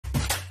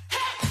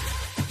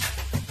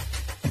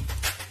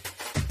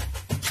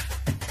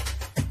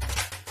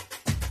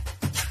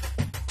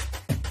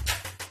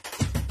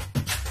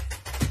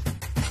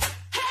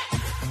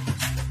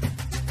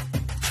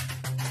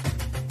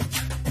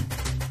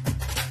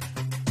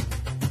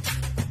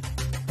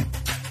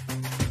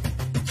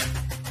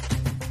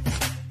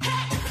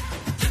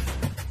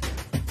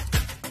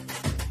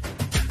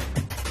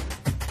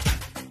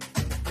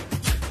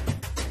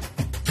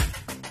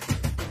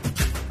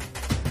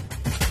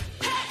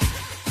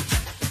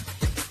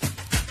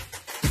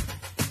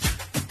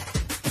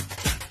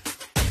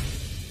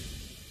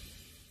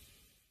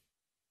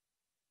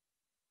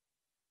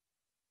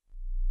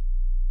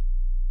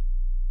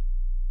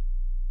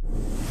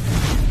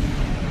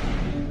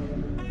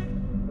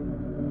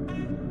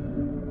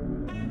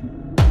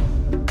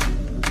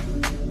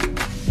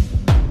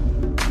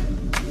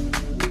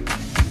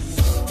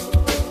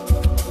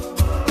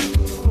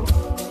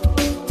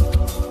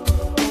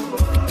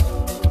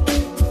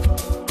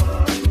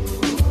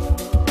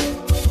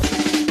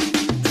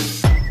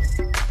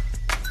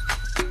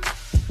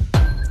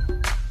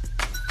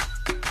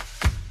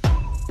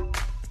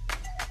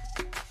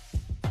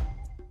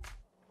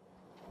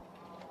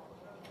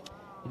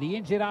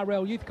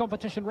NZRL Youth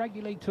Competition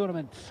Rugby League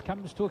Tournament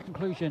comes to a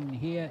conclusion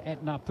here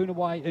at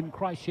Ngā in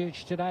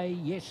Christchurch today.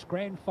 Yes,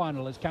 grand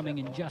final is coming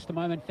in just a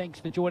moment. Thanks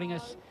for joining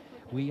us.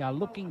 We are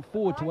looking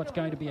forward to what's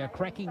going to be a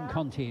cracking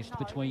contest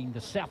between the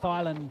South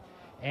Island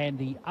and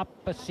the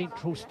Upper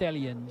Central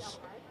Stallions.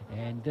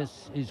 And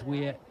this is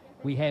where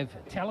we have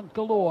talent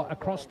galore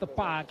across the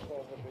park.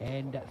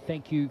 And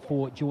thank you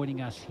for joining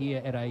us here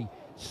at a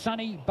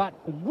sunny but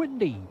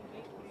windy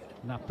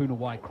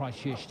Ngā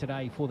Christchurch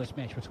today for this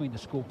match between the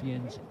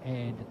Scorpions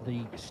and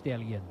the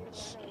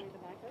Stallions.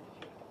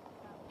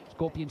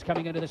 Scorpions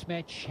coming into this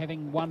match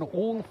having won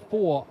all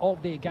 4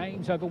 of their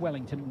games over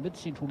Wellington,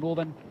 Mid-Central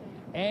Northern,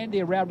 and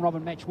their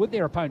round-robin match with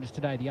their opponents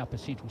today, the Upper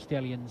Central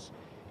Stallions.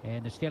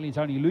 And the Stallions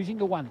only losing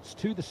the once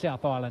to the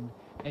South Island.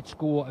 That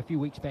score a few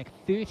weeks back,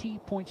 30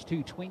 points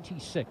to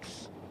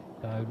 26.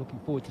 So looking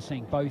forward to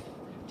seeing both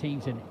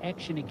teams in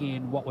action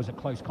again. What was a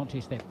close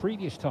contest that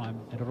previous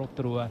time at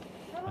Rotorua.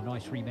 A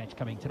nice rematch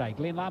coming today.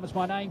 Glenn Lama's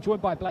my name,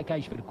 joined by Blake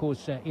Ashford, of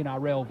course,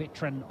 NRL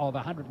veteran of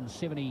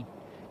 170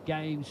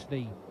 games.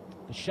 The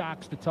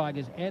Sharks, the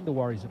Tigers and the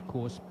Warriors, of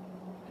course.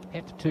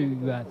 Have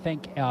to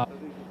thank our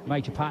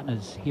major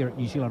partners here at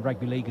New Zealand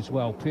Rugby League as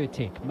well.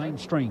 Pertec,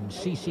 Mainstream,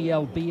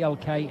 CCL,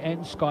 BLK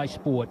and Sky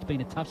Sport. It's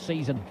been a tough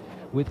season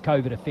with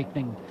COVID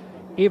affecting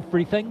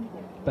everything.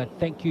 But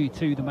thank you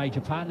to the major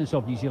partners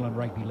of New Zealand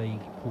Rugby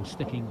League for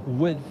sticking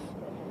with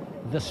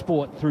the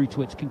sport through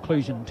to its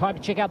conclusion. Time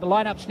to check out the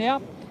lineups now,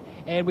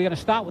 and we're going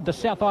to start with the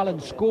South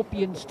Island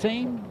Scorpions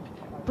team.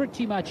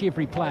 Pretty much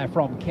every player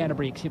from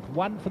Canterbury except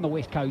one from the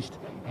West Coast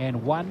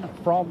and one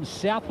from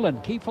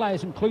Southland. Key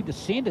players include the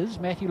centres,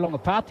 Matthew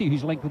Longapati,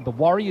 who's linked with the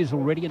Warriors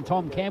already, and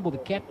Tom Campbell, the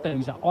captain,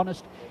 who's an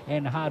honest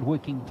and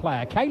hard-working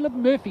player. Caleb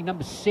Murphy,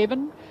 number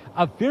 7,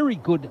 a very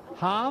good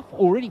half,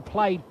 already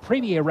played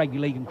Premier Rugby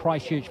League in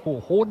Christchurch for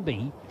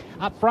Hornby.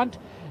 Up front,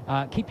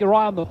 keep your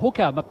eye on the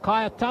hooker,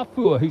 Makaya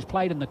Tafua, who's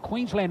played in the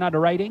Queensland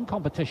Under-18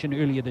 competition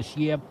earlier this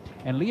year.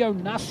 And Leo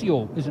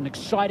Nasio is an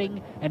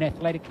exciting and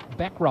athletic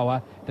back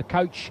rower. The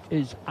coach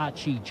is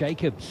Archie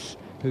Jacobs,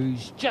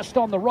 who's just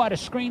on the right of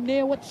screen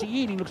there. What's he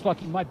eating? Looks like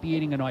he might be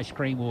eating an ice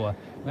cream or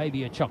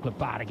maybe a chocolate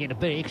bar to get a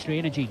bit of extra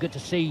energy. Good to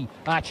see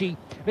Archie.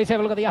 Let's have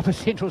a look at the Upper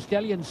Central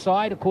Stallions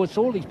side. Of course,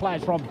 all these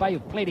players from Bay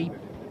of Plenty.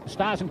 The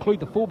stars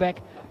include the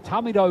fullback,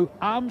 Tamido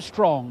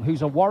Armstrong,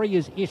 who's a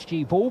Warriors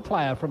SG ball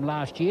player from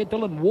last year.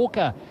 Dylan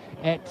Walker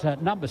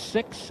at number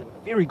 6,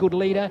 very good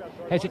leader,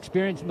 has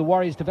experience in the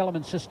Warriors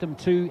development system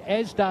too,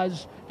 as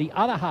does the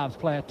other halves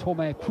player,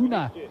 Tome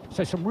Puna.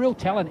 So some real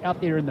talent out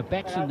there in the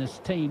backs in this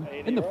team.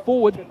 In the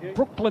forward,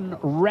 Brooklyn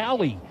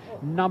Rowley,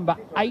 number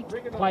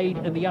 8, played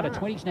in the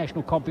Under-20s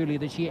national comp earlier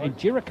this year. And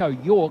Jericho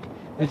York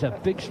is a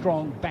big,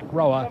 strong back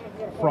rower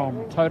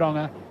from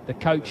Tauranga. The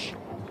coach,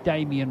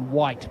 Damien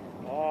White.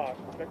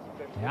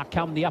 Now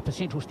come the Upper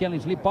Central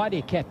Stallions, led by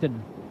their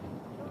captain.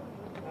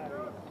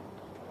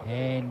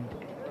 And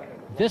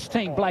this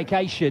team, Blake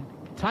Ashford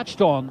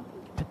touched on,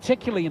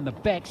 particularly in the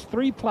backs,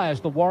 3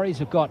 players the Warriors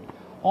have got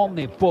on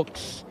their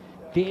books.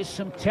 There's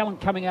some talent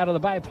coming out of the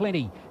Bay of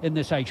Plenty in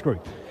this age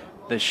group.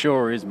 There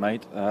sure is,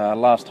 mate.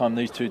 Last time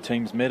these two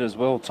teams met as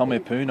well, Tome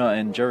Puna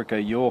and Jericho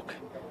York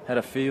had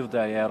a field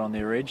day out on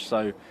their edge,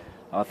 so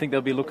I think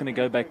they'll be looking to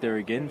go back there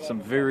again. Some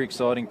very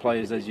exciting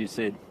players, as you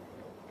said.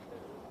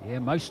 Yeah,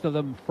 most of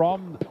them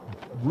from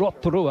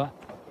Rotorua.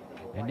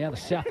 And now the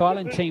South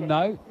Island team,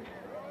 though.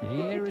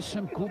 There is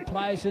some good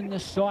players in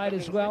this side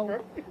as well.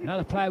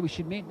 Another player we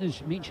should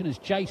mention is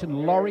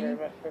Jayton Laurie,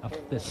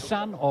 the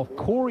son of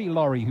Corey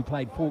Laurie, who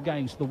played 4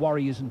 games for the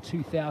Warriors in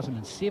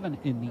 2007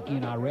 in the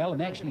NRL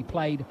and actually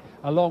played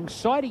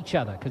alongside each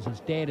other because his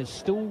dad is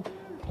still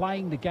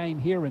playing the game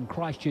here in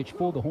Christchurch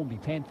for the Hornby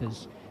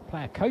Panthers.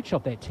 Player coach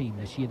of that team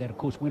this year that, of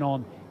course, went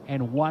on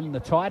and won the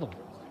title.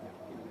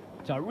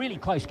 So a really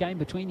close game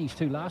between these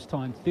two last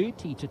time,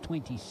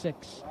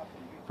 30-26.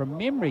 From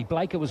memory,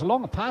 Blake, it was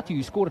Longapati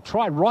who scored a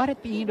try right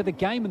at the end of the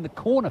game in the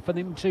corner for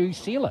them to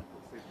seal it.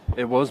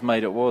 It was,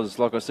 mate, it was.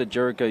 Like I said,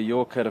 Jericho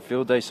York had a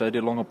field day, so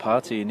did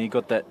Longapati, and he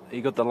got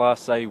the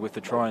last say with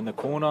the try in the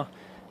corner,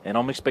 and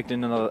I'm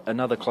expecting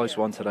another close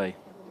one today.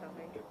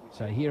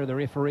 So here are the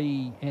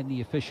referee and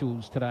the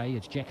officials today.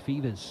 It's Jack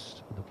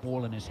Fevers with the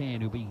ball in his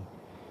hand, who'll be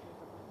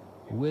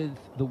with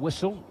the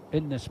whistle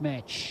in this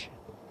match.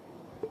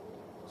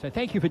 So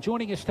thank you for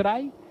joining us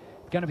today.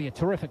 It's going to be a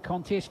terrific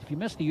contest. If you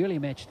missed the earlier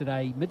match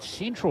today,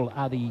 Mid-Central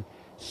are the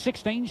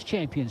 16s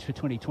champions for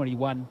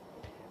 2021.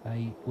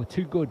 They were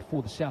too good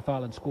for the South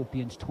Island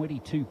Scorpions,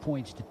 22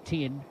 points to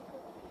 10.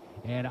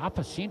 And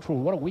Upper Central,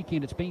 what a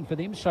weekend it's been for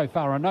them so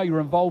far. I know you're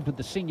involved with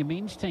the senior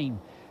men's team,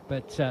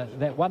 but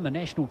that won the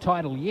national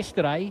title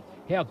yesterday.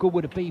 How good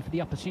would it be for the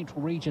Upper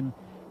Central region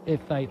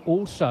if they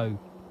also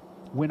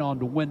went on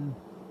to win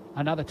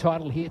another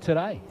title here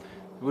today?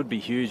 It would be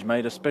huge,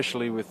 mate,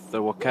 especially with the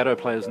Waikato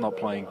players not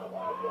playing.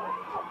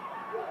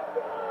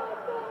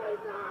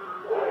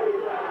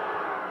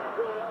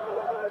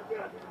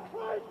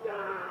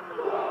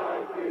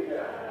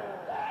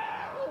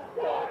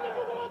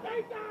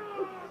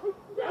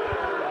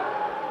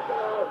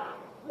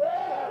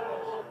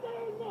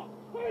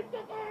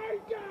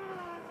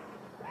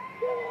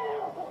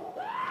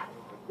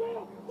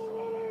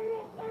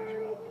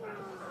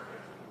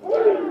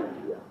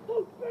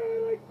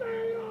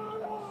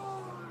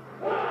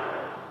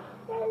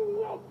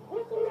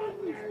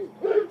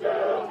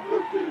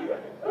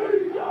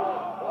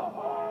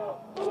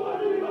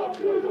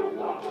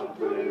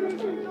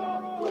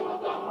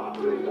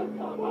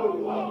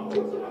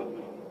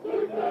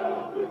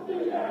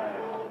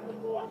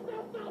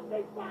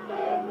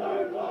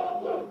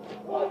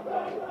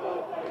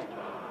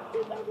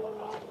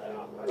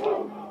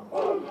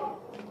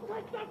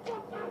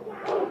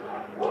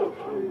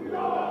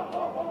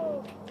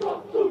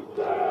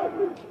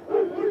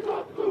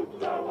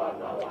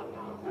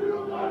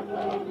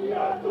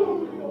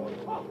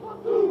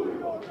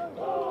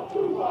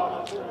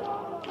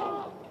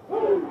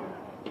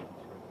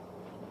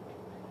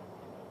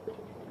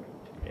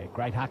 Yeah,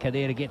 great haka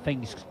there to get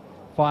things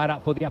fired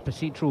up for the Upper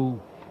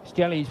Central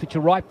Stallions. But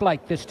you're right,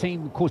 Blake, this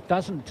team, of course,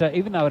 doesn't,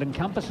 even though it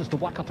encompasses the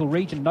Waikato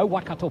region, no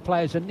Waikato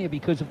players in there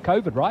because of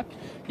COVID, right?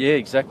 Yeah,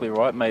 exactly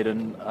right, mate.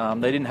 And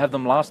they didn't have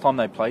them last time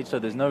they played, so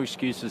there's no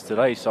excuses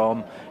today. So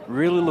I'm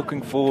really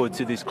looking forward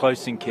to this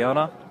close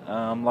encounter.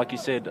 Like you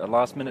said, a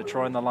last-minute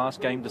try in the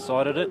last game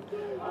decided it.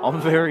 I'm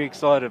very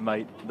excited,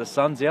 mate. The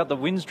sun's out, the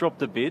wind's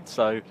dropped a bit,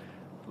 so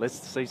let's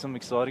see some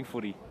exciting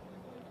footy.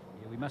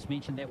 Yeah, we must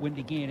mention that wind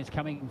again is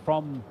coming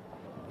from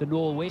the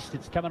northwest.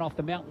 It's coming off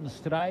the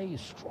mountains today. A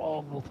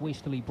strong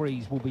northwesterly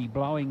breeze will be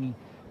blowing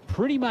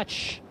pretty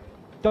much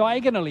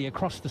diagonally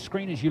across the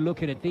screen as you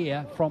look at it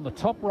there, from the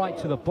top right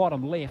to the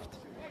bottom left,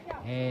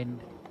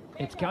 and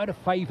it's going to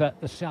favour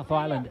the South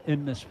Island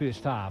in this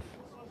first half.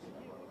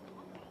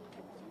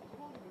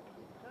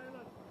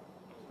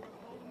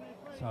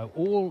 So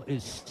all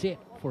is set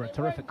for a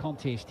terrific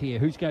contest here.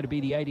 Who's going to be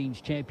the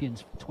 18s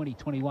champions for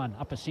 2021?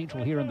 Upper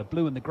Central here in the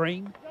blue and the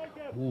green.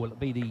 Or will it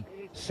be the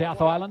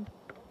South Island?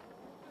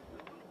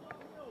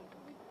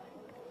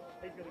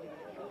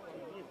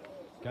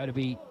 It's going to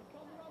be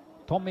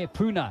Tome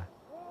Puna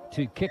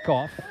to kick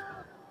off.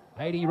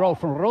 80-year-old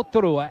from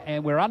Rotorua,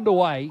 and we're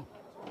underway.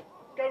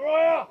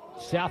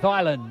 South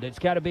Island, it's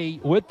going to be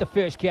with the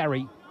first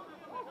carry.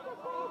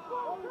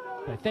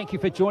 So thank you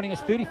for joining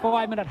us.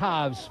 35-minute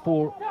halves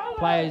for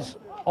players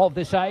of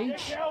this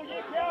age.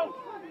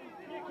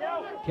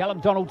 Callum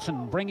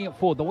Donaldson bringing it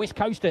forward, the West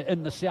Coaster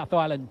in the South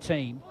Island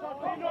team.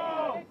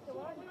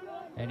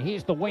 And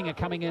here's the winger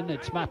coming in.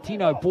 It's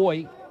Martino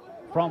Boy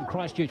from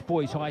Christchurch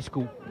Boys High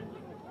School.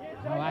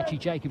 Now Archie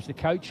Jacobs, the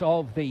coach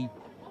of the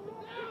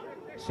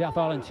South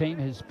Island team,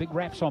 has big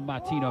raps on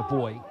Martino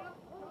Boy.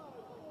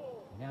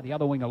 Now the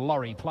other winger,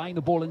 Laurie, playing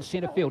the ball in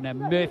centre field. Now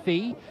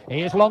Murphy,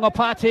 here's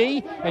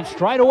Longapati, and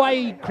straight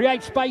away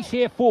creates space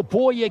here for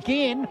Boy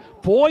again.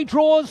 Boy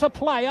draws a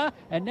player,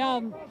 and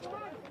now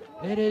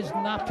it is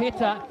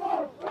Napeta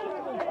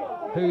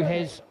who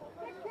has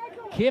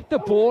kept the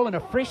ball, and a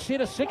fresh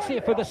set of six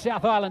here for the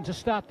South Island to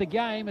start the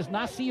game as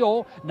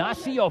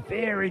Nasio,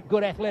 very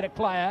good athletic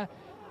player.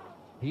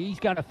 He's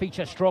going to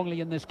feature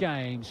strongly in this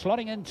game.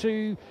 Slotting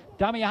into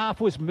dummy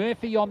half was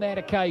Murphy on that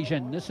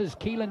occasion. This is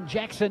Keelan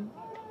Jackson.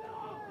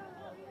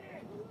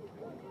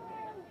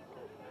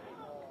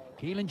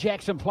 Keelan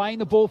Jackson playing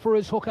the ball for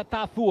his hooker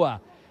Tafua.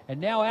 And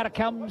now out it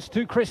comes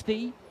to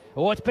Christie.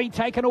 Oh, it's been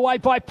taken away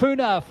by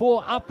Puna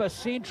for Upper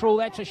Central.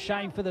 That's a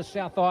shame for the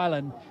South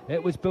Island.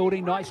 It was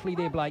building nicely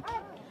there, Blake.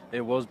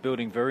 It was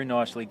building very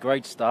nicely.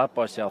 Great start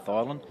by South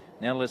Island.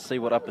 Now let's see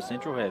what Upper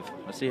Central have.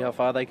 Let's see how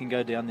far they can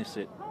go down this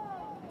set.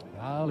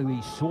 Well,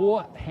 we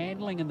saw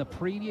handling in the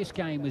previous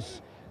game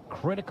was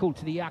critical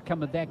to the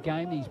outcome of that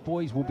game. These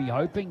boys will be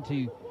hoping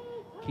to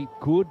keep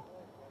good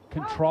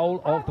control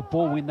of the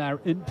ball when they're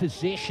in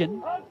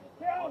possession.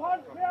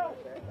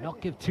 Not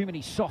give too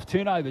many soft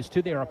turnovers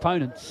to their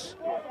opponents.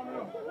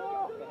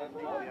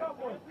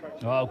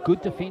 Oh, good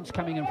defence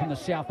coming in from the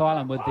South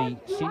Island with the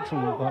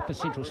Upper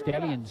Central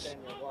Stallions.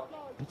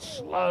 It's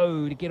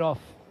slow to get off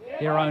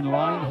their own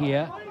line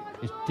here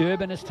as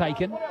Durbin is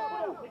taken.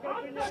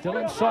 Still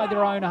inside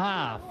their own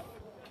half.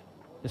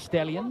 The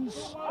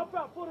Stallions.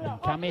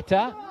 And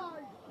Kameta.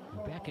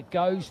 Back it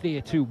goes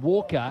there to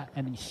Walker,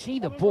 and you see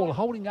the ball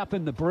holding up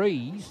in the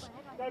breeze.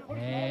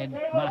 And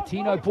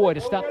Martino Boy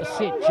to start the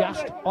set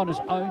just on his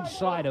own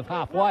side of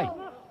halfway.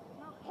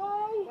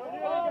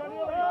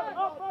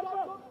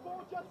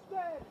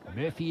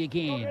 Murphy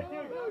again.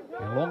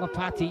 And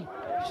Longapati.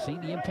 You've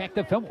seen the impact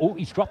of him. Oh,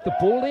 he's dropped the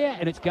ball there,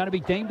 and it's going to be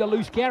deemed a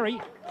loose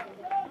carry.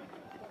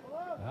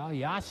 Well,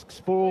 he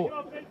asks for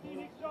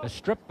a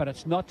strip, but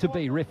it's not to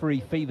be. Referee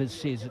Fevers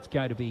says it's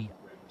going to be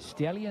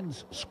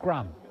Stallions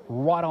scrum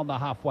right on the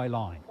halfway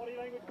line.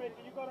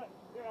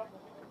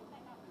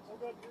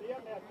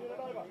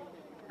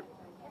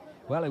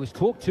 Well, it was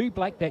talk too,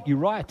 Blake, that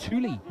Uriah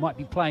Tooley might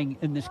be playing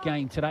in this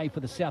game today for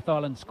the South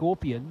Island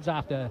Scorpions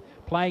after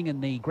playing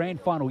in the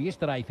grand final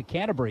yesterday for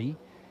Canterbury.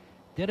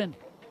 Didn't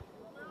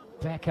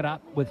back it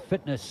up with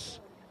fitness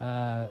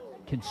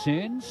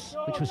concerns,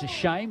 which was a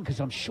shame because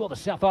I'm sure the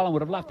South Island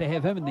would have loved to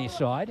have him in their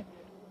side.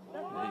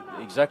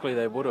 Exactly,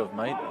 they would have,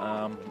 mate.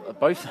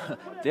 Both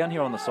down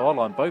here on the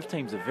sideline, both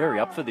teams are very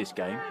up for this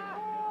game.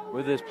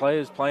 Whether there's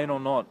players playing or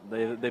not,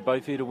 they're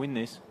both here to win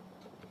this.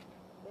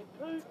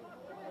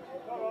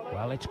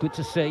 Well, it's good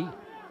to see.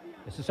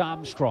 This is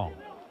Armstrong.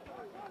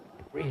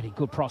 Really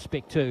good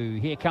prospect too.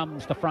 Here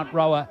comes the front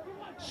rower,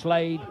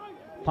 Slade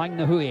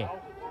Pangnahue.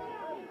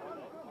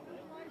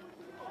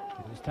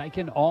 He was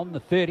taken on the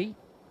 30.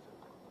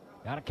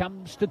 Out it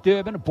comes to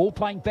Durban, a ball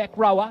playing back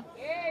rower.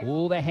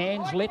 All the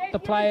hands let the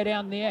player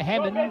down there,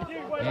 Hammond.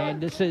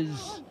 And this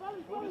is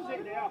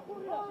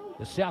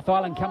the South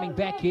Island coming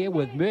back here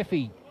with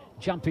Murphy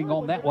jumping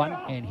on that one.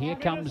 And here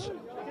comes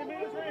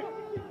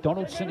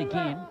Donaldson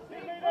again.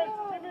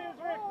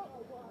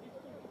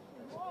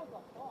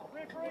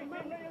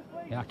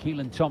 Now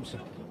Keelan Thompson,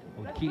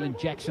 or Keelan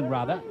Jackson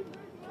rather.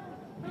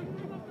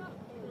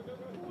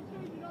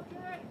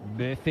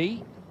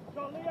 Murphy.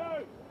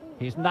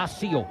 Here's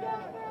Nasio.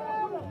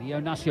 Leo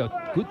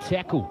Nasio, good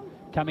tackle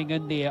coming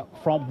in there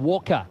from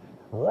Walker,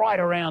 right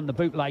around the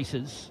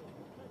bootlaces.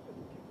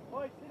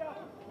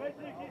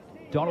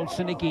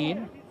 Donaldson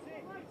again.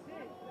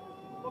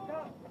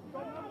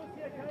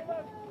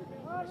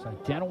 So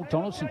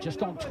Donaldson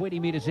just on 20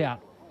 metres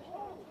out.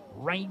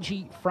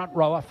 Rangy front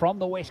rower from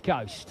the West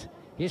Coast.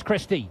 Here's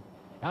Christie.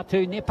 Out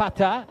to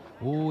Nepata.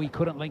 Oh, he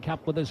couldn't link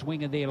up with his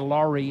winger there,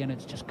 Laurie, and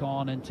it's just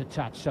gone into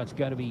touch. So it's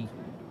going to be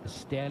the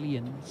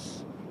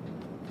Stallions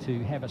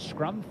to have a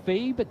scrum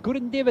fee, but good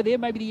endeavour there.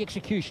 Maybe the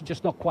execution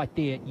just not quite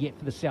there yet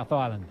for the South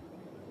Island.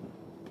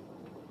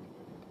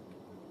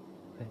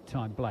 That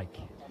time, Blake.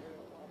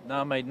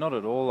 No, mate, not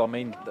at all. I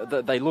mean,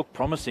 they look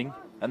promising,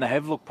 and they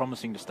have looked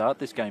promising to start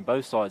this game.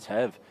 Both sides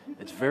have.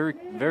 It's very,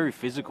 very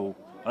physical.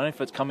 I don't know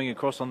if it's coming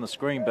across on the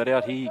screen, but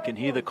out here you can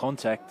hear the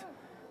contact.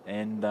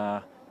 And,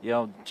 yeah,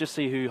 I'll just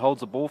see who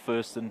holds the ball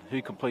first and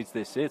who completes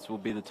their sets will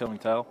be the telling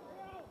tale.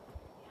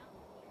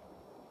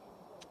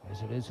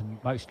 As it is in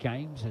most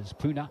games, as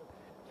Puna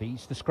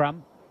feeds the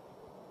scrum.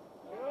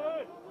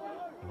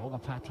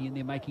 Longapati in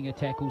there making a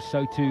tackle,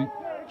 so too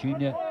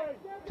Junior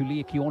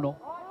Tulia Kiono.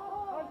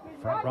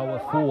 Front rower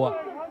for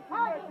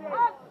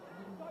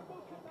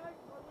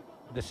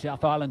the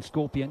South Island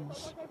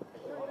Scorpions.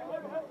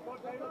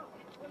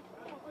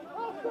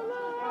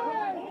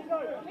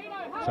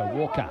 So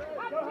Walker,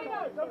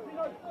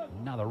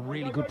 another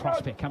really good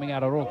prospect coming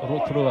out of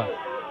Rotorua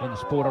in the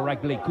sport of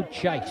rugby league. Good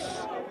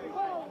chase.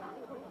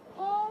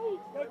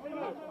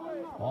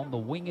 On the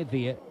winger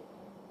there,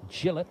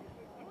 Gillett.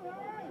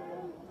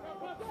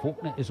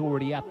 Faulkner is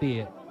already out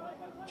there.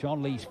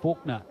 John Lee's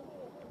Faulkner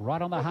right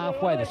on the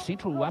halfway. The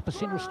upper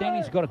central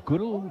Stallions got a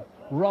good little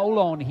roll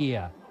on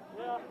here.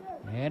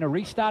 And a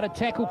restarted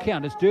tackle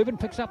count as Durban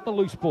picks up the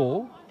loose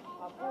ball.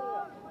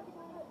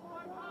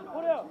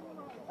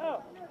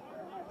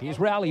 Here's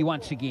Rowley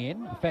once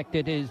again. In fact,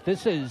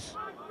 this is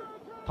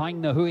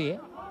Paing Nahui.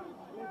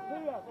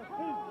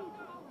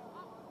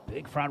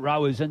 Big front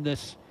rowers in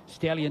this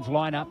Stallions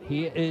lineup.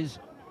 Here is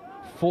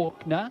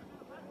Faulkner.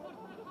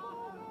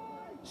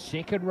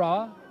 Second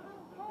rower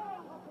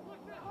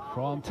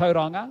from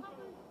Tauranga.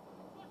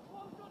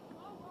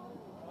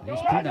 There's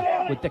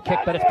Puna with the kick,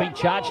 but it's been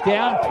charged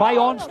down. Play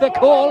on's the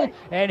call.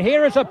 And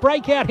here is a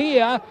breakout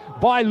here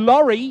by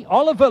Laurie,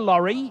 Oliver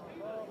Laurie.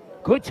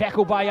 Good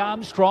tackle by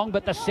Armstrong,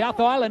 but the South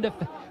Island, if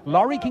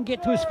Laurie can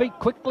get to his feet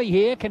quickly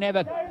here, can have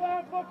a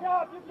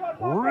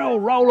real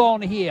roll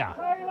on here.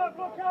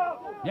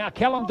 Now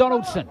Callum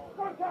Donaldson.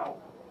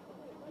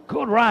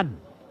 Good run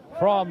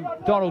from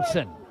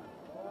Donaldson.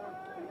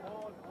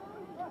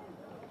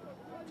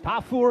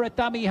 Tafur at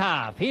dummy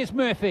half. Here's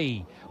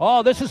Murphy.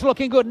 Oh, this is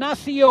looking good.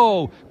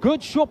 Nasio.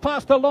 Good short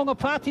pass to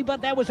Longapati,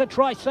 but that was a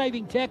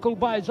try-saving tackle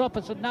by his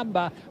opposite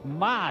number,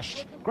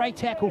 Marsh. Great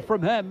tackle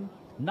from him.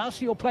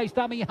 Nasio plays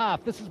dummy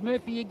half. This is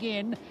Murphy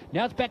again.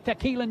 Now it's back to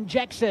Keelan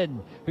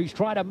Jackson, who's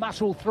trying to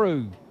muscle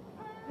through.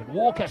 But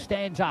Walker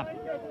stands up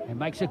and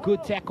makes a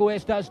good tackle,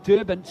 as does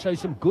Durban. So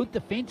some good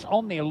defence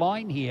on their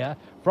line here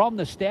from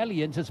the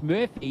Stallions as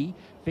Murphy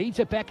feeds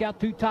it back out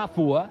to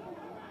Tafua.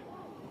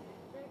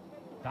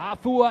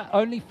 Tafua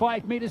only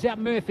 5 metres out.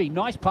 Murphy,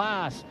 nice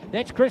pass.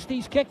 That's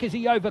Christie's kick as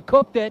he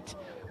overcooked it.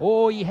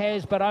 Oh, he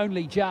has, but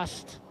only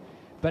just.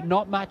 But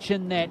not much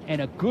in that.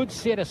 And a good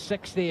set of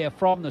 6 there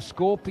from the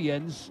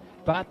Scorpions.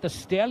 But the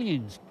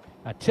Stallions,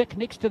 a tick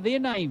next to their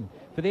name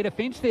for their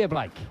defence there,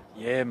 Blake.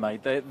 Yeah,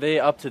 mate,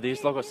 they're up to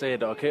this. Like I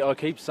said, I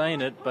keep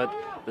saying it, but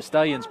the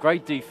Stallions,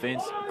 great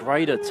defence,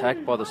 great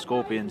attack by the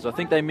Scorpions. I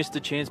think they missed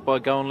a chance by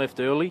going left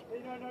early,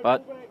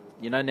 but,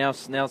 you know, now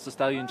it's the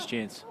Stallions'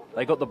 chance.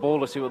 They got the ball,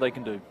 let's see what they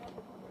can do.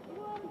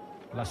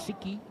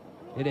 Lasiki,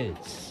 it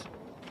is.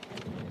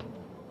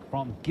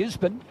 From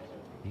Gisborne,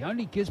 the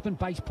only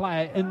Gisborne-based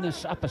player in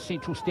this Upper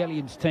Central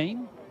Stallions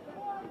team.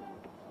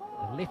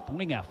 The left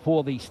winger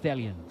for the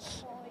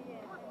Stallions.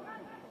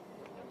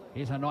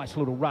 Here's a nice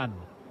little run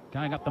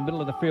going up the middle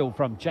of the field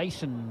from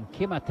Jason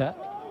Kemata.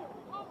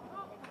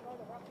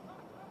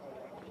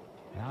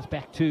 Now it's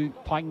back to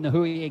Paing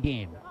Nahui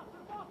again.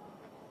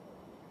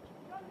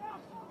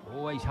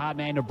 Always hard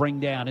man to bring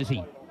down, is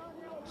he?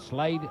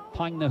 Slade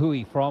Paing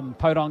Nahui from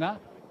Tauranga.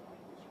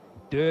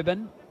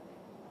 Durban,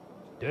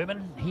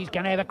 he's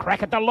going to have a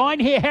crack at the line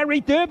here, Harry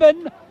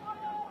Durban.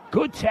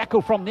 Good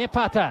tackle from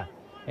Nepata.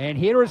 And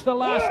here is the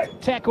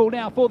last tackle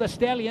now for the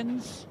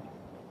Stallions.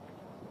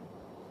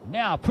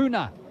 Now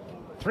Puna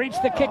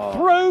threads the kick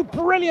through,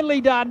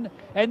 brilliantly done.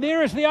 And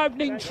there is the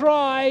opening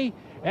try.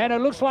 And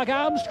it looks like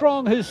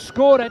Armstrong has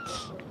scored it.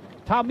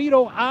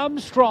 Tamiro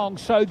Armstrong.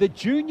 So the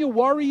Junior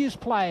Warriors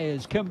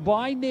players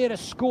combine there to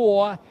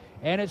score,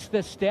 and it's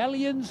the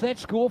Stallions that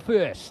score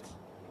first.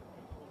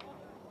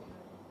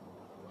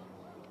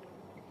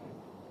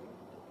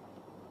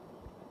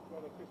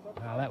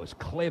 Oh, that was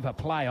clever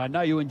play. I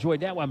know you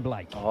enjoyed that one,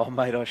 Blake. Oh,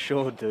 mate, I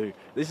sure do.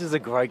 This is a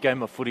great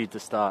game of footy to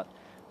start.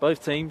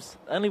 Both teams,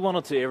 only 1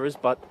 or 2 errors,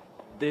 but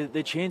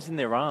they're chancing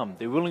their arm.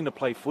 They're willing to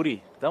play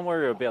footy. Don't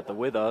worry about the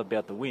weather,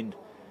 about the wind.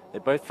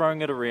 They're both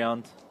throwing it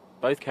around,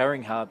 both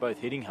carrying hard, both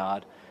hitting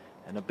hard.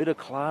 And a bit of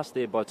class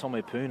there by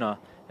Tommy Puna.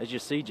 As you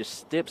see, just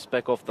steps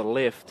back off the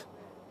left,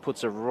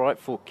 puts a right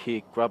foot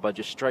kick, grubber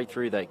just straight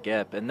through that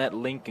gap. And that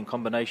link and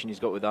combination he's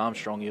got with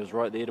Armstrong, he was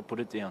right there to put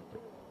it down.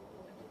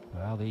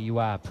 Well, there you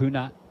are,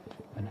 Puna,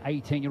 an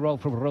 18-year-old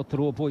from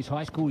Rotorua Boys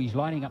High School. He's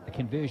lining up the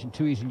conversion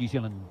too. He's a New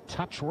Zealand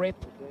touch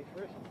rep.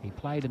 He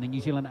played in the New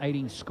Zealand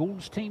 18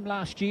 schools team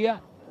last year,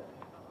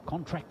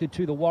 contracted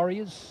to the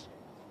Warriors.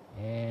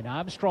 And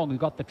Armstrong, who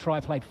got the try,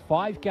 played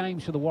 5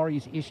 games for the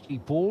Warriors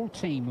SG ball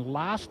team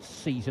last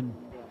season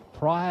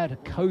prior to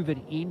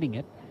COVID ending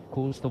it. Of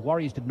course, the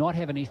Warriors did not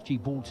have an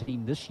SG ball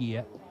team this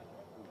year.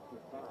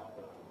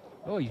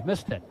 Oh, he's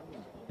missed it.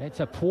 That's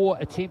a poor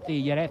attempt there,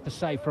 you'd have to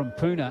say, from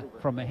Puna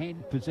from a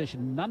hand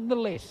position.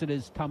 Nonetheless, it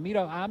is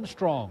Tamiro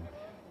Armstrong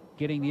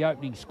getting the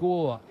opening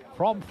score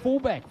from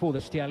fullback for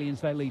the Stallions.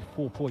 They lead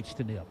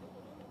 4-0.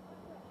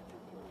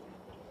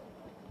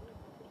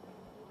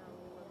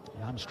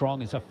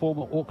 Armstrong is a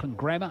former Auckland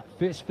Grammar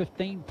first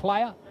 15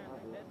 player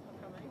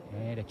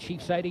and a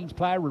Chiefs 18s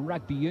player in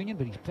rugby union,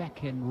 but he's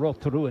back in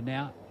Rotorua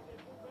now.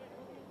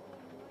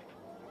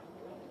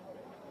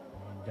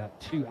 And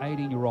 2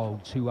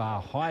 18-year-olds who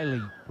are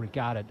highly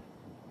regarded,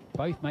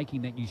 both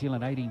making that New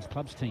Zealand 18s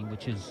clubs team,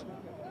 which is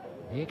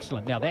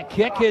excellent. Now that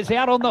kick is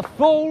out on the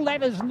full.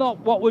 That is not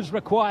what was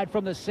required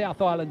from the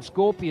South Island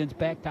Scorpions.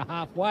 Back to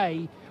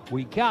halfway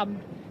we come,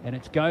 and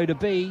it's going to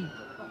be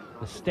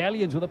the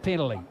Stallions with a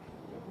penalty.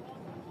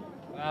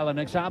 Well, an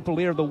example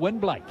there of the win,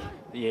 Blake.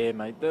 Yeah,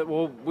 mate.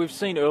 Well, we've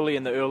seen early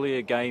in the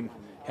earlier game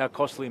how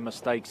costly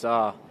mistakes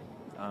are.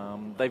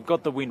 They've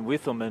got the win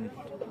with them, and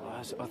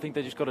I think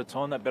they just got to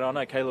time that better. I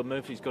know Caleb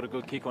Murphy's got a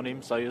good kick on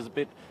him, so he was a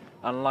bit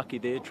unlucky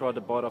there, tried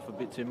to bite off a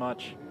bit too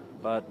much.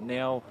 But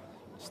now,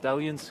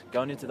 Stallions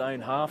going into their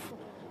own half.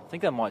 I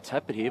think they might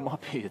tap it here. It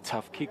might be a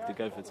tough kick to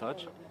go for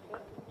touch.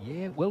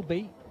 Yeah, it will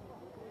be.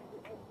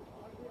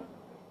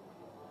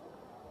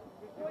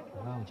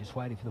 Well, just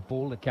waiting for the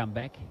ball to come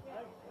back.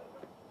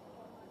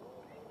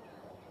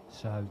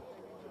 So,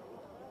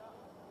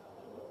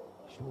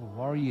 sure,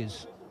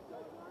 Warriors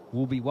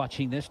will be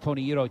watching this.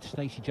 20-year-old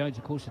Stacey Jones,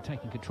 of course, are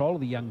taking control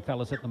of the young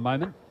fellas at the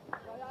moment.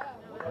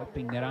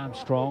 Hoping that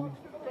Armstrong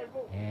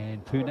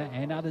and Puna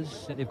and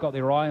others that they've got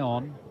their eye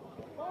on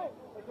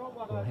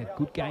will have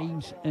good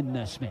games in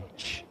this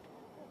match.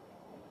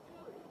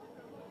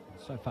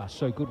 So far,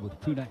 so good with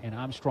Puna and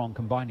Armstrong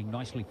combining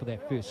nicely for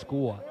that first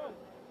score.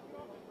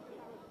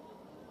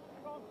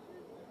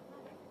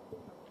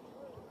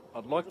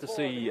 I'd like to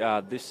see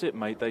this set,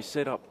 mate. They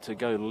set up to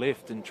go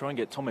left and try and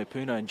get Tommy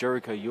Puna and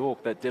Jericho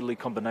York, that deadly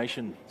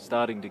combination,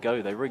 starting to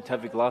go. They wreaked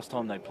havoc last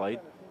time they played.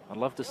 I'd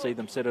love to see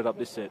them set it up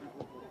this set.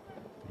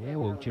 Yeah,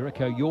 well,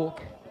 Jericho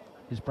York,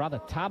 his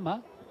brother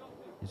Tama,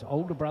 his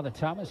older brother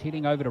Tama, is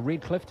heading over to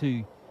Redcliffe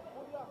to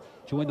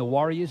join the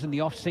Warriors in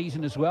the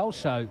off-season as well.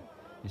 So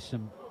there's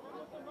some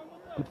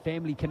good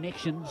family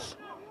connections.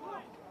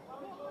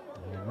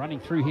 And running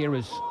through here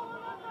is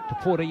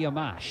Taporia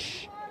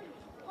Marsh.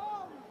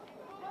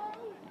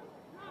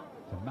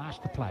 Marsh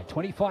to play.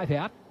 25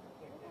 out.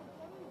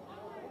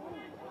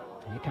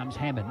 Here comes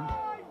Hammond.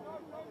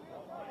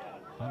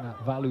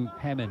 Valu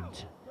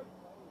Hammond.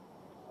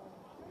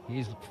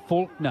 Here's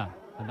Faulkner,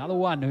 another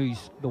one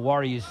who's the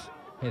Warriors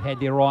have had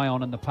their eye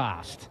on in the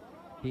past.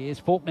 Here's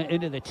Faulkner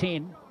into the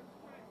 10.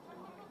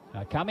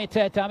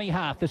 Kameta dummy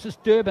half. This is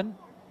Durban.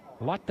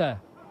 I like the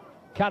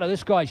cut of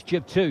this guy's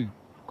jib too.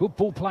 Good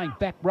ball playing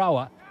back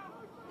rower.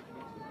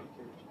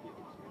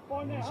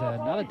 There's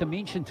another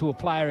dimension to a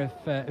player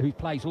who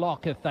plays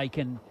lock if they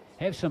can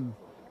have some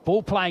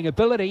ball playing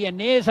ability. And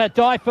there's a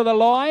dive for the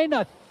line.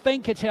 I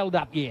think it's held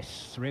up.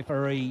 Yes,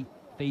 referee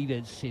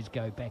Feeders says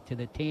go back to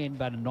the 10,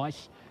 but a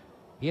nice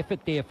effort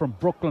there from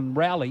Brooklyn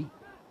Rowley.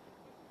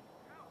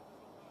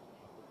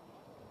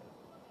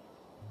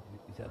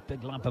 He's a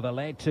big lump of a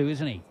lad too,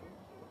 isn't he?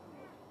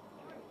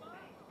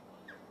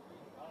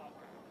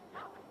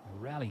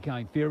 Rowley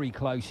going very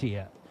close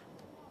here,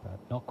 but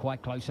not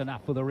quite close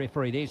enough for the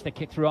referee. There's the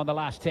kick through on the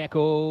last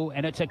tackle,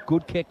 and it's a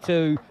good kick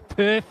too.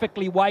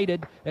 Perfectly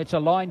weighted. It's a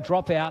line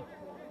dropout.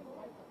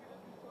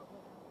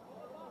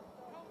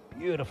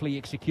 Beautifully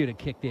executed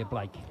kick there,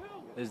 Blake.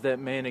 There's that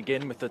man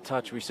again with the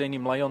touch. We've seen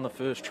him lay on the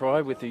first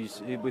try with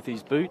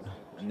his boot,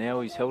 and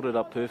now he's held it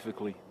up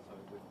perfectly.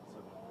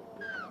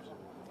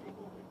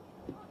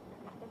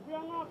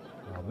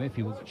 Well,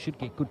 Murphy should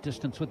get good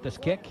distance with this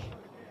kick.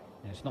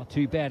 And it's not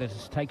too bad as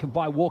it's taken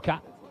by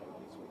Walker.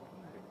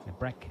 And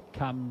back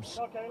comes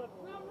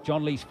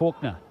John Lees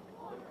Faulkner.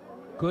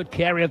 Good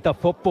carry of the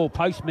football.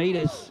 Post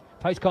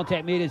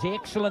contact meters,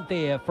 excellent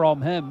there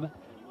from him.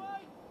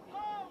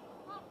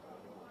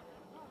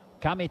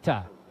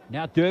 Kameta.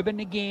 Now Durbin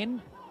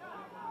again.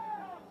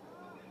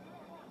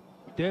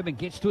 Durbin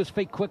gets to his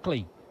feet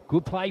quickly.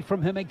 Good play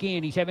from him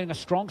again. He's having a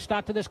strong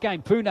start to this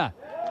game. Puna.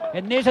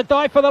 And there's a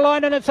dive for the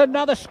line, and it's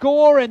another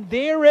score. And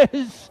there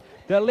is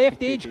the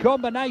left edge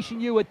combination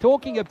you were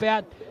talking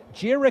about.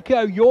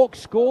 Jericho York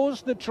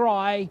scores the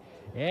try,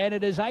 and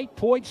it is 8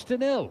 points to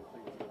 0.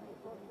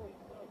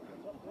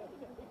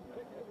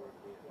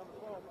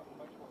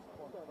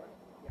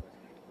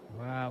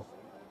 Wow.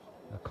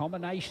 The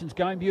combination's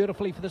going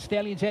beautifully for the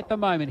Stallions at the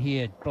moment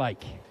here,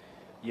 Blake.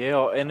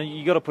 Yeah, and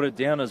you got to put it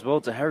down as well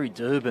to Harry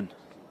Durbin.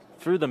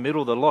 Through the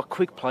middle, the lock,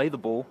 quick play the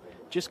ball.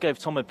 Just gave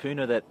Tomo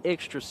Puna that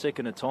extra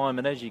second of time,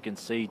 and as you can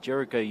see,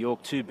 Jericho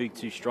York too big,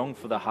 too strong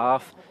for the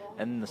half,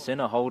 and the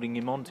centre holding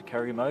him on to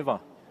carry him over.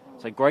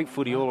 So great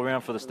footy all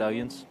around for the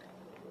Stallions.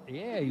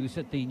 Yeah, he was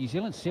at the New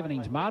Zealand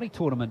 17s Māori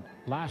tournament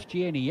last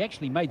year, and he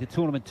actually made the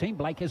tournament team,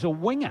 Blake, as a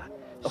winger.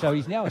 So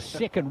he's now a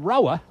second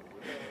rower,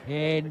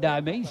 and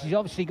means he's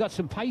obviously got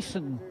some pace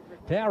and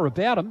power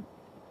about him.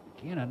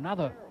 Again,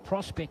 another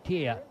prospect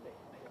here,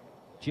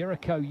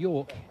 Jericho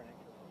York.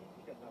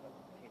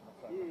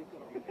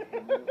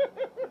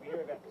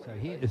 So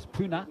here is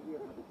Puna.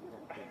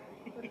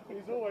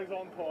 He's always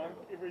on time,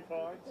 every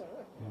time.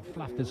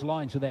 Fluffed his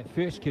lines with that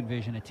first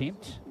conversion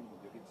attempt.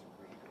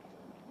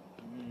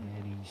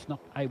 And he's not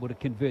able to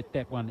convert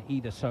that one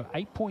either. So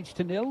 8 points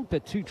to 0,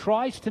 but 2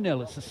 tries to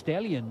 0. It's the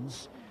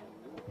Stallions.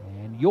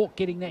 And York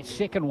getting that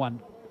second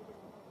one.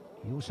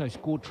 He also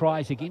scored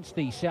tries against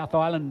the South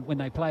Island when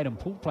they played in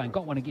pool play, and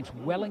got one against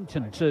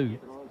Wellington too.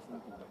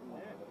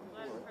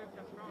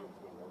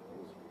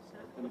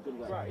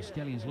 So the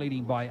Stallions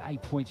leading by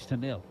 8 points to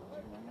 0.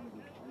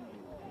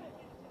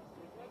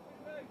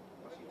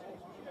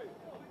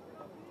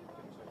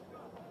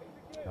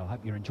 I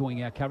hope you're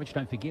enjoying our coverage.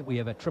 Don't forget, we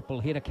have a triple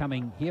header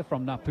coming here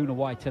from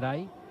Napunawai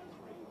today.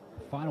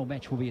 The final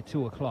match will be at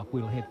 2 o'clock.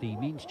 We'll have the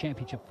men's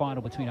championship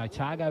final between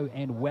Otago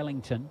and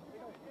Wellington.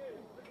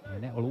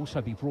 And that will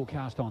also be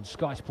broadcast on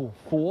Sky Sport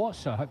 4,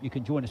 so I hope you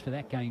can join us for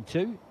that game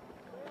too.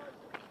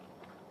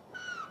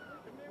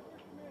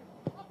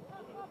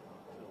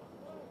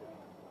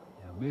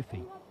 Now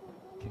Murphy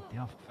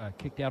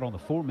kicked out on the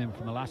full, remember,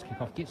 from the last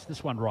kickoff, gets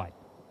this one right.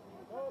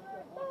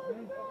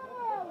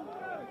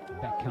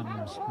 Back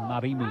comes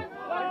Marimu.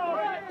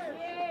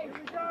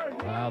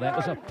 Well, that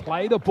was a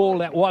play the ball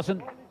that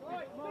wasn't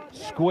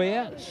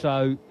square,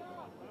 so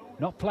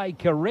not played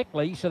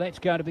correctly, so that's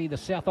going to be the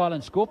South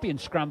Island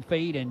Scorpions scrum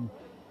feed. And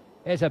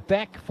as a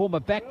former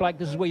back, Blake,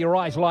 this is where your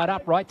eyes light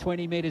up, right?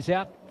 20 metres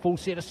out, full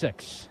set of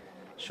 6.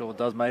 Sure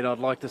does, mate. I'd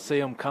like to see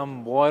him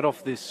come wide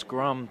off this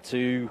scrum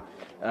to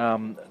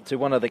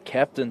one of the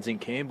captains in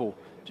Campbell.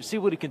 Just see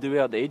what he can do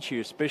out the edge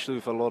here, especially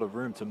with a lot of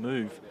room to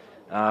move.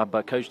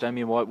 But Coach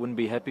Damien White wouldn't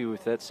be happy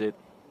with that set.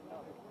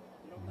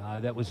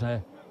 No, that was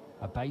a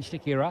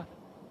basic error.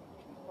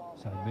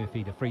 So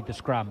Murphy to free the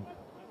scrum.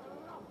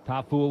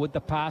 Tafua with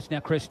the pass, now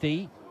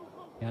Christie.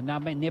 Now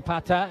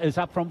Nepata is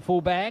up from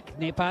fullback.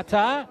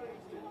 Nepata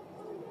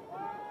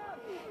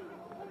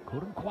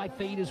couldn't quite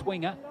feed his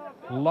winger.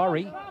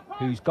 Laurie,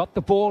 who's got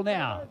the ball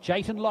now.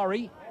 Jason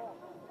Laurie,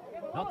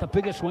 not the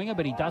biggest winger,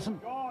 but he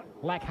doesn't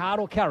lack heart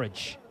or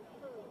courage.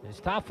 As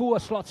Tafua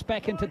slots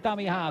back into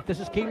dummy half. This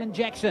is Keelan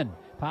Jackson.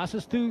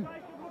 Passes to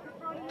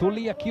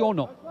Tulia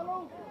Kiono.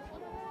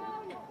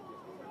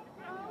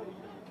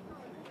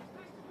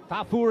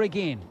 Tafua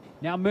again.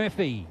 Now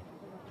Murphy.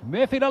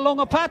 Murphy to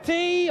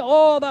Longapati.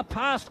 Oh, the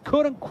pass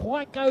couldn't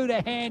quite go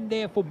to hand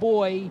there for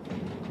Boy.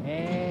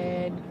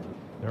 And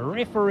the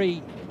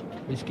referee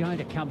is going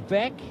to come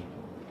back.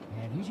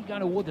 And who's he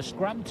going to award the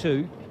scrum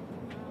to?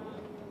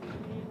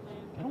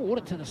 Going to award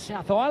it to the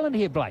South Island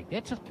here, Blake.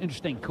 That's an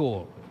interesting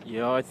call.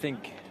 Yeah, I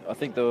think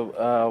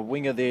the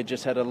winger there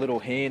just had a little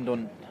hand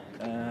on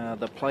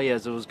the play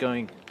as it was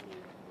going.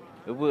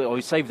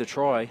 He saved the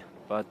try,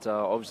 but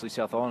obviously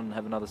South Island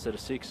have another set of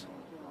 6.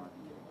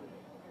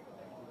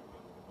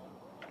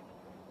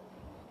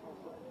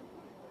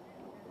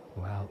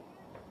 Well,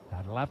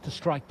 I'd love to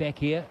strike back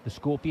here, the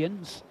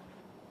Scorpions.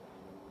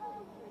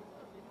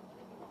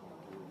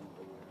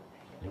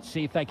 Let's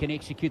see if they can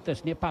execute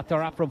this.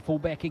 Nepata up from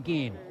fullback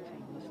again.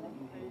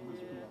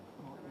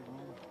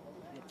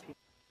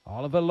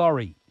 Oliver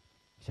Laurie.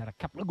 He's had a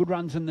couple of good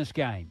runs in this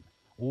game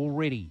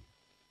already.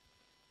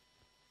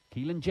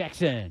 Keelan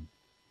Jackson.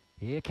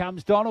 Here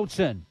comes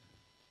Donaldson.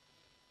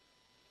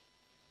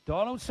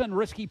 Donaldson,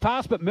 risky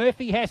pass, but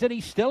Murphy has it. He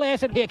still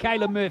has it here,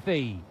 Caleb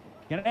Murphy.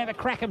 Going to have a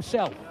crack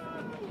himself.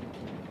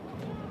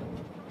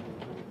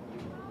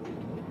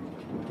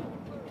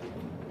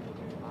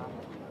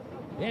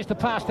 There's the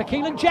pass to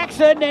Keelan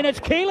Jackson, and it's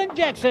Keelan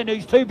Jackson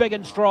who's too big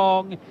and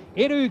strong.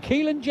 Edu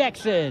Keelan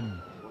Jackson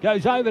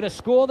goes over to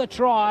score the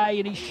try,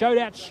 and he showed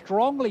out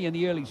strongly in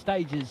the early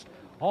stages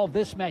of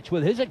this match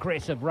with his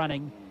aggressive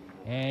running,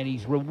 and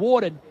he's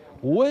rewarded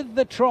with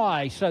the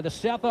try. So the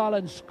South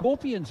Island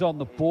Scorpions on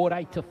the board,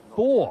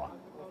 8-4.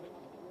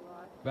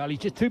 Well, he's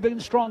just too big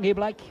and strong here,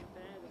 Blake.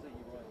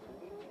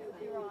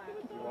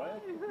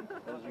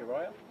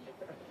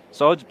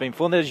 So I've just been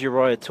informed there's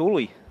Uriah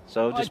Tooley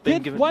So I've just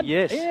been given...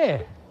 Yes.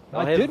 Yeah.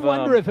 I did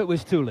wonder if it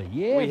was Thule.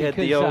 Yeah, we had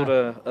the old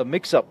a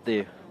mix-up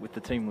there with the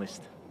team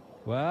list.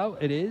 Well,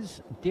 it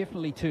is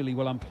definitely Thule.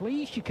 Well, I'm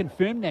pleased you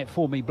confirmed that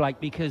for me, Blake,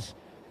 because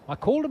I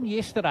called him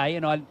yesterday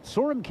and I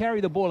saw him carry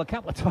the ball a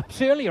couple of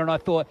times earlier, and I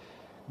thought,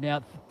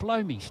 now,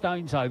 blow me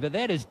stones over,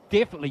 that is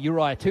definitely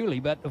Uriah Thule,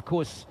 but of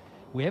course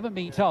we haven't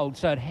been told,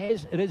 so it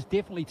is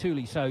definitely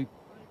Thule. So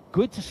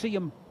good to see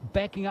him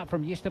backing up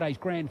from yesterday's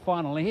grand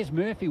final. And here's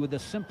Murphy with a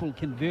simple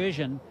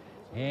conversion,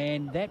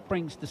 and that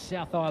brings the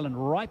South Island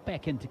right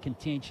back into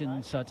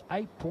contention. So it's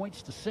 8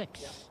 points to 6.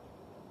 So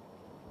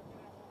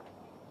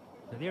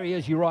there he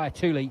is, Uriah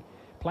Thule.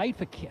 Played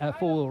for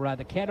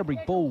the Canterbury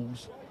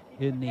Bulls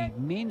in the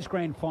men's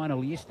grand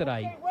final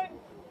yesterday.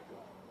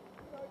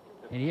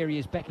 And here he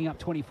is backing up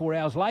 24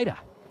 hours later.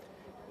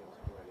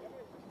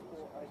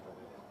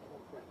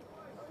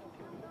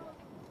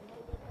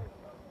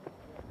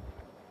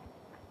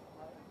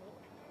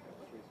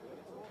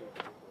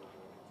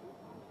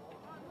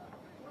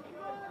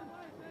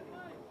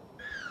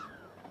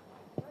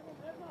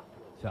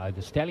 So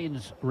the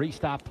Stallions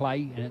restart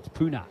play, and it's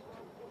Puna.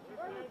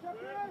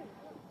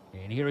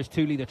 And here is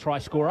Thule, the try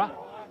scorer.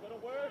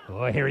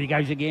 Oh, here he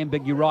goes again,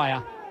 big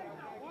Uriah.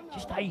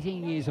 Just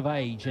 18 years of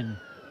age, and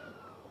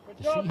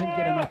to see him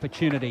get an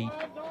opportunity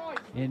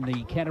in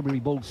the Canterbury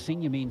Bulls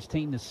senior men's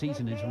team this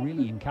season is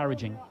really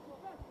encouraging.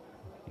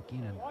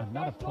 Again,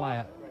 another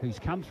player who's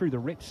come through the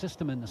rep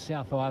system in the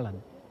South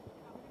Island.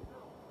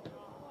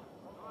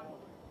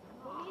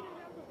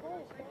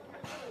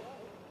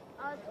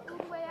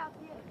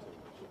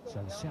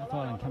 So the South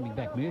Island coming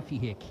back. Murphy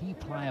here, key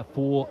player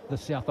for the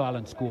South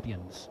Island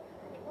Scorpions.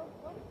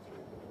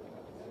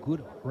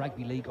 Good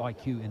rugby league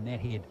IQ in that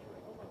head.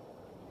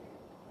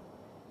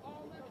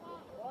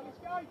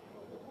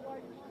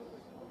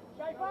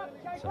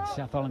 So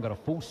South Island got a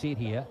full set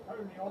here.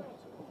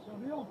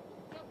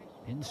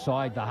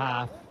 Inside the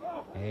half.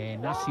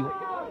 And Nasio.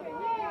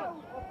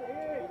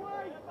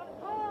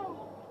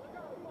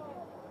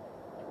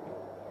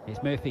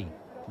 There's Murphy.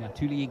 Now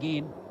Thule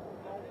again.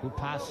 Good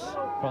pass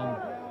from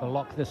the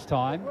lock this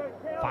time.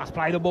 Fast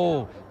play the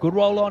ball. Good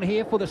roll on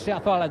here for the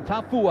South Island.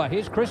 Tafua.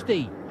 Here's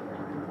Christie.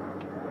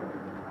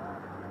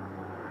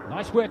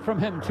 Nice work from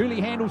him.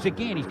 Thule handles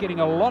again. He's getting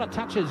a lot of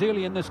touches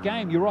early in this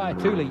game. Uriah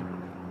Thule.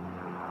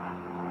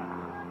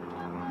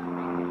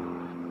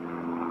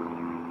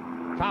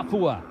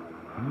 Tafua.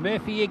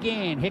 Murphy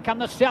again. Here come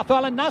the South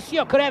Island.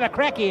 Nasio could have a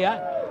crack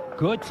here.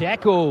 Good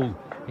tackle.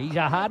 He's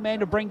a hard man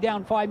to bring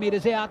down 5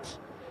 metres out.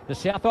 The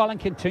South Island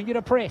continue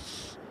to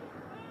press.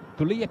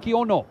 Tulia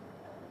Kiono.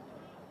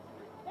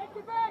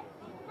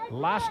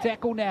 Last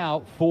tackle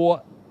now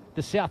for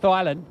the South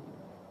Island.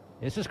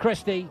 This is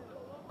Christie.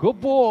 Good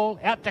ball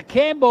out to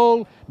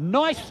Campbell.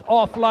 Nice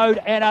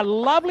offload and a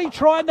lovely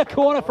try in the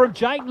corner from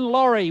Jayton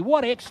Laurie.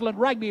 What excellent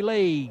rugby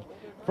league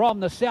from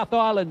the South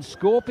Island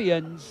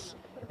Scorpions.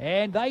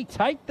 And they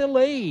take the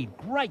lead.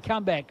 Great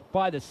comeback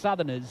by the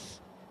Southerners.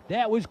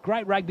 That was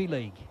great rugby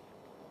league.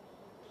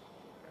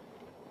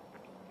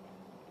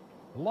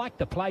 Like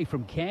the play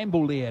from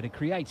Campbell there to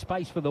create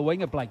space for the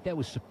winger, Blake. That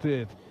was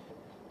superb.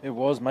 It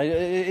was, mate.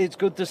 It's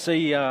good to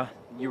see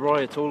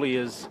Uriah Thule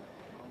has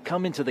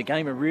come into the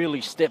game and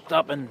really stepped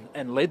up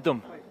and led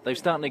them. They're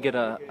starting to get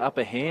an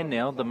upper hand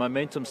now. The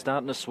momentum's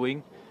starting to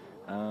swing.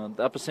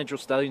 The Upper Central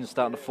Stallions are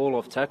starting to fall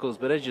off tackles,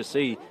 but as you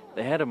see,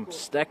 they had them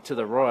stacked to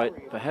the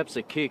right, perhaps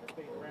a kick.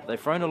 They've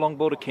thrown a long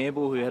ball to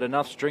Campbell, who had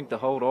enough strength to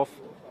hold off,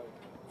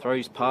 throw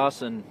his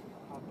pass, and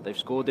they've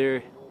scored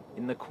there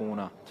in the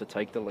corner to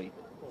take the lead.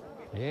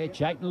 Yeah,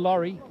 Jayton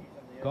Laurie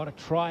got a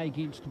try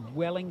against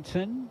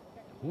Wellington.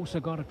 Also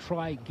got a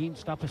try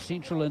against Upper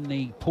Central in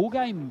the pool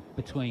game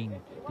between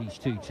these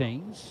two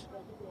teams.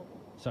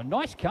 So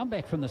nice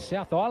comeback from the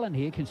South Island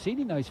here,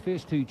 conceding those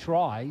first 2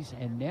 tries,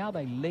 and now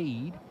they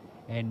lead.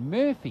 And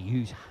Murphy,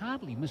 who's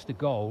hardly missed a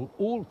goal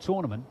all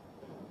tournament,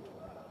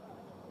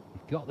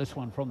 he got this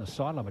one from the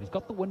sideline, but he's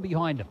got the win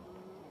behind him.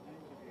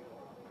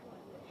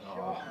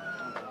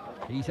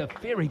 He's a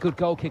very good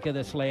goal kicker,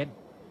 this lad.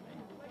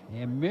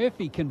 And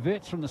Murphy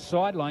converts from the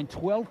sideline,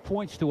 12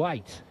 points to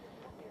 8.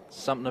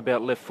 Something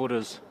about left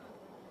footers.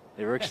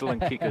 They're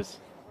excellent kickers.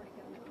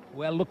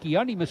 Well, look, he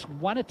only missed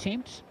 1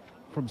 attempt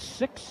from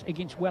 6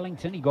 against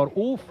Wellington. He got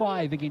all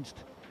 5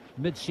 against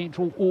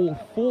Mid-Central, all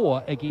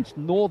 4 against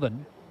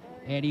Northern,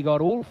 and he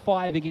got all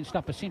 5 against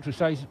Upper Central.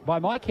 So by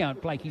my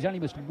count, Blake, he's only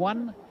missed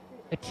 1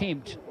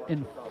 attempt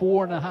in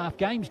 4.5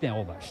 games now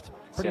almost.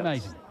 Pretty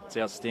amazing. It's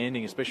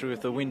outstanding, especially with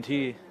the wind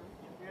here.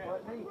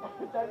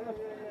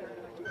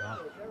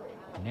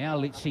 Now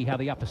let's see how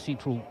the Upper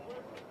Central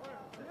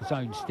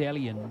Zone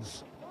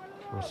Stallions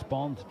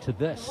respond to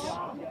this.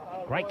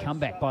 Great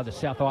comeback by the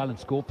South Island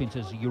Scorpions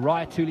as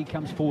Uriah Thule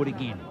comes forward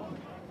again.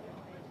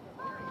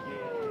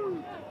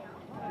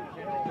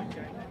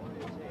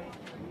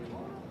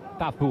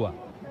 Tapua.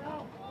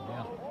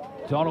 Now,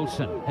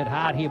 Donaldson hit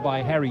hard here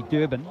by Harry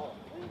Durbin.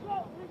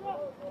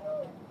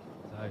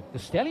 So The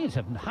Stallions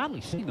have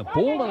hardly seen the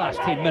ball the last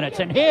 10 minutes.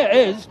 And here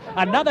is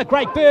another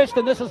great burst,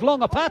 and this is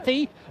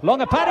Longapati.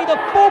 Longapati, the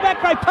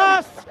fullback, great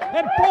pass,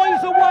 and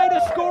blows away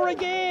to score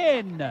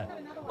again.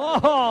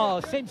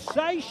 Oh,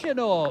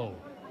 sensational.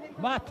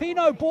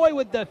 Martino Boy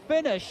with the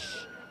finish.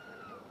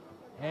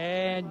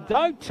 And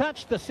don't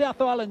touch the South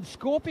Island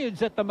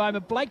Scorpions at the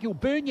moment, Blake. You'll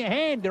burn your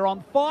hand. They're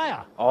on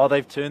fire. Oh,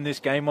 they've turned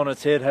this game on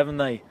its head, haven't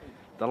they?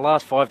 The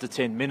last 5 to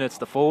 10 minutes,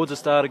 the forwards have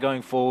started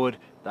going forward.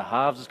 The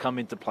halves has come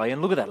into play.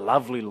 And look at that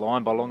lovely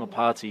line by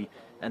Longapati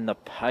and the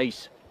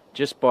pace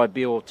just by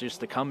Bill just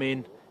to come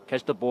in,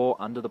 catch the ball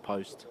under the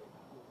post.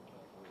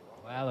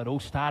 Well, it all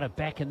started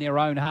back in their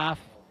own half.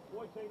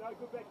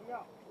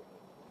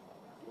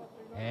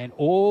 And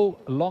all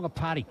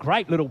Longapati,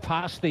 great little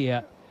pass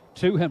there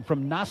to him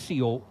from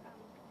Nasio.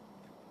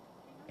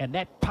 And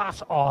that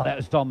pass, oh, that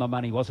was on the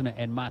money, wasn't it?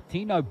 And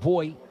Martino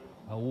Boy,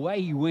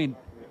 away he went.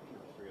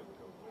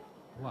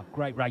 What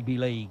great rugby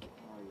league.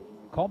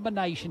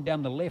 Combination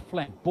down the left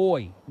flank.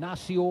 Boy,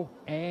 Nasio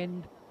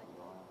and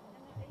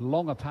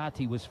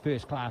Longapati was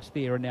first class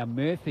there. And now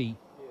Murphy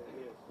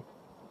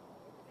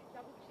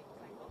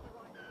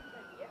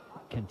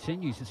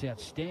continues his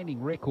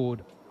outstanding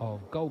record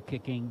of goal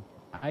kicking,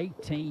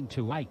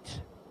 18-8.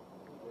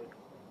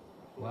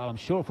 Well, I'm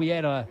sure if we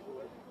had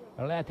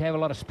allowed to have a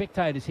lot of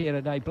spectators here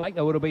today, Blake,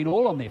 they would have been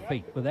all on their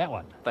feet with that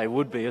one. They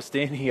would be, a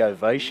standing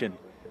ovation.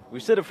 We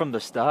said it from the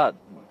start.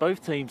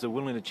 Both teams are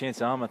willing to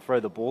chance arm and throw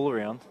the ball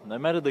around, no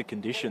matter the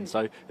conditions.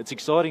 So it's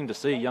exciting to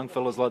see young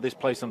fellas like this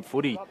play some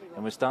footy,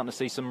 and we're starting to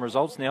see some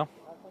results now.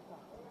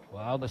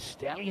 Well, the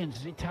Stallions,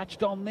 as he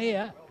touched on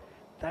there,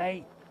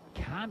 they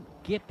can't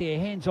get their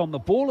hands on the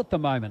ball at the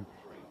moment.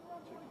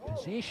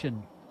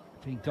 Possession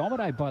being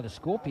dominated by the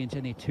Scorpions,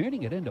 and they're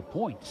turning it into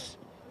points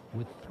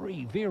with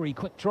 3 very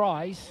quick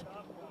tries.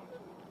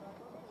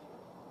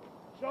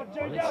 Well,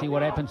 let's see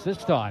what happens this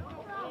time.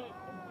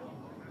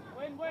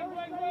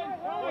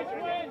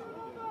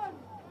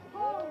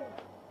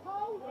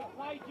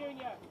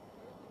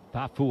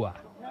 Papua.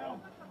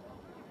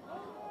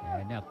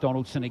 And now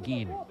Donaldson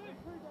again.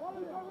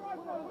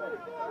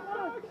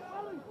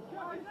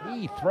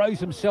 He throws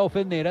himself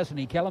in there, doesn't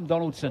he, Callum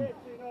Donaldson?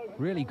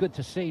 Really good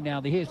to see.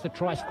 Now, here's the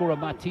try scorer,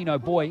 Martino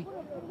Boy.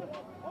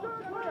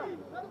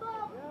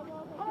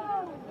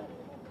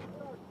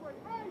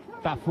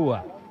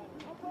 Papua.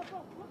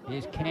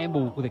 Here's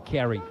Campbell with a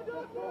carry.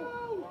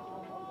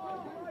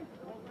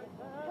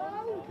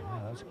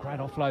 That was a great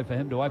offload for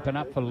him to open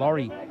up for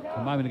Laurie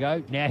a moment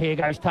ago. Now here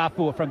goes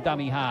Tafua from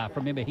dummy half.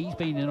 Remember, he's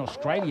been in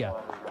Australia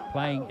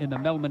playing in the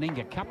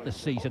Melmaninga Cup this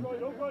season.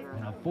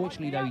 And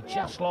unfortunately, though, he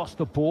just lost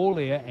the ball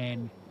there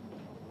and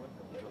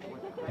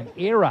an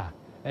error.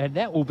 And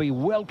that will be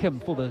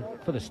welcome for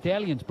the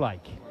Stallions,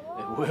 Blake.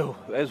 It will.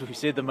 As we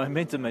said, the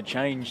momentum had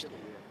changed.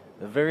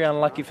 They're very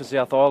unlucky for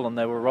South Island.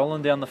 They were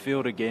rolling down the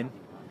field again.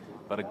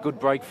 But a good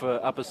break for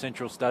Upper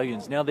Central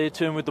Stallions. Now their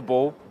turn with the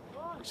ball.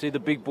 See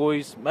the big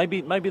boys, maybe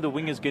the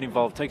wingers get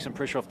involved, take some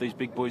pressure off these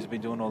big boys who've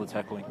been doing all the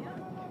tackling.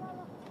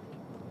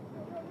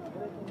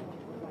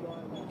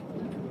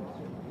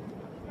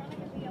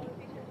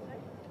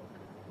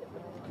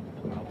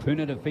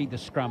 Puna to feed the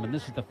scrum, and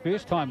this is the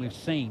first time we've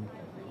seen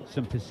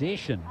some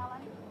possession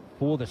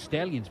for the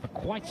Stallions for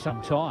quite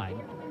some time.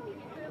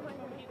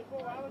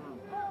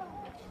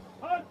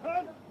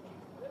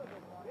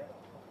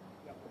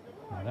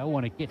 Now they'll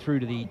want to get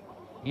through to the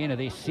end of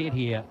their set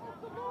here.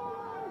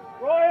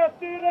 Raya,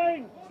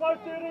 13, slow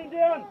 13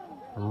 down.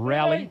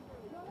 Rally.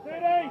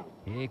 13.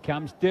 Here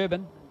comes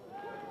Durban.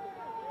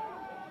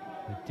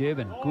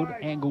 Durban, good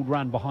angled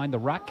run behind the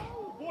ruck.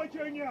 Boy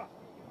Junior.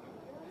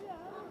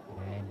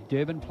 And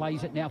Durban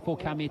plays it now for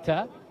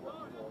Kameta.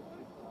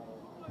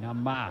 Now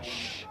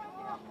Marsh.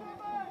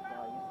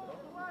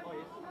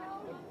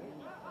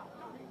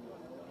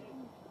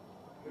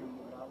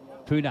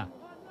 Puna.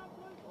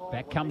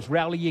 Back comes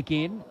Rowley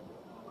again.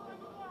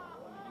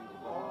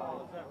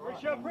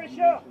 Pressure,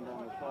 pressure.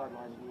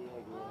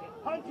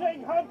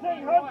 Hunting.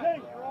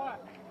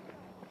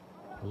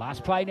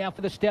 Last play now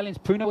for the Stallions.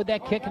 Puna with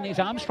that kick, and there's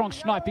Armstrong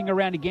sniping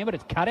around again, but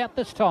it's cut out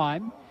this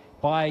time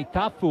by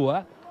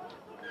Tafua.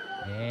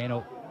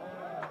 And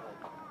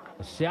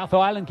the South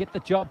Island get the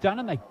job done,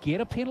 and they get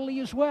a penalty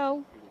as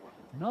well.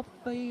 Not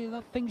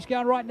things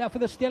going right now for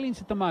the Stallions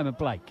at the moment,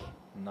 Blake.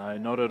 No,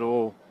 not at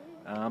all.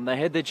 They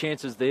had their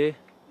chances there.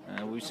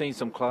 We've seen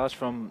some class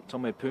from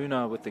Tome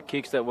Puna with the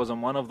kicks. That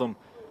wasn't one of them.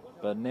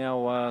 But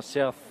now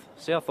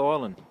South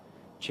Island,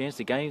 chance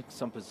to gain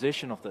some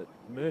possession off the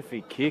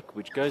Murphy kick,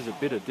 which goes a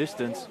bit of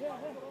distance.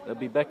 They'll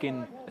be back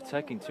in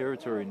attacking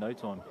territory in no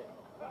time.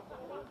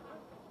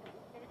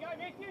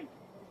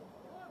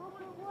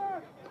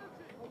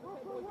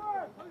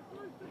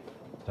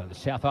 So the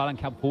South Island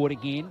come forward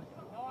again.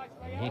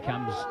 And here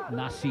comes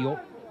Nasio.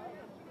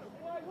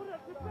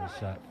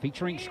 He's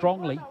featuring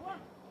strongly.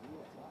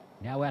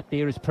 Now out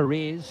there is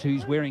Perez,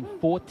 who's wearing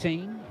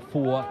 14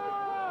 for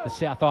the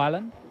South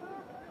Island.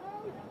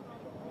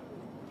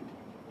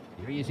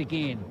 Here he is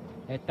again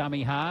at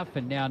dummy half,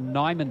 and now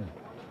Nyman.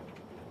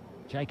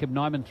 Jacob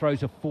Nyman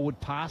throws a forward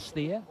pass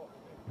there.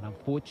 And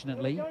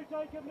unfortunately,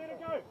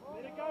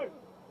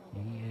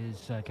 he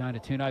is going to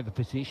turn over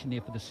possession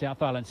there for the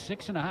South Island.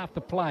 6.5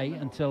 to play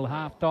until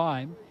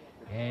half-time.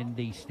 And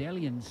the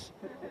Stallions,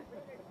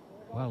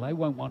 well, they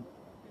won't want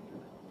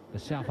the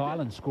South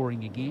Island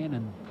scoring again,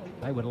 and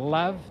they would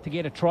love to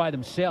get a try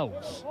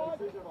themselves.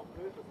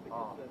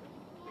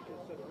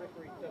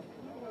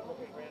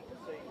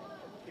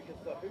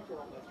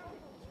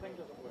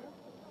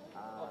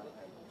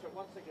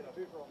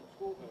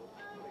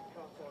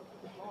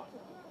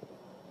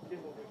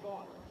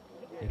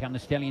 Here come the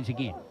Stallions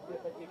again.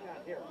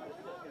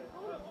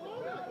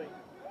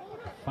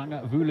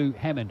 Funga Vulu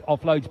Hammond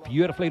offloads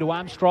beautifully to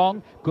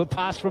Armstrong. Good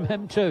pass from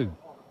him too.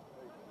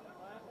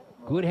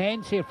 Good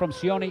hands here from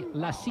Sione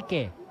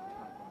Lasike.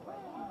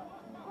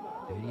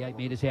 38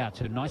 metres out.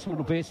 So nice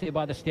little burst there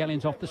by the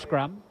Stallions off the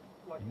scrum.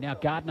 And now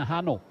Gardner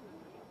Hunnell.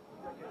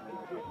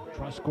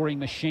 Try-scoring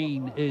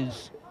machine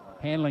is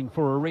handling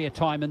for a rare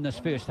time in this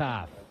first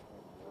half.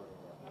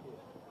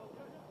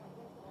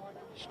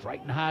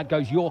 Straight and hard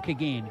goes York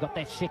again. Got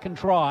that second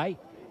try.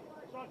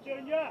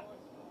 Junior.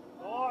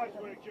 Nice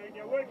work,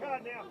 Junior. Work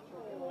hard now.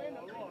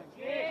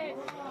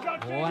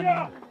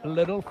 One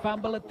little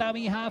fumble at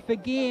dummy half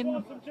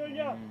again.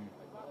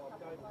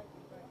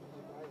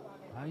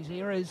 Those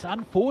errors,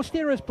 unforced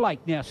errors, Blake,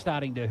 now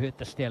starting to hurt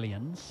the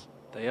Stallions.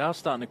 They are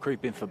starting to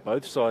creep in for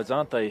both sides,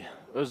 aren't they?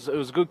 It was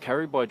a good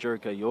carry by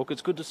Jericho York.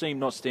 It's good to see him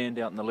not stand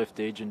out in the left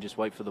edge and just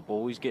wait for the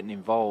ball. He's getting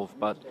involved,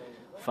 but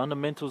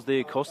fundamentals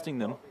there costing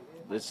them.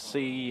 Let's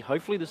see,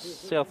 hopefully the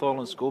South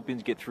Island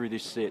Scorpions get through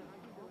this set.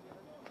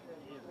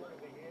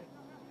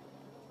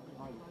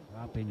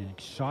 Been an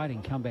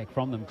exciting comeback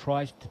from them.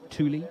 Tries to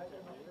Tooley,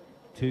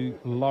 to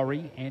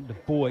Laurie and to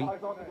Boy.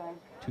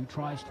 2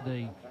 tries to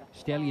the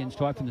Stallions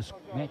to open this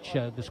match,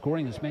 the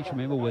scoring of this match,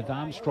 remember, with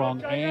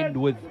Armstrong and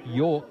with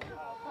York.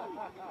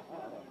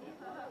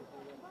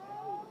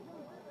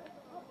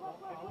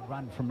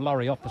 Run from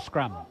Laurie off the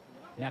scrum.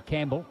 Now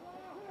Campbell,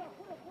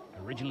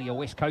 originally a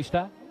West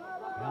Coaster,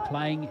 now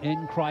playing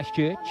in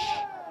Christchurch.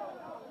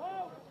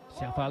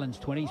 South Island's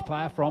 20s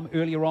player from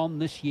earlier on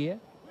this year.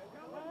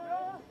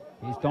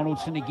 Here's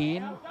Donaldson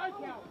again.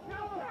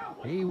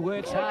 He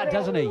works hard,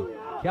 doesn't he?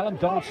 Callum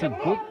Donaldson,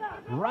 good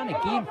run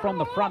again from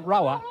the front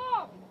rower.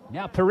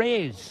 Now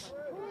Perez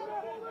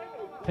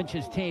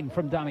pinches 10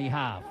 from dummy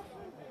half.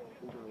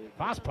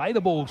 Fast play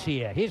the balls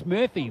here. Here's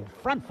Murphy,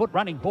 front foot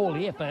running ball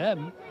here for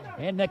him.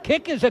 And the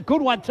kick is a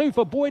good one too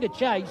for Boy to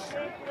chase.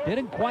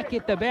 Didn't quite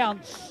get the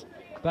bounce,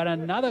 but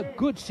another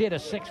good set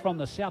of 6 from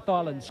the South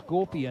Island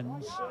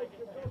Scorpions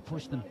to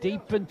push them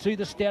deep into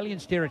the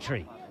Stallions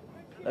territory.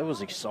 That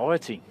was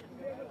exciting.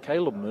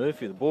 Caleb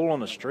Murphy, the ball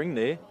on a string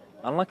there.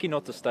 Unlucky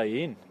not to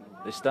stay in.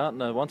 They're starting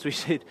to, once we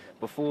said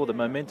before, the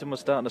momentum was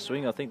starting to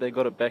swing. I think they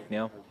got it back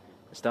now.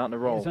 They're starting to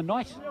roll. There's a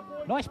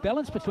nice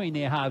balance between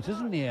their halves,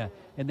 isn't there,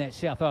 in that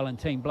South Island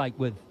team, Blake,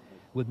 with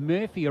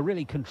Murphy, a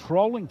really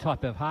controlling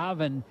type of half,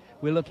 and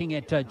we're looking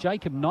at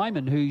Jacob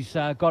Nyman, who's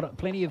got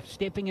plenty of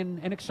stepping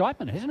and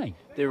excitement, hasn't he?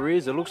 There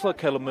is. It looks like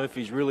Caleb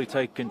Murphy's really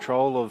taken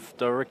control of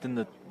directing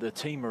the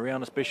team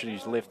around, especially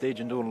his left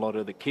edge, and doing a lot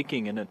of the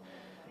kicking, and it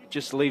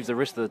just leaves the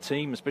rest of the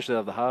team, especially the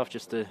other half,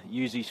 just to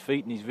use his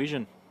feet and his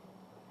vision.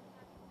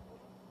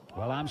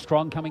 Well,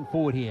 Armstrong coming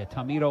forward here.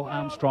 Tamiro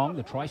Armstrong,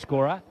 the try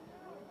scorer.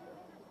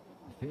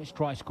 The first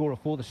try scorer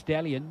for the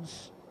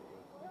Stallions.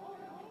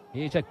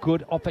 Here's a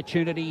good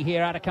opportunity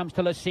here. Out it comes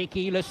to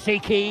Lasiki.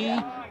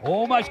 Lasiki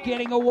almost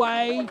getting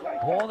away.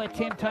 Oh, the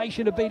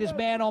temptation to beat his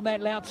man on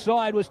that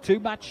outside was too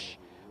much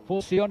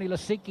for Sione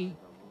Lasiki.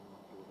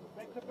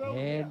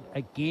 And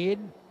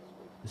again,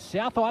 the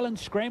South Island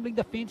scrambling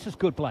defence is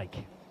good,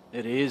 Blake.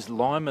 It is.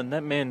 Lyman,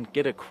 that man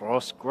get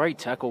across. Great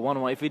tackle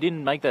one way. If he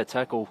didn't make that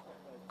tackle,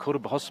 could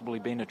have possibly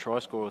been a try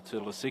scorer to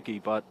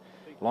Lasiki, but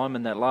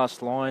Lyman, that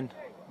last line,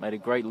 made a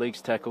great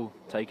leagues tackle,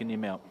 taking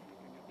him out.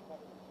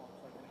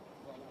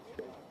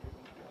 It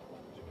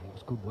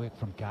was good work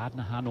from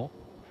Gardner Hunnell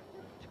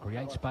to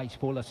create space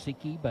for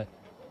Lasiki, but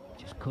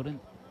just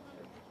couldn't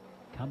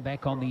come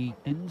back on the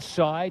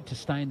inside to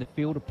stay in the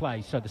field of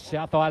play. So the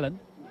South Island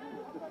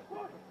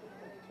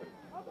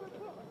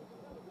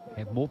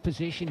have more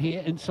possession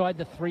here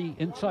inside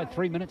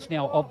 3 minutes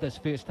now of this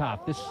first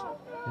half. This is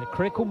a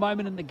critical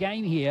moment in the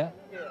game here.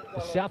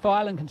 The South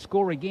Island can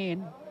score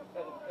again.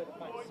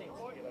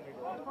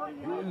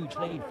 Huge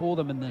lead for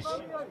them in this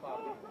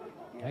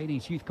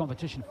 80s Youth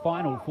Competition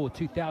Final for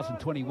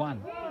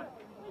 2021.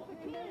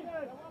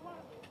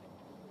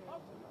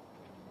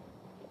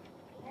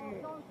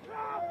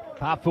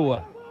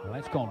 Papua. Well,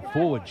 that's gone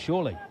forward,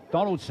 surely.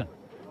 Donaldson.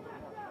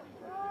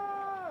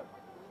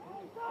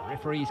 The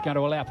referee is going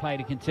to allow play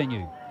to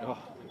continue.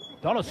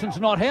 Donaldson's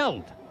not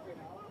held.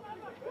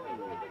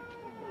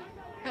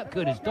 How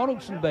good has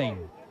Donaldson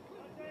been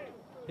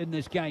in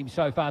this game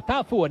so far?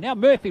 Tafua, now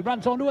Murphy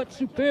runs onto it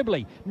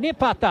superbly.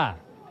 Nepata.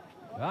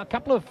 A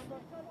couple of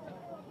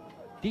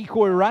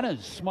decoy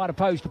runners might have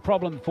posed a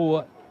problem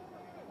for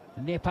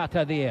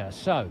Nepata there.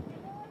 So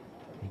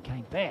he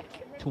came back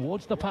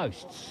towards the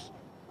posts.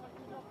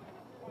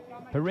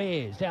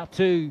 Perez out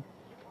to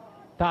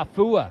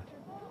Tafua.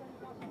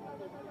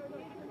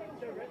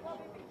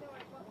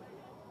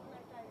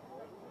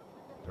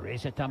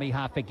 There's a dummy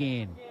half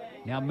again.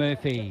 Now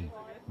Murphy.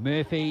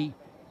 Murphy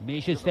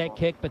measures that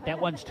kick, but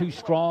that one's too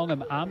strong,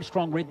 and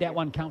Armstrong read that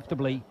one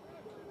comfortably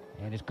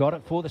and has got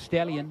it for the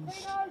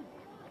Stallions.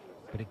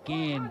 But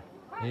again,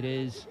 it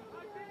is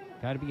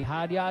going to be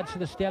hard yards for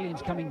the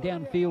Stallions coming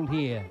downfield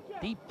here,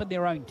 deep in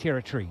their own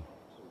territory.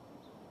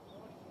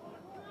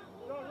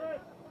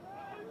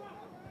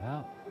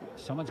 Well,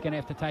 someone's going to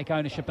have to take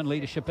ownership and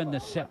leadership in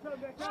this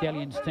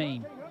Stallions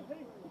team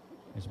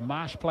as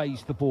Marsh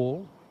plays the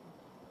ball.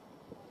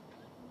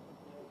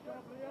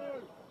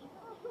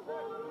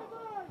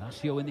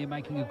 Nasio in there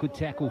making a good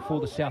tackle for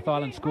the South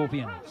Island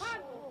Scorpions.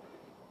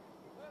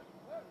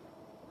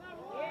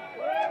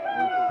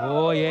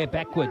 Oh yeah,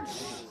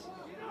 backwards.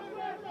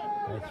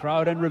 They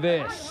throw it in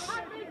reverse.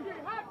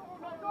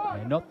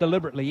 And not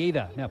deliberately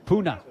either. Now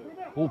Puna.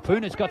 Oh,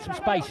 Puna's got some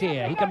space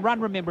here. He can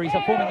run, remember, he's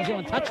a former New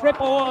Zealand touch rep.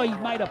 Oh, he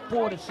made a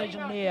poor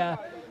decision there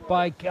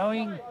by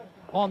going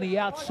on the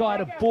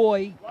outside of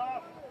Boy.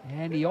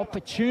 And the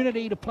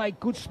opportunity to play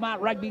good,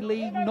 smart rugby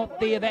league, not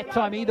there that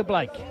time either,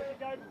 Blake.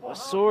 I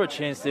saw a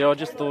chance there. I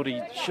just thought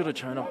he should have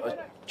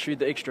chewed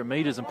the extra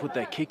metres and put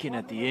that kick in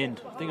at the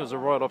end. I think it was the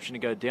right option to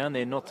go down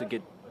there, not to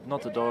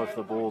dive for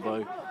the ball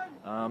though.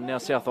 Now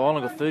South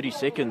Island got 30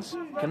 seconds.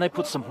 Can they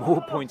put some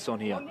more points on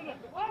here?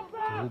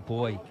 Oh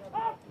boy,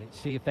 let's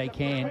see if they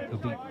can. It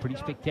would be pretty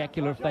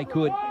spectacular if they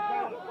could.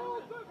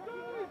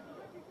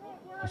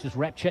 This is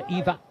Rapture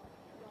Eva.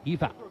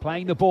 Eva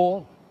playing the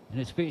ball in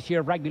his first year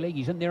of rugby league.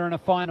 He's in there in a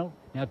final.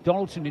 Now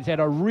Donaldson has had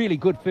a really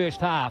good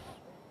first half.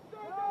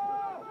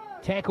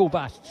 Tackle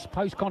busts,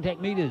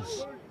 post-contact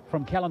metres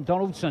from Callum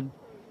Donaldson,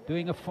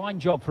 doing a fine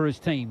job for his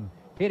team.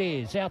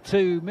 Perez out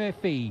to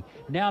Murphy,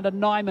 now to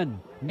Nyman.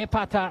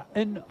 Nepata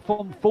in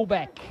from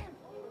fullback.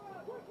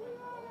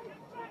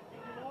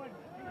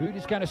 Hoot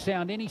is going to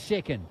sound any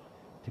second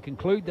to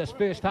conclude this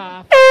first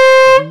half.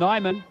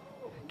 Nyman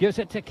gives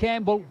it to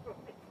Campbell.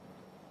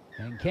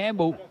 And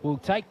Campbell will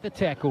take the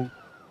tackle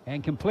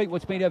and complete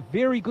what's been a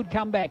very good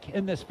comeback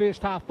in this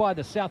first half by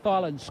the South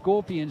Island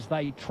Scorpions.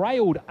 They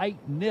trailed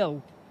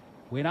 8-0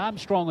 when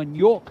Armstrong and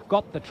York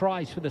got the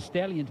tries for the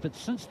Stallions. But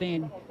since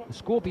then, the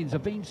Scorpions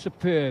have been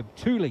superb.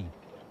 Tooley,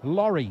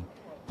 Laurie,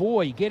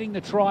 Boy getting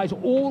the tries,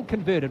 all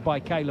converted by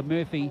Caleb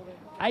Murphy.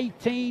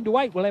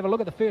 18-8. We'll have a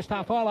look at the first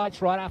half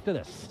highlights right after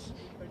this.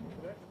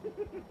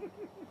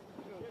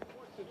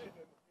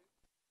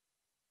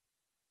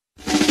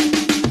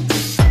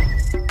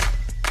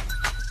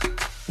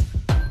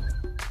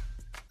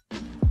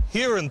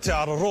 Here in Te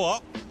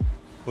Araroa,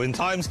 when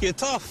times get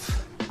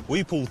tough,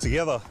 we pull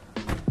together.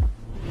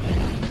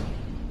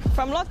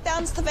 From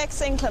lockdowns to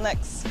vaccine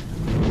clinics,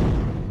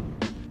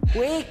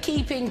 we're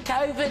keeping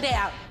COVID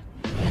out.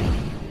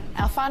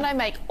 Our whānau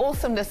make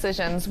awesome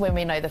decisions when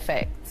we know the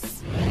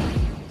facts.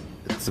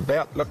 It's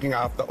about looking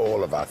after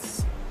all of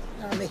us.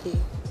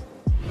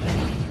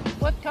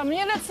 With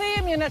community,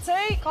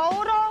 immunity,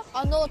 kaora,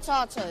 anō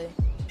tātou.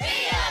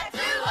 Ia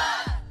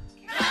tua,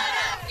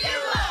 kara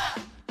fiua.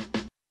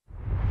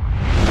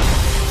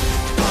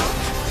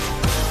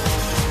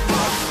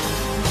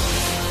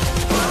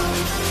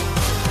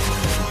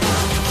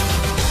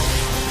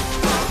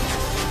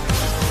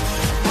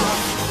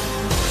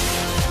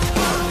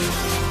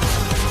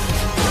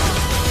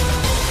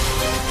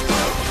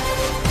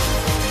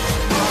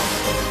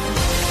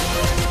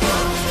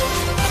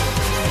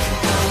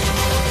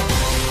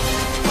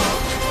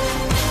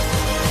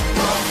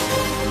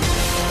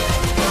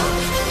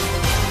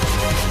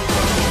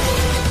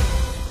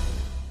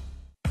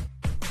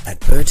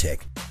 Pertec,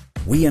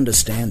 we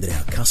understand that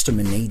our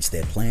customer needs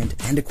their plant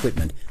and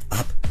equipment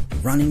up,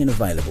 running and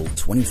available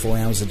 24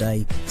 hours a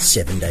day,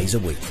 7 days a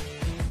week.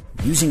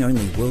 Using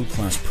only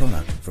world-class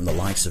product from the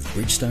likes of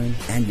Bridgestone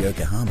and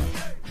Yokohama,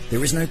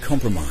 there is no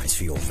compromise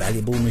for your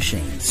valuable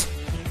machines.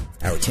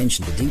 Our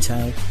attention to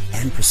detail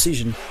and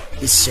precision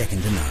is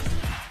second to none.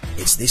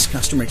 It's this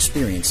customer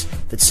experience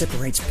that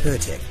separates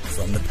Pertec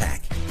from the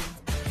pack.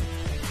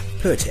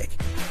 Pertec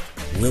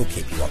will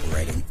keep you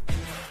operating.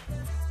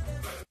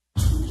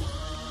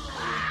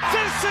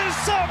 This is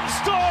some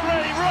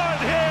story right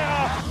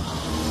here!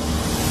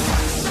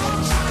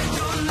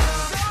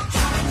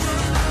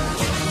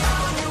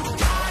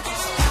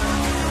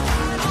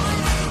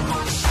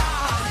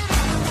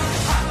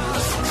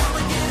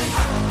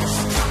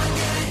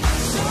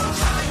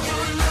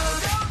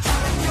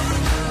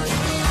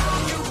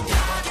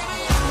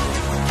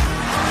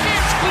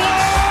 It's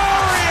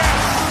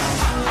glorious!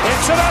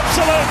 It's an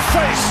absolute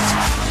feast!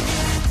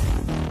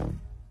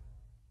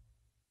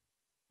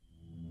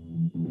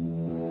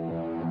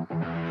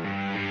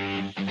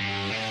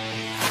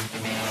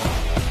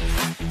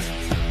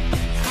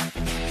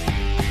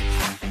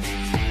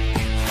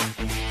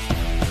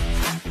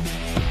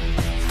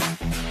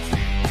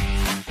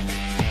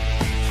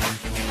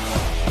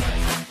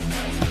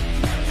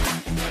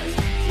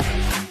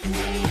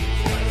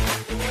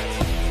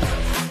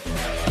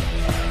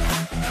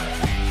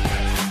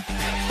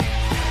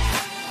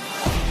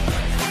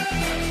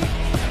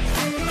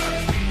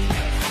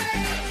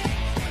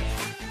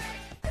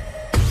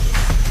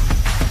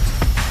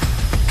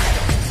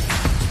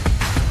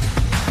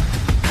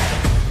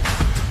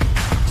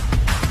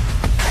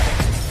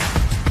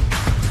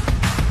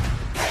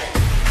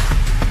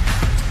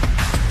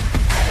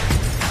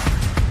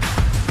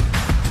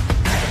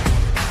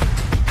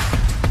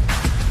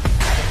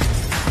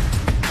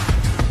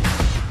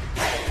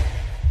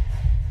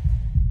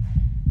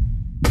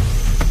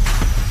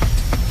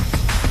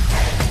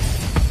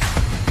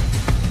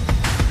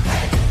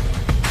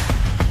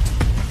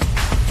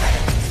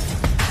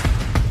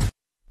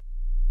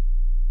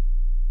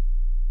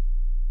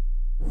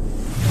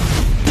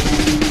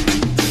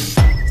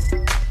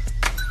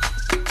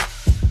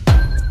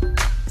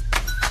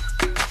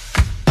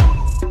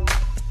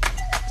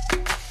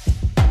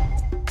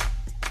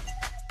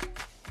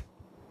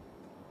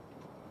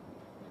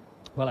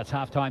 Well, it's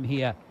half-time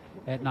here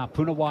at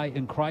Ngā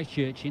in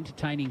Christchurch,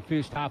 entertaining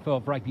first half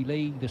of Rugby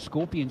League. The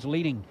Scorpions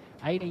leading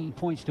 18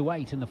 points to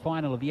 8 in the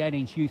final of the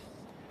 18s youth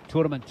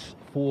tournament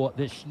for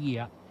this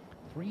year.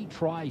 3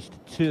 tries to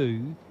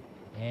 2,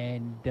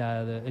 and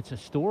it's a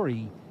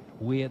story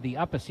where the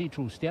Upper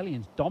Central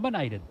Stallions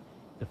dominated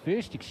the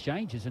first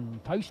exchanges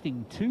and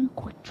posting 2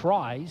 quick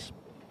tries,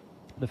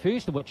 the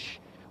first of which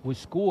was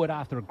scored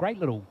after a great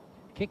little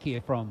kick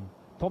here from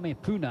Tome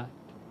Puna,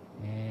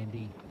 and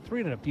he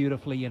threaded it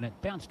beautifully, and it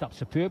bounced up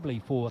superbly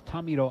for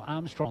Tamiro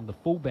Armstrong, the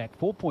fullback.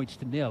 4 points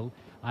to 0,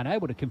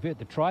 unable to convert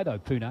the try though,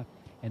 Puna,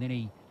 and then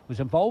he was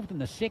involved in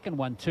the second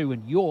one too,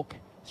 and York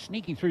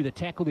sneaking through the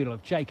tackle there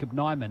of Jacob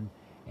Nyman,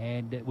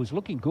 and it was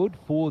looking good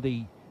for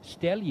the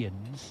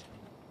Stallions,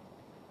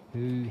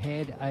 who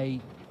had a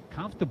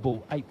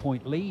comfortable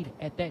 8-point lead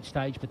at that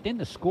stage. But then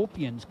the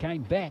Scorpions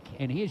came back,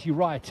 and here's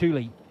Uriah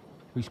Tooley,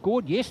 who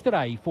scored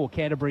yesterday for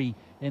Canterbury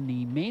in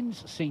the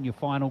men's senior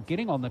final,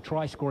 getting on the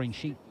try-scoring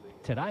sheet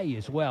today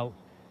as well.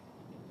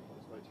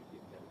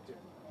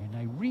 And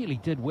they really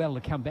did well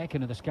to come back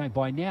into this game.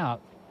 By now,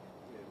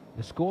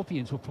 the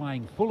Scorpions were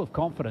playing full of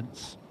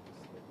confidence.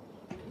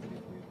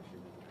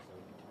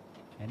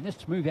 And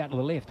this move out to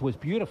the left was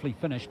beautifully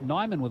finished.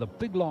 Nyman with a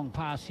big long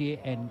pass here,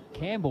 and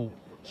Campbell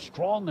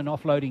strong in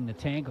offloading in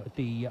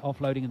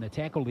the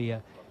tackle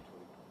there,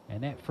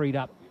 and that freed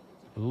up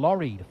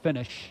Laurie to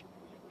finish.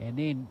 And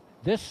then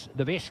this,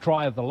 the best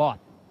try of the lot.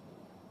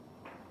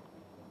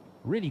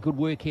 Really good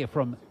work here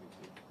from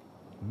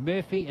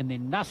Murphy, and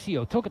then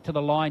Nasio took it to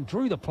the line,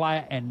 drew the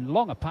player, and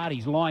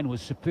Longapati's line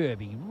was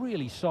superb. He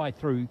really sighed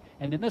through,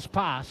 and then this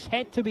pass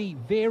had to be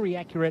very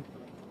accurate,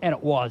 and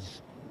it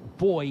was.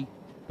 Boy,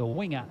 the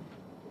winger,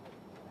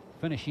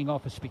 finishing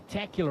off a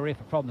spectacular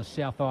effort from the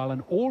South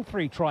Island. All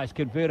 3 tries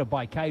converted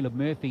by Caleb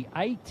Murphy,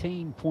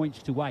 18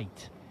 points to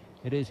 8.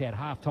 It is at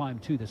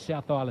halftime to the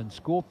South Island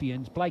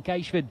Scorpions. Blake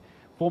Ashford,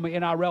 former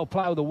NRL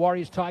player with the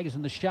Warriors, Tigers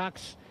and the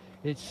Sharks.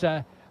 It's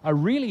a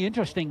really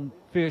interesting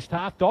first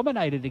half,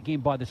 dominated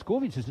again by the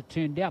Scorpions as it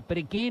turned out. But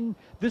again,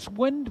 this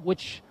wind,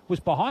 which was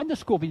behind the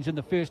Scorpions in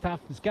the first half,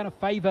 is going to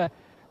favour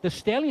the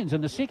Stallions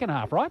in the second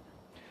half, right?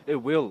 It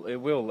will.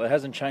 It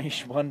hasn't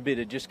changed one bit.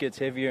 It just gets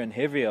heavier and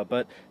heavier.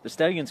 But the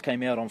Stallions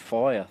came out on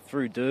fire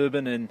through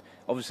Durban, and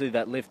obviously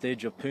that left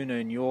edge of Puna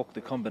and York,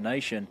 the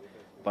combination.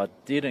 But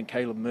didn't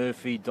Caleb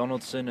Murphy,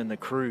 Donaldson and the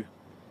crew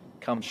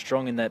come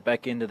strong in that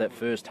back end of that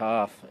first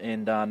half?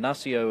 And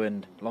Nasio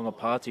and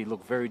Longapati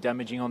look very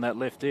damaging on that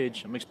left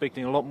edge. I'm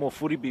expecting a lot more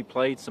footy to be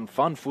played, some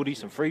fun footy,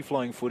 some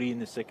free-flowing footy in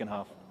the second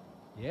half.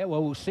 Yeah,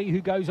 well, we'll see who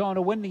goes on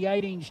to win the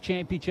 18s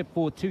championship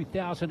for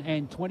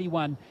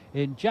 2021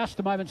 in just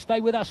a moment.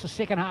 Stay with us, the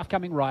second half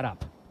coming right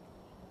up.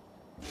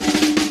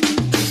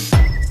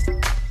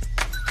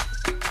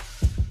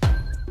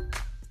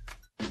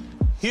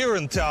 Here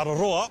in Te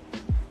Araroa,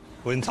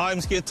 when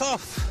times get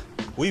tough,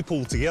 we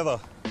pull together.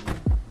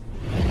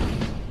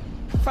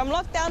 From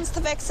lockdowns to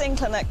vaccine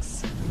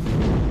clinics.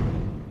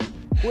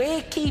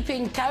 We're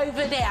keeping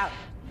COVID out.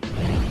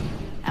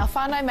 Our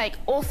whānau make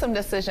awesome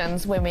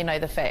decisions when we know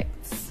the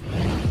facts.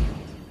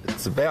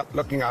 It's about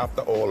looking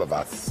after all of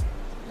us.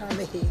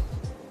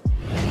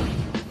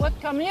 With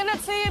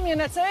community,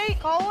 immunity,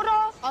 ka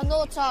ora,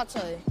 anō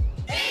tātou.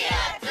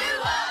 Ia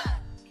tua,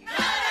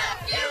 kara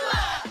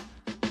whiua.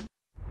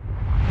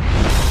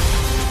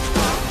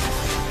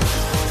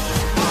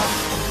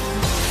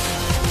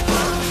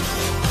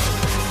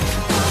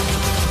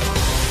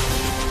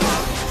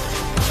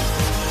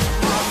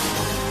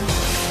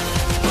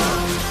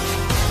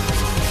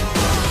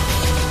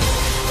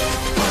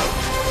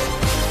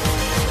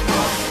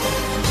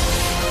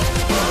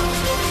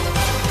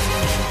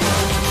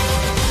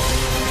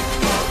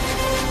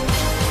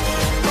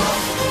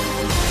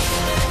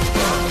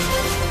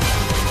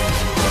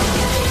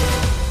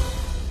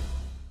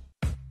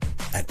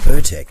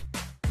 Pertec,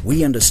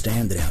 we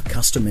understand that our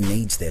customer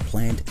needs their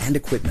plant and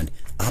equipment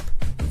up,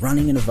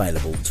 running and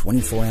available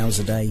 24 hours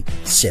a day,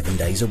 7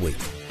 days a week.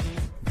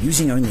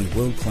 Using only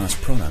world-class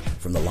product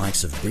from the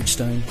likes of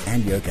Bridgestone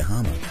and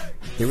Yokohama,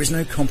 there is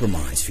no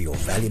compromise for your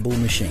valuable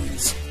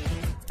machines.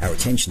 Our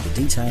attention to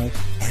detail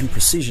and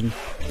precision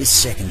is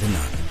second to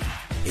none.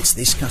 It's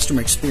this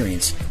customer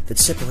experience that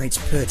separates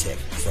Pertec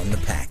from the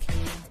pack.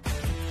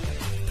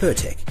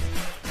 Pertec,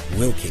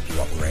 we'll keep you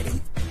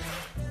operating.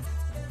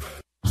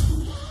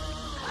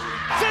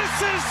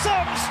 This is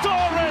some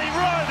story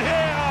right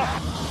here.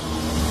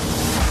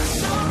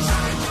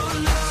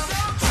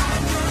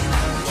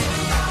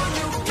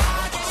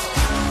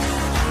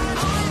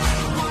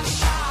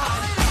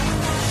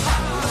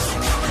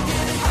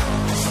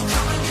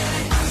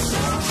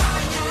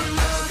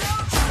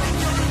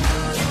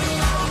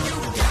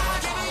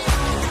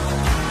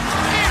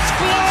 It's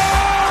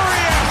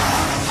glorious.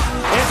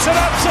 It's an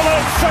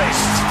absolute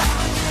feast.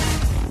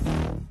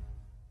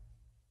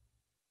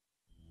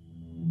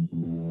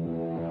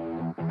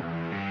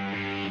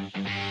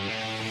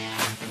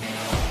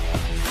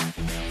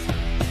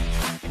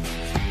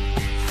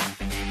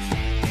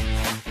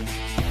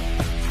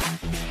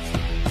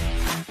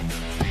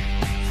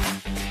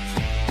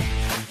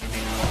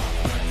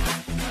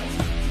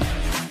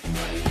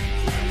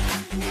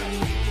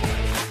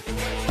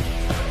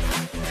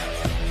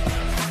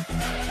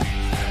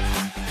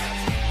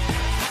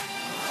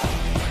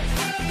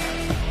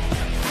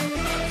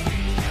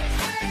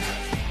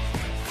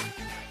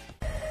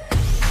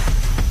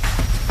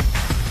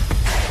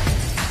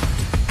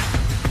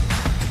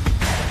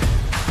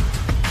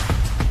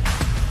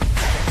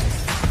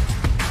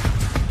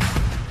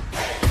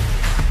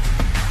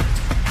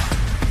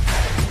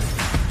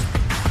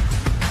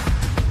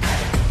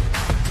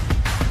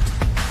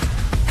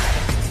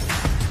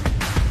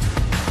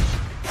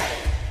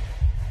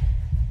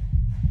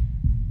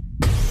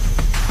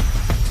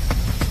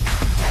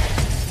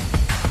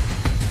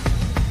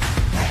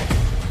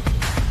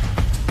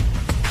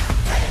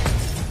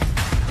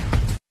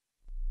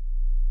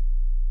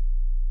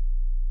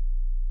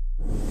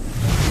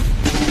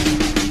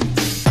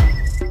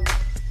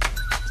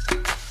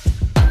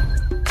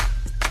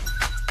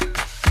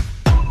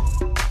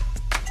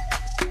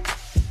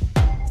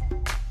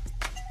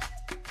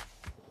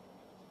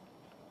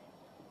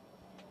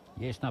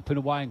 Yes, now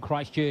Punawai and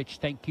Christchurch,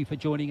 thank you for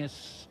joining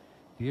us.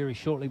 Very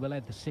shortly we'll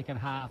have the second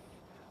half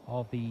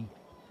of the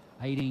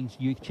 18s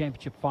Youth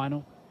Championship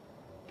final.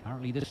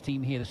 Currently this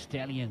team here, the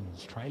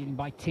Stallions, trailing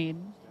by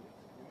 10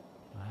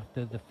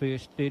 after the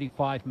first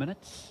 35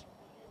 minutes.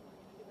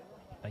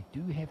 They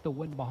do have the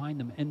wind behind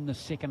them in the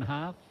second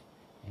half.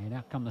 And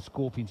out come the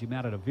Scorpions, who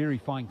mounted a very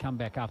fine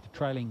comeback after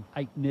trailing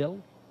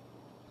 8-0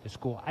 to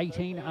score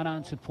 18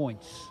 unanswered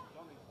points.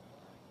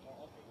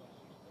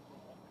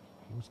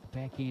 It was the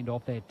back end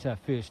of that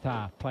first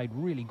half. Played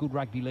really good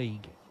rugby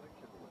league.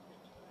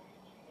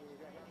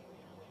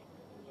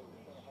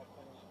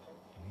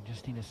 We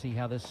just need to see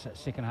how this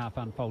second half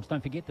unfolds.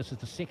 Don't forget, this is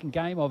the second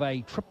game of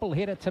a triple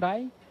header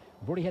today.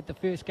 We've already had the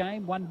first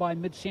game, won by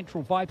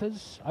Mid-Central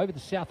Vipers over the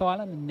South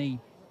Island in the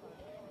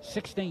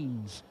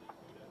 16s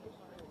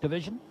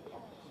division.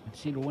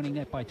 Mid-Central winning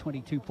that by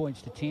 22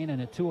 points to 10. And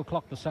at 2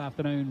 o'clock this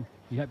afternoon,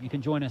 we hope you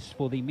can join us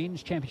for the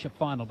men's championship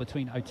final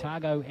between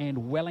Otago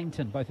and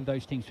Wellington. Both of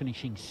those teams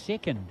finishing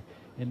second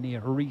in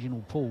their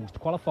regional pools to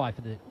qualify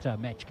for that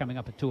match coming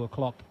up at 2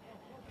 o'clock.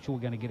 I'm sure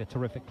we're going to get a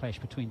terrific clash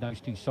between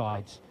those two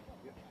sides,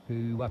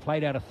 who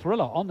played out a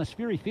thriller on this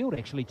very field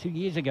actually 2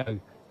 years ago,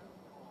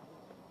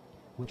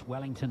 which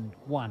Wellington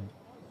won.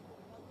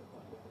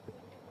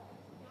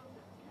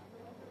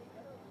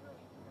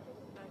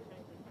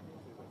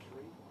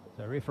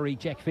 So referee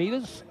Jack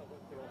Feeders,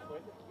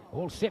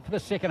 all set for the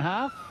second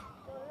half.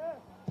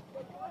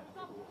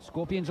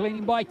 Scorpions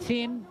leading by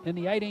 10 in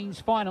the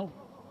 18s final.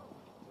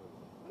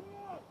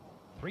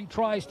 3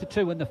 tries to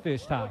 2 in the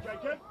first half.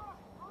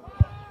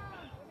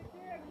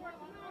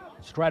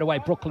 Straight away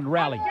Brooklyn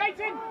rally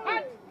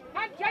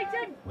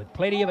with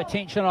plenty of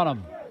attention on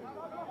him.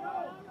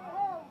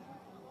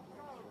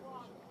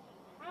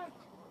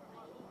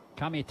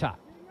 Kameta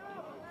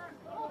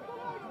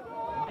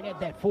might have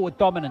that forward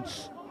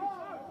dominance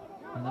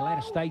in the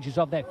latter stages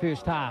of that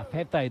first half,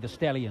 have they, the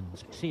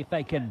Stallions? See if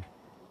they can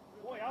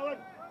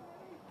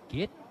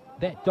get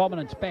that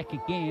dominance back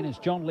again as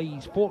John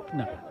Lee's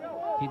Faulkner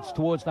heads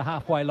towards the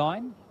halfway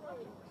line.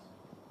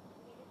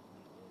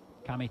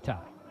 Kameta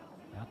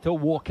out to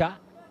Walker.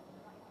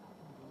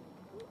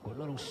 Good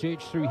little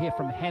surge through here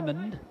from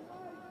Hammond.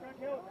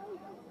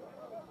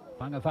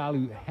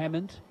 Whangavalu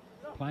Hammond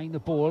playing the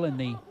ball in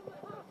the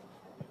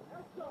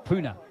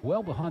Puna,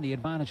 well behind the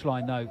advantage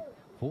line though.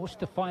 Forced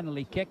to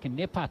finally kick, and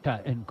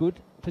Nepata in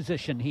good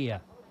position here.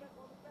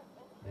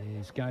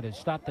 He's going to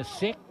start the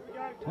set.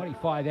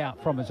 25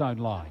 out from his own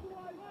line.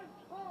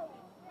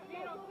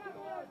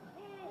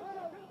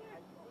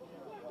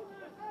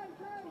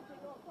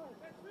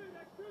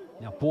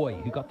 Now Boy,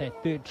 who got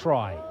that third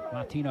try.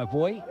 Martino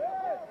Boy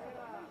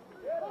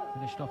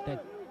finished off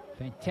that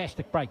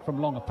fantastic break from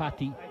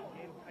Longapati.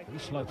 Very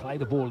slow play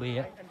the ball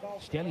there.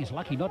 Stallions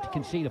lucky not to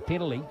concede a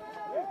penalty.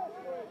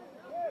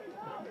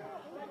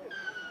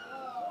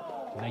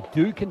 They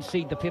do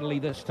concede the penalty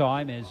this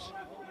time as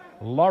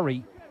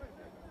Laurie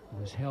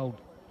was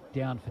held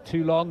down for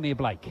too long there,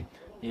 Blake.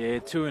 Yeah,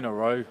 2 in a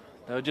row.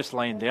 They were just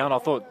laying down. I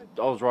thought,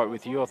 I was right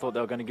with you, I thought they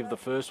were going to give the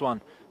first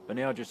one, but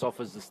now it just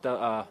offers the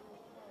South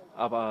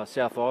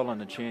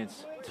Island a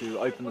chance to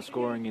open the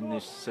scoring in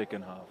this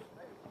second half.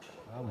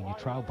 Well, when you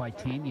trail by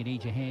 10, you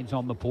need your hands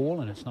on the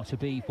ball, and it's not to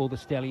be for the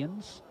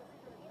Stallions.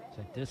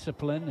 So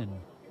discipline and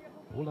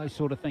all those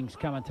sort of things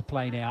come into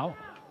play now.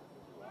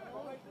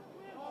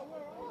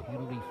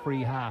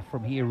 Penalty-free half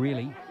from here,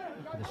 really,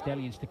 for the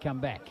Stallions to come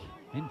back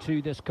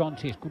into this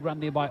contest. Good run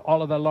there by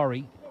Oliver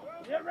Laurie.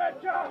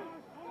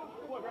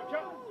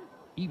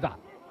 Eva.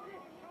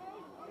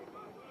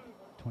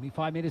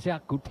 25 metres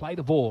out. Good play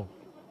the ball.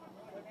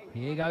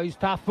 Here goes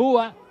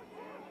Tafua.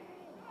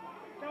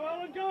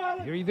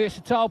 Very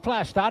versatile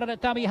player. Started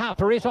at dummy half.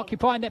 Perez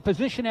occupying that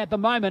position at the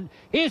moment.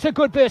 Here's a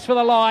good burst for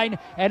the line.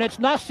 And it's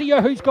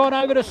Nasio who's gone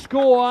over to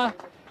score.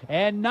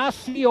 And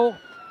Nasio,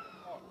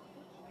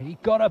 he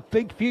got a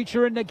big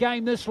future in the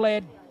game, this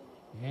lad.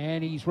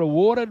 And he's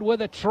rewarded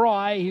with a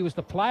try. He was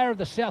the player of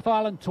the South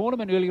Island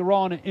tournament earlier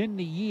on in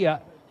the year.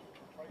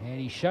 And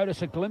he showed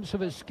us a glimpse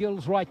of his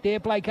skills right there,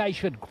 Blake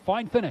Ashford.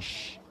 Fine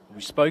finish.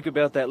 We spoke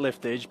about that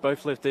left edge.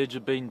 Both left edge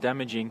have been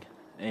damaging.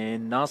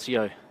 And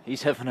Narcio,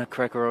 he's having a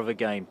cracker of a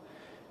game.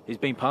 He's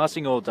been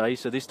passing all day,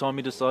 so this time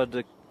he decided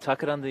to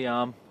tuck it under the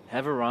arm,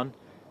 have a run.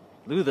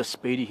 Look at the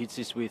speed he hits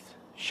this with.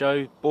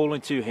 Show, ball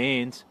in 2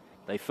 hands.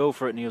 They fell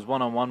for it, and he was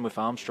one-on-one with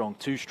Armstrong,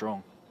 too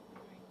strong.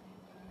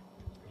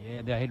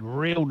 Yeah, they had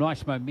real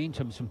nice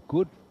momentum. Some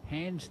good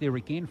hands there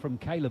again from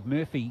Caleb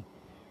Murphy,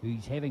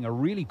 who's having a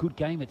really good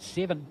game at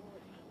 7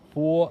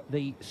 for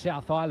the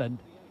South Island.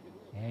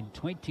 And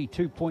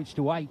 22 points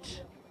to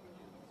 8.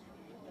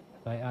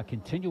 They are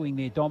continuing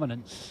their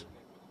dominance.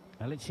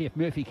 Now let's see if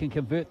Murphy can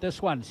convert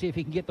this one. See if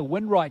he can get the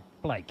win right,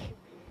 Blake.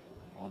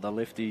 Oh, the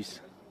lefties.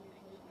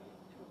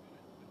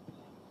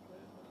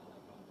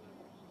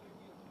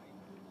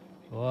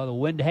 Oh, the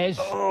wind has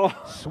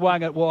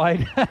swung it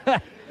wide.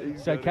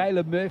 So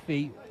Caleb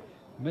Murphy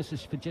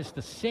misses for just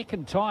the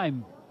second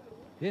time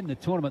in the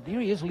tournament. There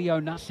he is, Leo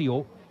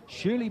Nasio.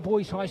 Shirley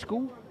Boys High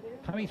School,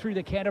 coming through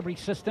the Canterbury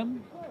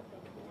system.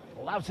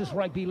 loves his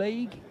rugby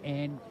league,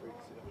 and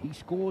he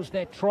scores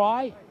that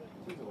try.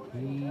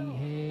 He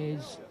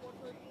has,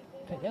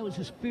 in fact, that was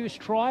his first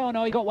try. I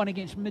know he got one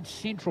against Mid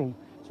Central,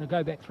 so I'll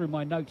go back through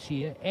my notes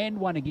here, and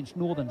one against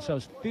Northern, so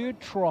his third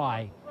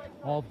try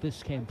of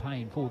this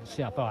campaign for the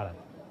South Island.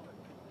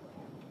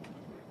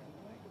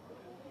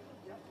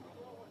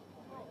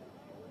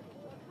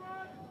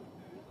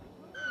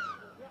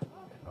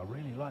 I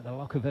really like the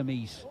look of him.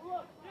 He's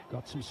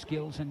got some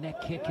skills, and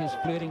that kick is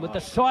flirting with the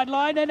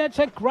sideline, and it's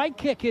a great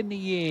kick in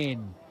the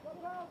end.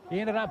 He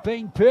ended up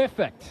being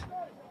perfect.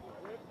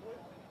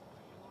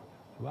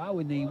 Well,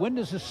 when the wind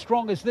is as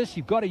strong as this,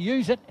 you've got to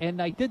use it, and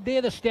they did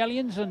there, the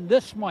Stallions, and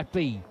this might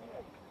be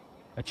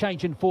a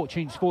change in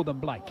fortunes for them,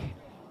 Blake.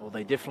 Well,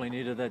 they definitely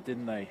needed that,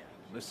 didn't they?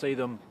 Let's see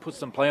them put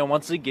some play on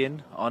once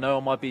again. I know I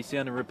might be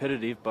sounding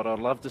repetitive, but I'd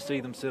love to see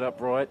them set up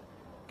right,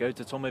 go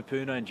to Tommy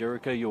Puna and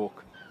Jericho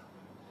York.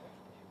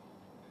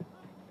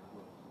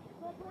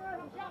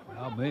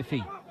 Oh,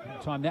 Murphy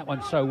timed that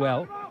one so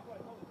well.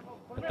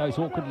 But those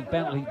awkwardly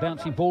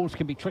bouncing balls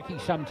can be tricky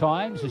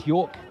sometimes, as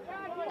York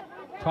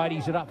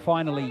tidies it up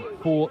finally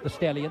for the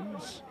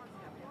Stallions.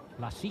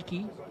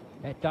 Lasiki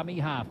at dummy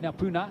half. Now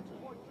Puna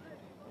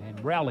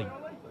and Rowley.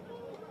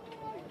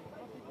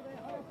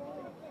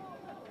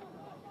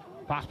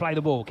 Fast play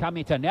the ball.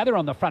 Kameta. Now they're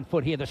on the front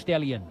foot here, the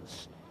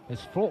Stallions. As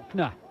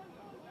Faulkner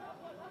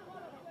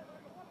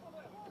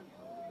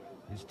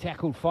is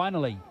tackled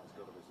finally.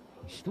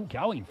 He's still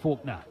going,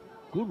 Faulkner.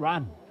 Good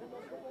run.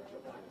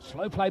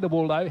 Slow play the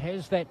ball, though.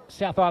 Has that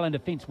South Island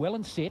defence well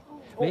and set.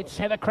 Let's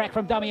have a crack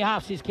from dummy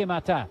half, says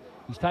Kemata.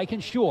 He's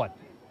taken short.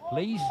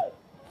 Lees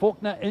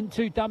Faulkner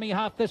into dummy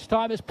half this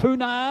time as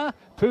Puna.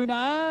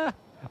 Puna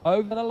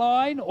over the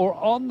line or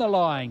on the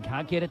line.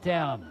 Can't get it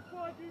down.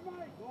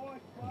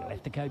 He'll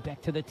have to go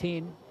back to the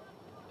 10.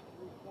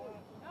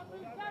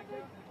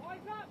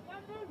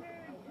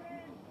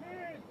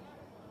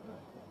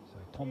 So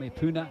Tommy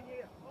Puna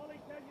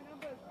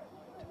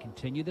to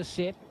continue the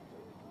set.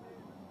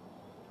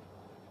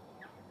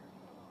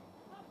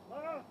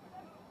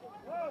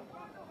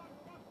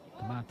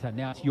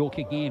 Now it's York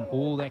again.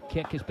 Oh, that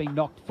kick has been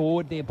knocked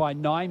forward there by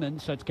Nyman,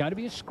 so it's going to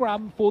be a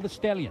scrum for the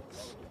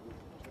Stallions.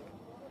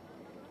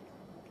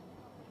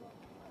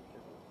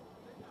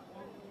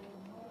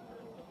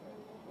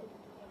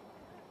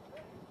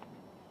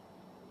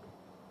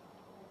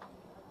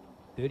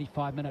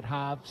 "35-minute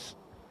halves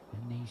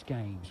in these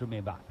games,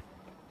 remember,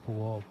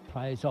 for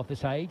players of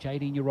this age,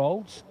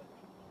 18-year-olds.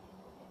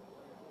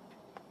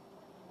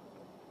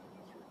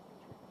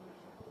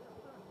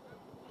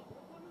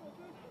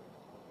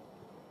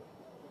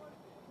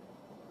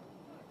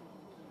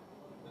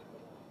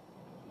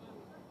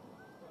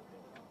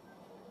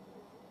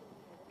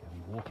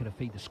 Walker to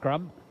feed the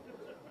scrum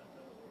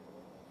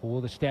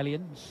for the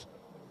Stallions.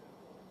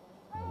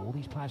 All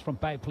these players from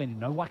Bay of Plenty.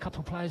 No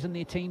Waikato players in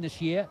their team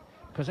this year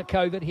because of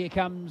COVID. Here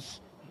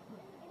comes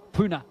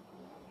Puna.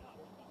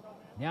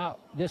 Now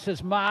this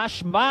is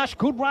Marsh. Marsh,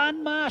 good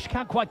run. Marsh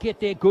can't quite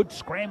get there. Good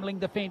scrambling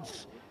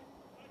defence.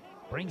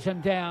 Brings him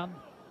down.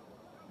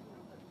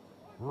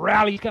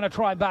 Rowley's going to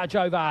try and barge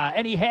over.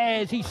 And he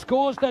has. He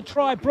scores the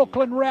try.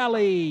 Brooklyn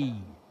Rowley.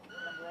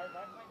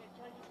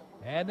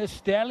 And the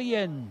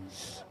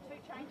Stallions,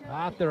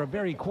 after a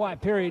very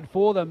quiet period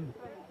for them,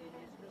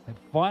 have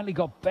finally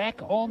got back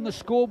on the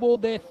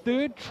scoreboard. Their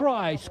third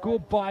try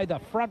scored by the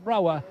front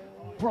rower,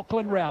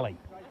 Brooklyn Rowley.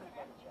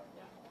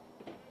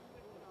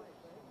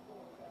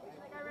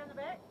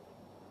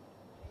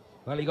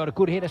 Well, he got a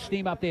good head of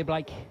steam up there,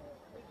 Blake.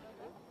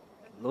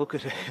 Look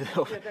at it.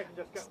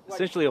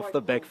 Essentially off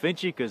the back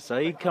fence, you could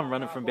say. He'd come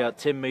running from about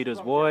 10 metres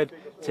wide,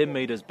 10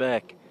 metres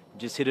back.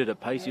 Just hit it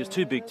at pace. He was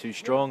too big, too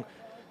strong.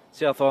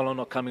 South Island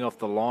not coming off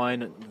the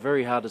line.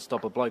 Very hard to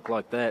stop a bloke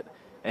like that.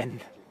 And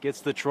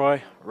gets the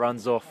try,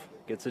 runs off,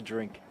 gets a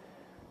drink.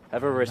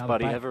 Have a rest,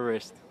 buddy, have a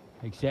rest.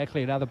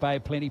 Exactly, another Bay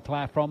of Plenty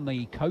player from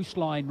the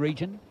coastline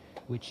region,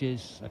 which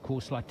is, of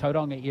course, like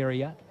Tauranga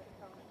area.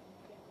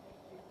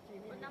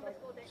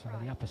 So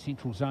the upper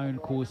central zone,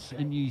 of course,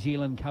 in New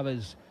Zealand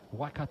covers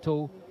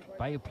Waikato,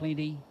 Bay of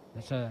Plenty.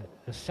 That's the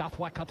South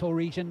Waikato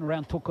region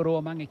around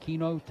Tokoroa,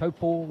 Mangakino,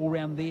 Taupo, all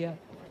around there.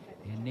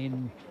 And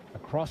then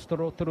across the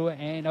Rotorua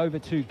and over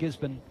to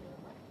Gisborne.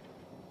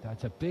 So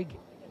it's a big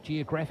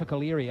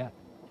geographical area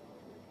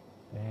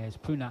as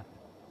Puna.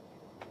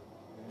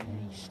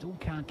 And he still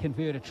can't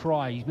convert a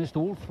try. He's missed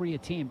all 3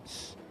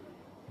 attempts.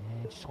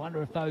 And just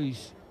wonder if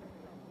those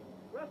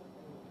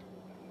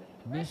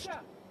missed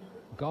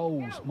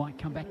goals might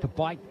come back to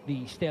bite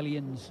the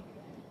Stallions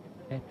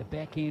at the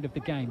back end of the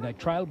game. They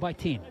trailed by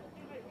 10.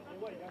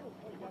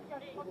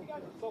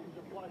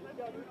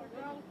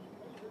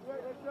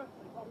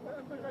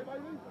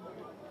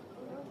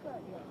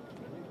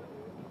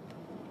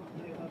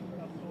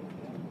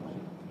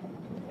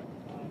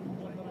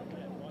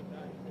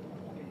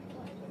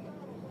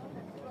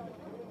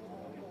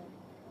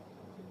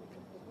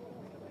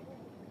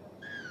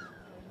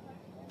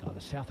 Oh, the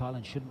South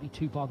Island shouldn't be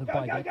too bothered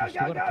by that. They've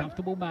still got a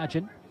comfortable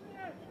margin.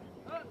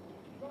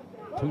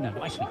 Puna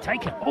nicely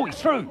taken. Oh, he's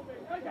through.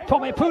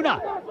 Tommy Puna.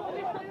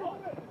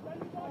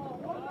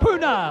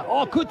 Puna.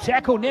 Oh, good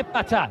tackle,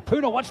 Nepata.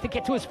 Puna wants to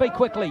get to his feet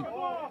quickly.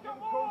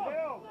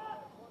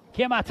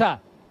 Kiamata.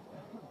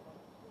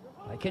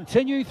 They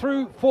continue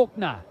through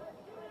Faulkner.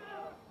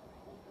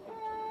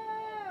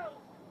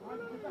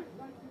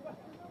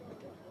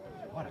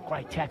 What a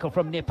great tackle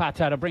from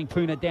Nepata to bring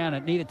Puna down.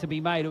 It needed to be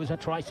made. It was a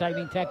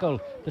try-saving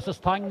tackle. This is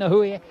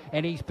Taingahui,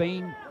 and he's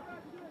been...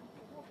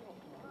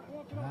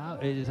 Well,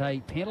 it is a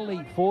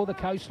penalty for the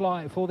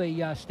coastline, for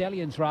the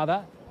Stallions,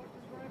 rather.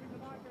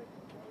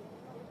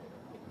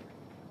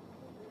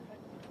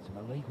 Some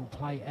illegal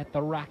play at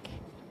the ruck.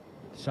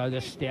 So the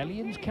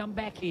Stallions come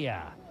back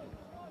here.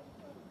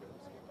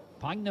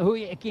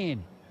 Taingahui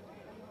again.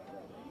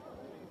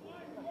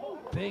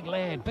 Big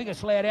lad,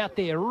 biggest lad out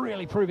there,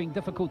 really proving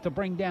difficult to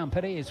bring down.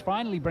 Perez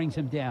finally brings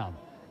him down.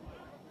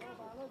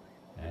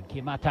 And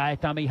Kimata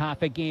at dummy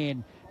half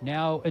again.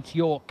 Now it's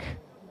York.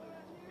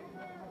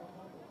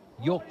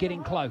 York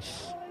getting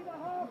close.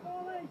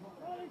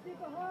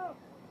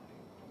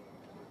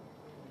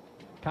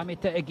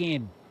 Kameta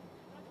again.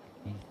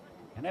 He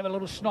can have a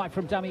little snipe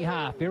from dummy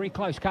half. Very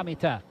close,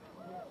 Kameta.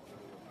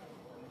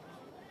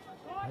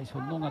 Plays for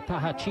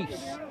Rangatahi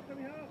Chiefs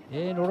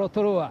in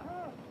Rotorua.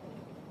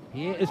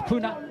 Here is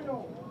Puna.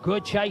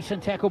 Good chase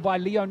and tackle by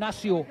Leo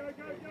Nasio.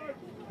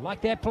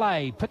 Like that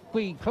play.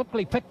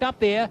 Quickly picked up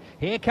there.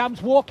 Here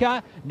comes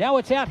Walker. Now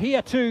it's out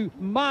here to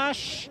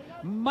Marsh.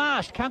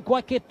 Marsh can't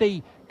quite get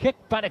the kick,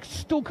 but it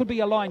still could be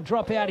a line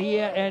drop out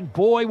here, and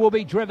boy will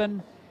be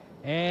driven.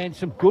 And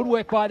some good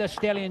work by the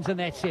Stallions in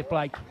that set,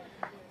 Blake.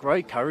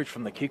 Great courage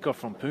from the kickoff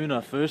from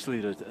Puna,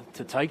 firstly,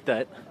 to take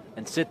that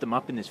and set them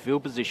up in this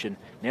field position.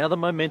 Now the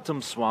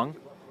momentum swung.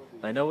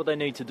 They know what they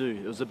need to do.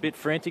 It was a bit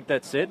frantic,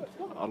 that set.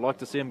 I'd like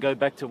to see them go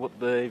back to what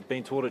they've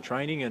been taught at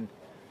training and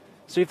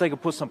see if they can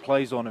put some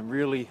plays on and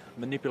really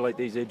manipulate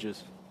these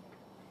edges.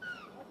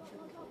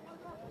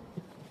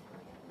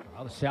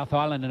 Well, the South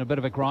Island in a bit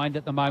of a grind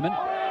at the moment.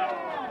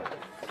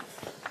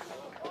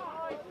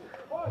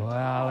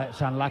 Well, that's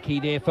unlucky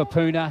there for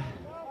Puna.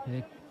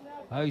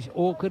 Those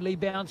awkwardly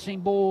bouncing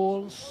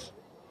balls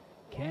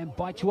can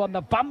bite you on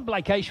the bum,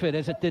 Blake Ashford,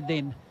 as it did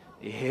then.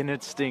 Yeah, and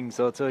it stings,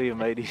 I'll tell you,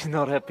 mate. He's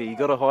not happy. He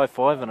got a high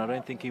five, and I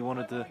don't think he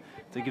wanted to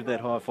give that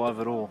high five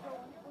at all.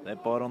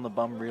 That bite on the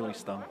bum really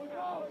stung.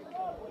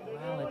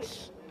 Well,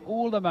 it's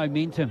all the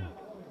momentum.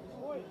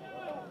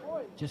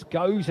 Just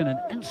goes in an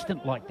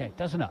instant like that,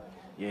 doesn't it?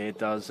 Yeah, it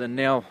does. And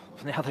now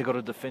they've got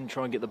to defend,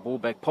 try and get the ball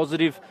back.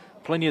 Positive,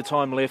 plenty of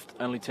time left,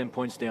 only 10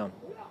 points down.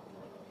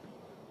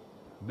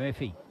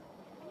 Murphy.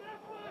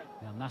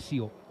 Now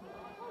Nasio.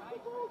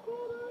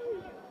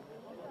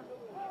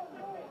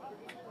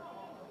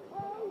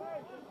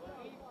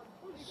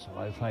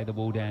 Slow play the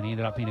ball down.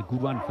 Ended up being a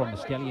good one from the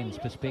Stallions'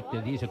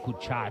 perspective. Here's a good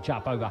charge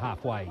up over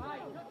halfway.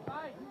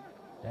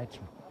 That's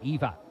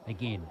Eva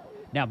again.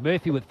 Now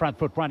Murphy with front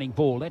foot running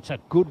ball. That's a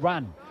good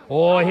run.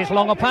 Oh, here's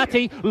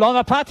Longapati.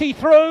 Longapati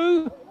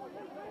through.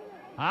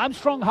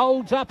 Armstrong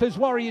holds up his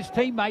Warriors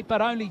teammate,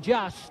 but only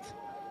just.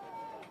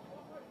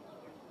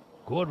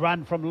 Good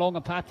run from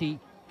Longapati.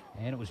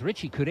 And it was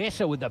Richie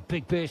Kuresa with the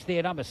big burst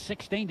there, number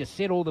 16, to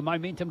set all the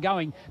momentum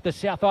going the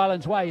South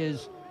Island's way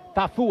as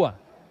Tafua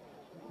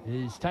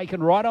is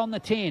taken right on the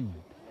 10.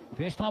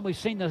 First time we've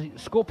seen the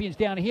Scorpions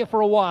down here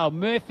for a while.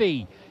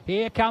 Murphy.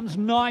 Here comes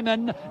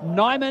Nyman.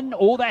 Nyman,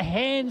 all the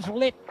hands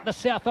let the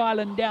South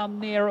Island down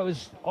there. It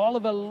was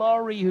Oliver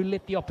Laurie who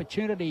let the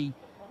opportunity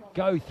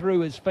go through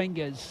his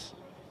fingers.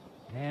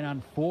 And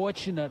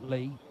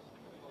unfortunately,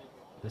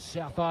 the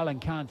South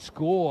Island can't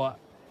score.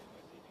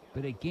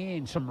 But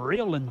again, some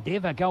real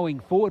endeavour going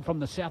forward from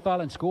the South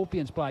Island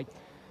Scorpions, Blake.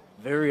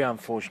 Very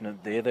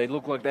unfortunate there. They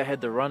look like they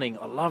had the running.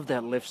 I love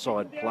that left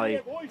side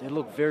play. They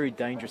look very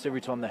dangerous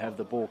every time they have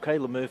the ball.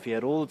 Caleb Murphy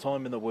had all the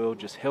time in the world,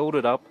 just held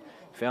it up.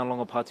 Found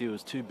Longapati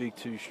was too big,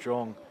 too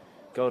strong.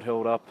 Got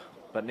held up.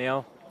 But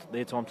now,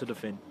 their time to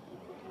defend.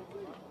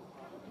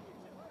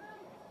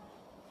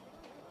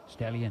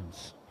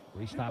 Stallions.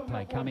 Restart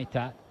play.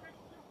 Kameta.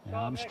 Now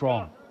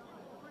Armstrong.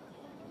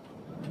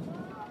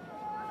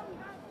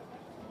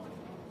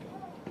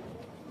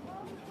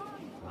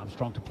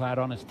 Armstrong to play it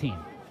on his 10.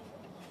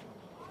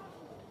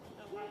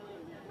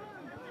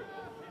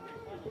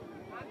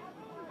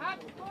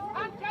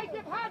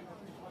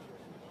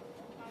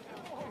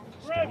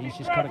 He's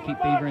just got to keep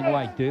beavering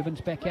away. Durbin's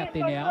back out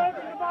there now.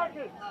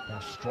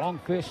 A strong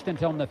first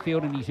stint on the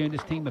field, and he's earned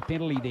his team a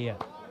penalty there.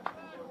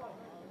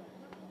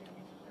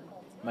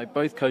 Mate,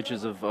 both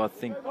coaches have, I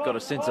think, got a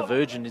sense of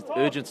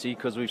urgency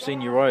because we've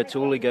seen Uriah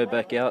Tooley go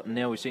back out, and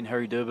now we've seen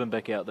Harry Durbin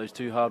back out, those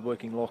two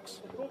hard-working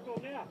locks.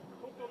 Yeah,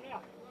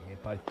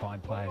 both fine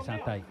players,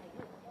 aren't they?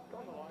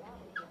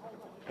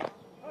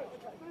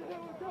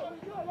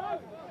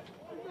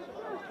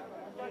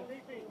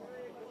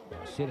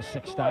 Set of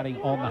 6 starting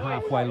on the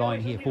halfway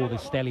line here for the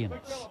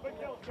Stallions.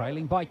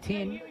 Trailing by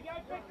 10.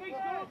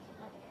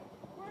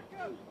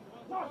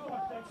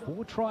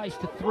 4 tries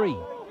to 3.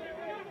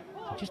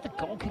 So just the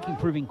goal kicking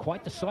proving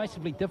quite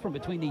decisively different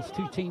between these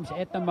two teams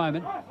at the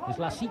moment. As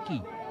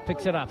Lasiki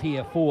picks it up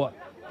here for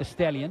the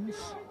Stallions.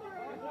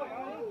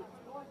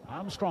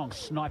 Armstrong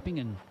sniping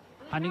and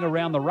hunting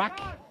around the ruck.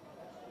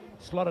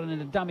 Slotted in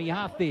the dummy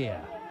half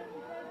there.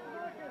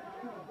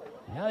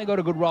 Now they got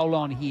a good roll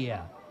on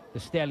here, the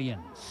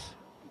Stallions.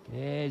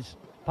 There's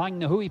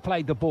Paingnahui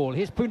played the ball.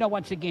 Here's Puna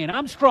once again.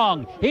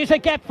 Armstrong. Here's a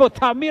gap for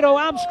Tamiro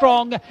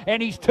Armstrong.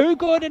 And he's too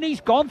good and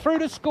he's gone through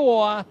to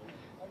score.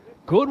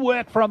 Good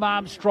work from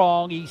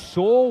Armstrong. He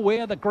saw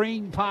where the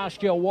green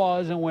pasture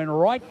was and went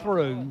right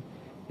through.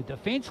 The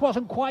defence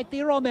wasn't quite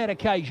there on that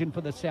occasion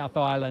for the South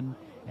Island.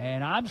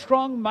 And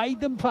Armstrong made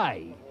them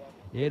pay.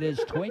 It is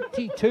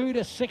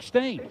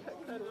 22-16.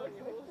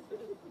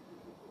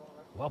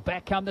 Well,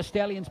 back come the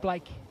Stallions,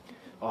 Blake.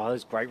 Oh,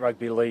 that's great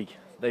rugby league.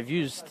 They've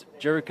used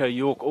Jericho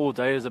York all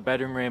day as a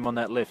battering ram on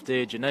that left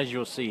edge, and as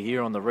you'll see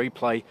here on the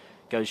replay,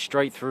 goes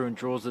straight through and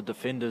draws the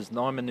defenders.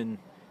 Nyman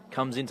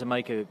comes in to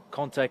make a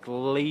contact,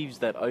 leaves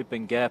that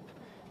open gap.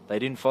 They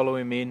didn't follow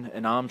him in,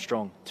 and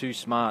Armstrong, too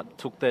smart,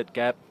 took that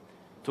gap,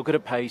 took it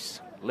at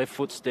pace, left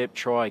foot step,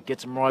 try,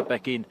 gets him right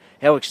back in.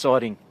 How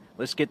exciting.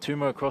 Let's get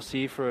Tumo across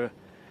here for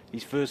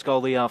his first goal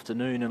of the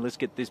afternoon, and let's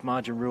get this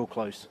margin real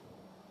close.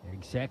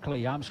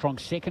 Exactly.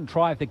 Armstrong's second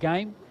try of the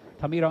game.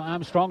 Tamiro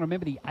Armstrong,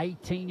 remember the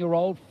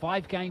 18-year-old,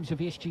 5 games of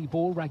SG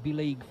Ball Rugby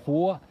League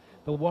for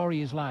the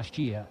Warriors last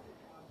year.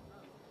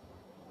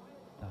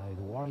 So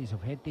the Warriors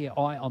have had their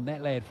eye on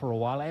that lad for a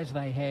while, as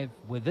they have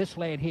with this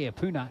lad here,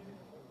 Puna.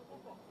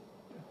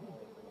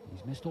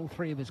 He's missed all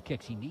 3 of his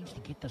kicks. He needs to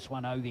get this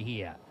one over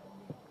here.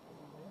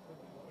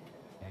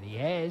 And he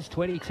has,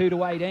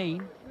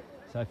 22-18.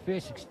 So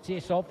first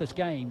success of this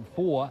game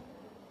for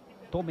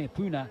Tome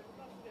Puna.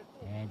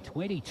 And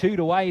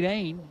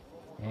 22-18.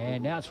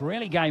 And now it's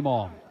really game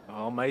on.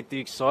 Oh, mate, the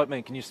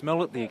excitement. Can you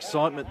smell it? The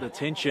excitement, the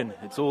tension.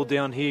 It's all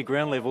down here,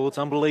 ground level. It's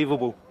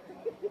unbelievable.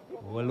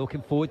 We're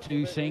looking forward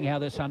to seeing how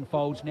this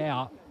unfolds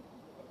now.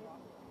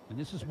 And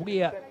this is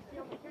where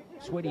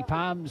sweaty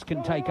palms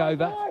can take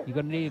over. You've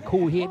got to need a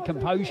cool head,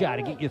 composure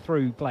to get you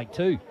through, Blake,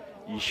 too.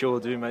 You sure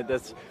do, mate.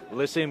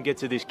 Let's see him get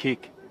to this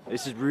kick.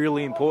 This is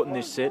really important,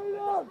 this set.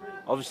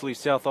 Obviously,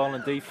 South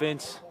Island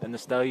defence and the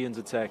Stallions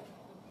attack.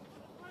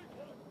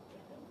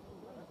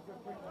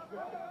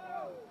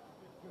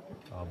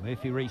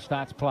 Murphy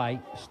restarts play.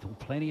 Still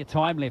plenty of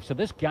time left. So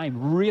this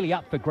game really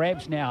up for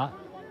grabs now.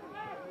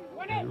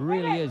 It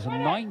really is.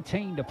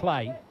 19 to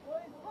play.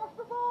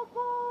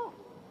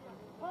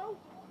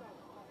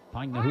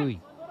 Paingnahui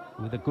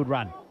with a good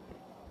run.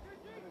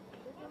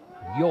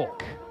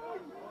 York.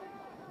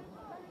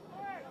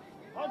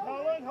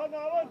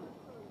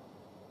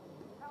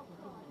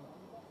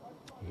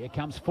 Here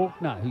comes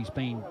Faulkner, who's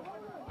been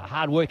a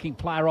hard-working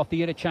player off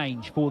the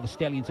interchange for the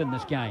Stallions in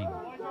this game.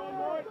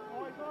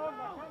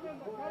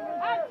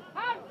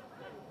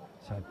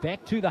 So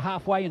back to the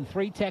halfway in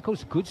 3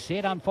 tackles. Good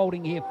set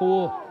unfolding here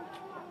for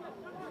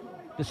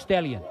the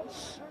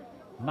Stallions.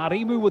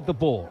 Marimu with the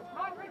ball.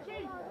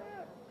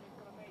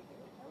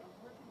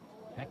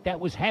 In fact, that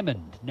was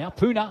Hammond. Now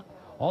Puna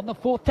on the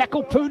 4th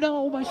tackle. Puna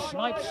almost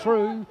snipes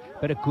through,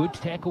 but a good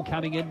tackle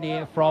coming in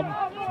there from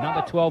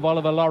number 12,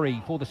 Oliver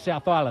Laurie, for the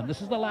South Island.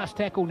 This is the last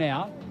tackle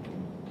now.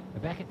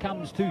 Back it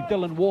comes to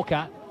Dylan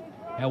Walker.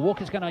 Now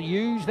Walker's going to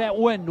use that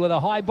wind with a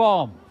high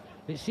bomb.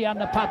 Let's see how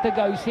Napata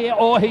goes here.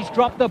 Oh, he's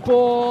dropped the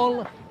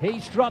ball.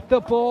 He's dropped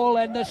the ball,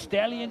 and the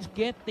Stallions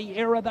get the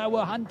error they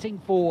were hunting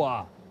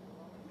for.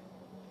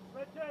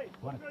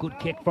 What a good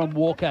kick from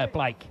Walker,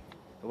 Blake.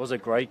 It was a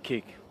great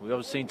kick. We've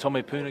obviously seen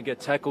Tommy Puna get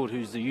tackled,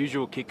 who's the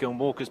usual kicker, and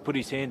Walker's put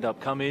his hand up,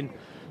 come in,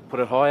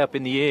 put it high up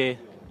in the air.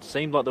 It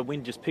seemed like the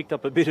wind just picked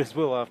up a bit as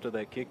well after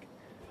that kick.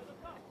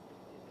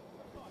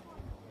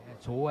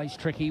 It's always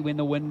tricky when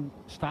the wind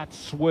starts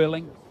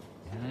swirling,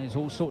 and there's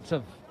all sorts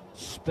of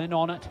spin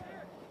on it.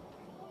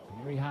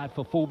 Very hard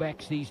for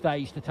fullbacks these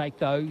days to take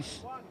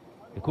those.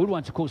 The good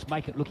ones, of course,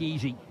 make it look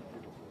easy.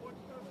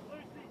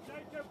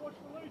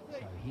 So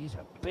here's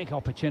a big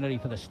opportunity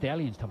for the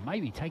Stallions to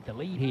maybe take the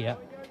lead here.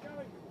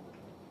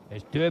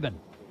 There's Durbin.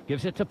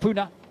 Gives it to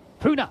Puna.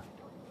 Puna!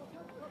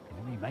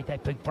 And he made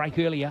that big break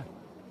earlier.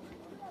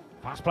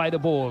 Fast play the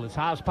ball. It's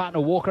halves partner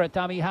Walker at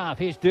dummy half.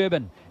 Here's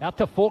Durbin. Out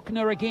to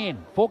Faulkner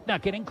again. Faulkner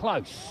getting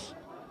close.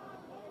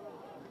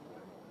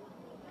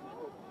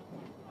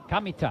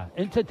 Kamita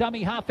into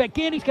dummy half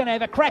again. He's going to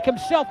have a crack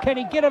himself. Can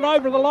he get it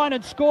over the line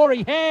and score?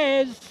 He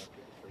has.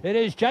 It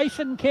is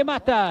Jason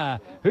Kemata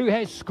who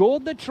has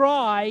scored the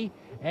try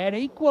and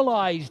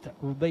equalised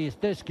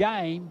this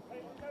game.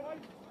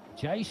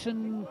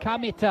 Jason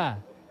Kamita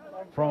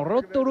from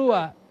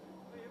Rotorua.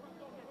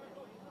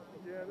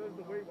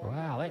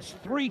 Wow, that's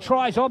 3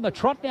 tries on the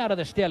trot now to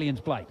the Stallions,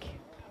 Blake.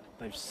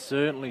 They've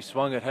certainly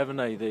swung it, haven't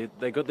they?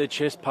 They got their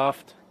chest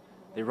puffed.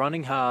 They're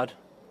running hard,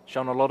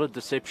 showing a lot of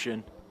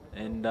deception.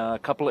 And a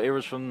couple of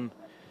errors from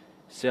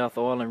South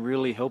Island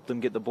really helped them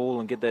get the ball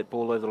and get that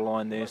ball over the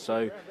line there.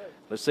 So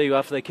let's see,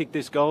 after they kick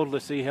this goal,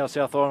 let's see how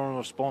South Island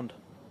respond.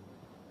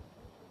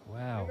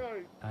 Wow.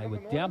 They were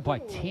down by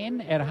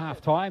 10 at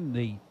half-time,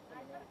 the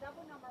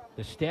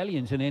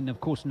Stallions. And then, of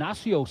course,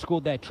 Nasio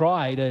scored that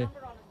try to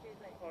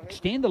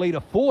extend the lead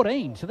to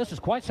 14. So this is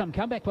quite some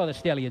comeback by the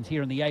Stallions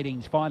here in the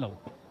 18s final.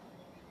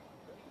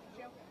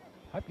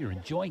 Hope you're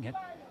enjoying it.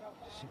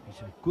 Certainly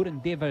some good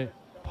endeavour,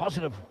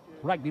 positive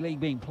rugby league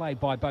being played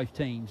by both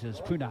teams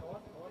as Puna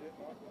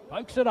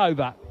pokes it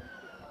over.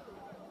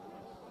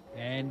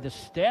 And the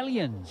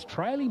Stallions,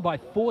 trailing by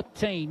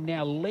 14,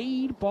 now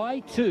lead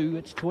by 2.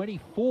 It's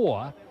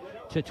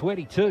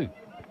 24-22.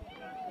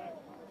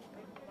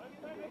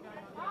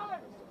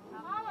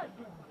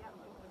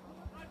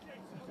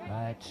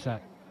 It's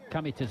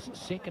Kamita's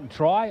second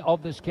try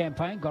of this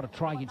campaign. Got a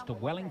try against the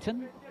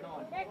Wellington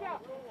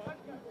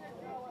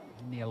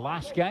in their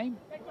last game.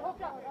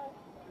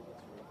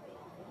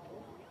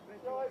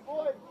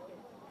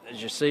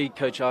 As you see,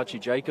 Coach Archie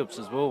Jacobs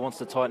as well wants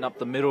to tighten up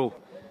the middle.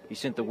 He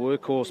sent the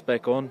workhorse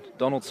back on.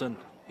 Donaldson,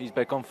 he's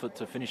back on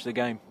to finish the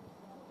game.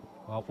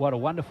 Well, what a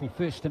wonderful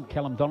first stint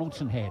Callum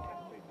Donaldson had.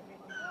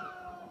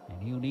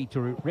 And he'll need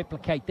to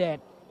replicate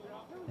that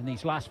in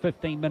these last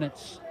 15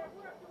 minutes.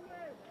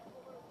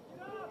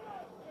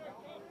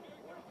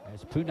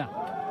 As Puna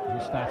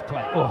starts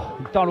play.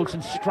 Oh,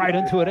 Donaldson straight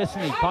into it,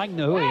 isn't he? Paing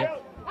Nahui.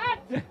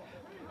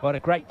 What a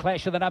great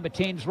clash of the number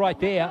 10s right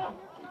there.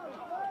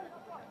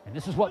 And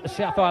this is what the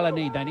South Island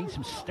need. They need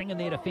some sting in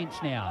their defence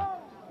now.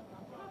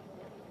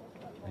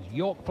 As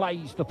York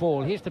plays the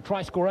ball. Here's the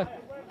try scorer,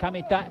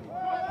 Kameta.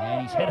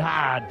 And he's hit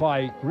hard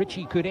by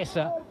Richie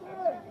Kudesa,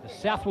 the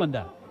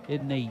Southlander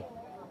in the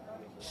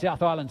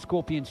South Island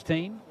Scorpions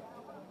team.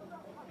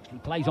 He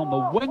plays on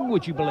the wing,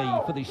 would you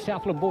believe, for the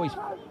Southland boys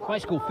high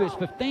school first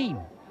 15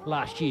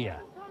 last year.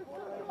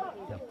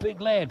 The big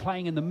lad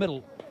playing in the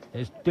middle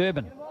is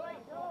Durbin.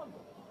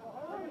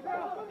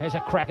 Has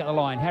a crack at the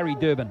line, Harry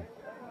Durbin.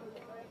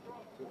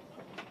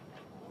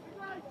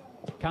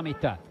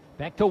 Kameta,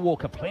 back to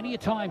Walker. Plenty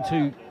of time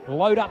to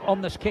load up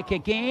on this kick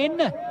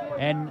again.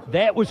 And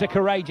that was a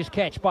courageous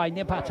catch by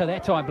Nepata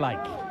that time, Blake.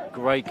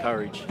 Great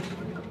courage.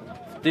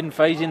 Didn't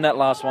phase in that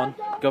last one.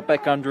 Got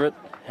back under it.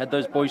 Had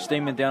those boys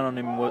steaming down on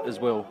him as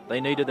well.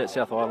 They needed that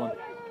South Island.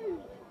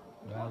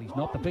 Well, he's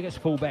not the biggest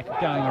fullback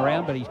going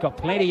around, but he's got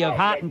plenty of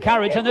heart and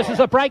courage. And this is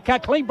a break, a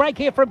clean break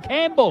here from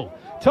Campbell.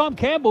 Tom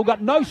Campbell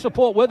got no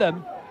support with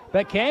him,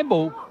 but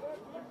Campbell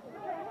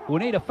will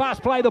need to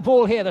fast play the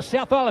ball here. The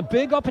South Island,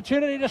 big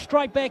opportunity to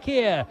strike back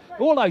here.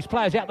 All those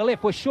players out the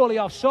left were surely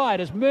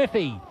offside as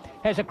Murphy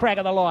has a crack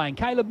at the line.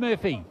 Caleb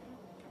Murphy.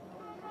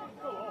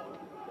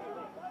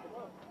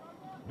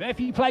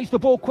 Murphy plays the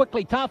ball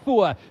quickly.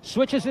 Tafua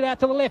switches it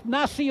out to the left.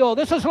 Nasio.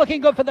 This is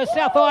looking good for the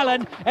South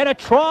Island. And a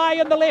try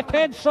on the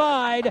left-hand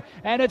side.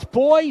 And it's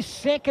boys'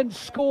 second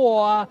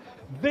score.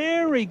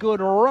 Very good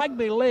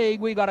rugby league.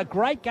 We've got a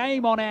great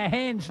game on our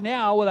hands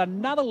now with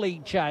another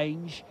lead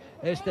change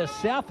as the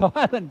South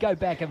Island go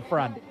back in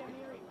front.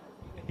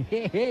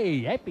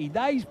 Hey, happy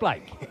days,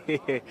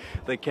 Blake.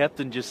 The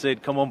captain just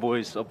said, come on,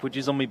 boys, I'll put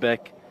you on me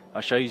back.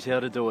 I'll show you how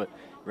to do it.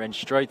 Ran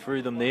straight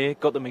through them there,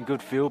 got them in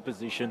good field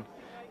position.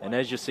 And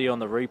as you see on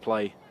the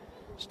replay,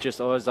 it's just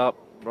eyes up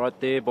right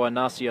there by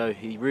Nasio.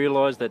 He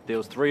realised that there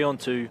was 3 on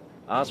 2,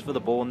 asked for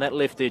the ball on that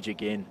left edge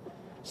again.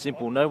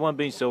 Simple, no one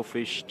being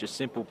selfish, just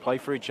simple play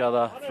for each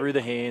other, through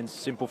the hands,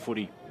 simple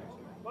footy.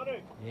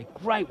 Yeah,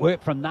 great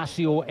work from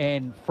Nasio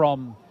and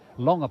from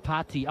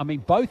Longapati. I mean,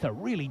 both are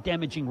really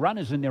damaging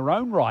runners in their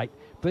own right,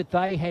 but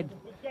they had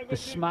the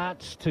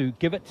smarts to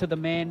give it to the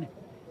man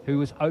who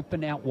was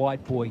open out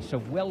wide, boy. So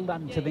well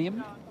done to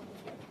them.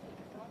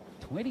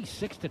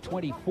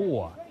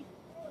 26-24.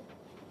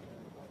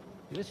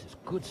 This is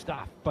good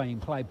stuff being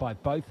played by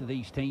both of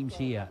these teams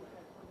here.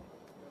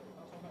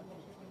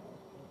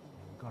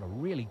 Got a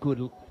really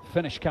good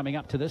finish coming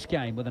up to this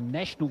game with a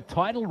national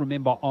title,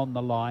 remember, on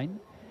the line.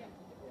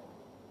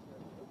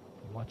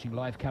 Watching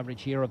live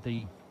coverage here of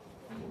the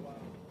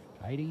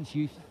 18s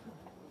Youth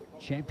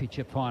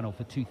Championship final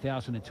for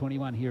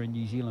 2021 here in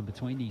New Zealand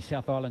between the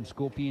South Island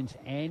Scorpions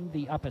and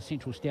the Upper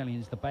Central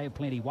Stallions, the Bay of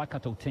Plenty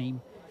Waikato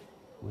team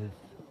with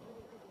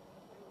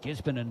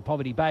Gisborne and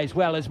Poverty Bay as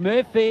well as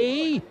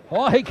Murphy.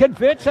 Oh, he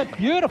converts it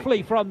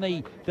beautifully from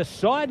the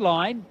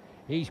sideline.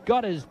 He's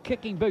got his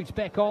kicking boots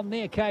back on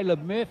there,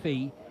 Caleb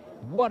Murphy.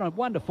 What a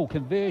wonderful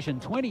conversion,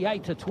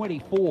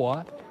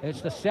 28-24.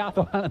 It's the South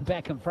Island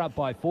back in front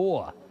by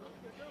 4.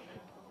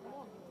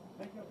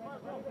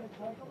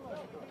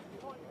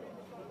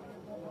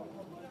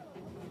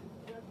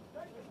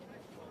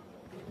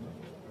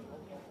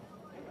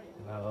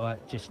 I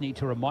just need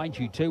to remind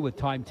you too, with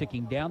time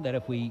ticking down, that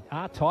if we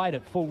are tied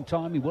at full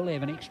time, we will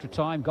have an extra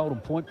time golden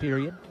point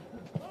period.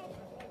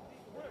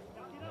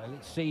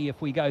 Let's see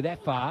if we go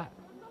that far.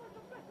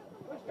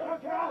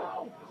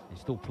 There's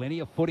still plenty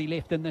of footy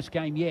left in this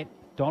game yet.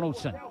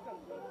 Donaldson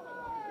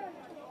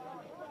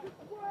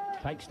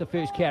takes the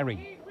first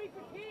carry.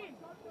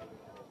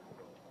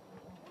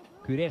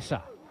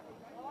 Kudesa.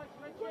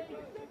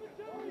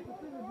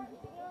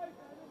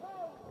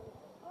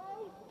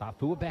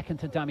 Tafua back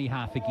into dummy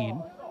half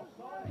again.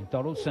 And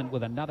Donaldson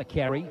with another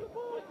carry. In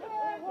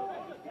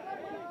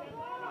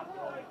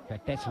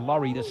fact, that's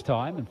Laurie this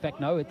time. In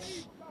fact, no,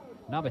 it's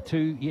number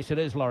 2. Yes, it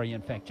is Laurie,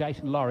 in fact.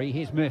 Jason Laurie.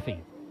 Here's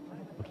Murphy.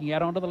 Looking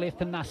out onto the left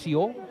to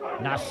Nasio.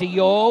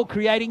 Nasio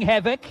creating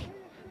havoc.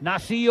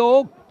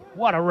 Nasio,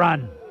 what a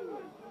run.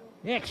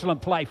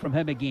 Excellent play from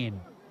him again.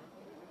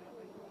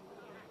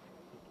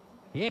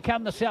 Here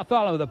come the South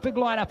Island with a big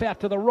line-up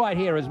out to the right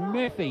here as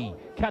Murphy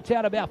cuts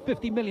out about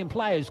 50 million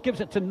players,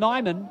 gives it to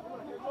Nyman.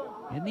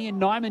 In the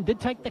end, Nyman did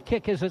take the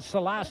kick as it's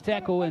the last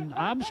tackle, and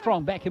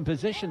Armstrong back in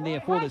position there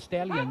for the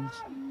Stallions.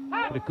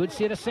 But a good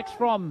set of 6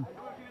 from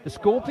the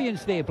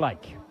Scorpions there,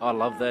 Blake. I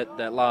love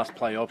that last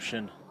play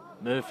option.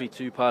 Murphy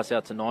 2 pass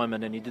out to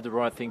Nyman, and he did the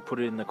right thing, put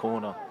it in the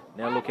corner.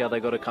 Now look how they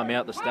got to come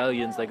out, the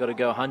Stallions. They got to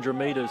go 100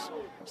 metres.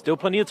 Still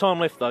plenty of time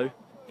left, though.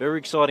 Very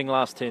exciting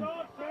last 10.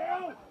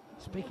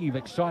 Speaking of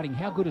exciting,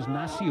 how good is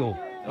Nasio?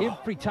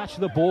 Every touch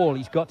of the ball,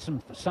 he's got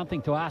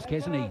something to ask,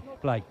 hasn't he,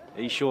 Blake?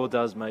 He sure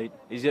does, mate.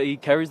 He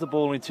carries the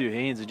ball in 2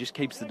 hands and just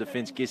keeps the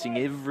defence guessing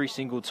every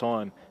single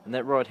time. And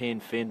that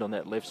right-hand fend on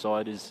that left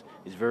side is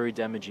very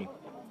damaging.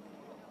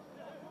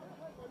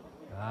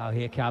 Oh,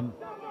 here comes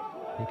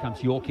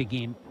York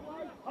again.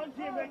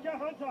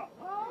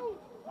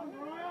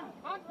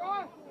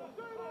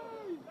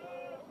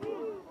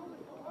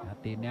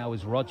 Out there now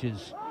is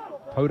Rogers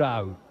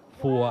Podo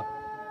for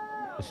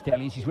the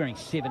Stallions. He's wearing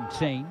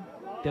 17.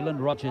 Dylan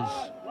Rogers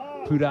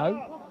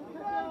Pudo.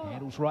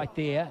 Handles right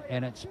there,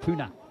 and it's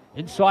Puna.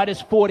 Inside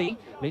is 40.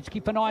 Let's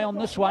keep an eye on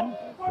this one.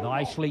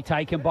 Nicely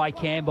taken by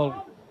Campbell.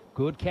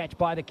 Good catch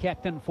by the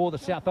captain for the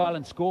South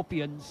Island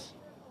Scorpions.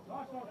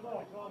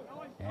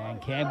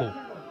 And Campbell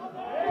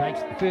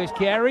takes the first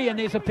carry, and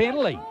there's a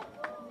penalty.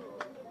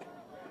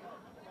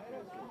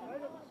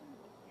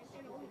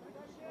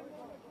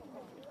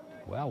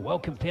 Well,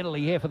 welcome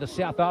penalty here for the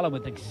South Island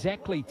with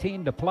exactly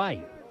 10 to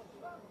play.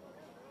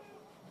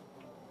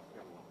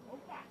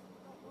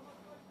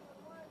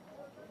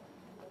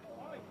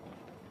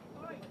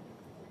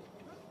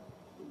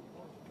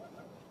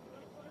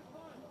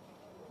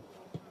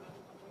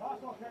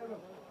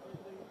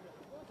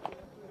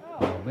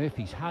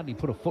 Murphy's hardly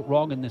put a foot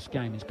wrong in this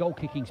game. His goal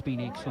kicking's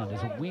been excellent.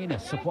 His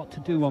awareness of what to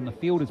do on the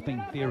field has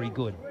been very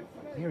good.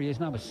 There he is,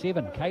 number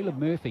 7, Caleb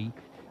Murphy.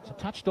 As I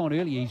touched on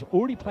earlier, he's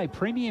already played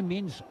Premier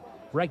Men's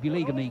Rugby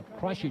League in the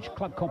Christchurch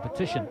Club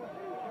competition.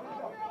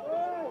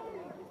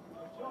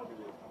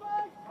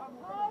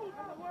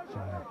 So,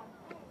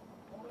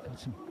 got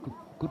some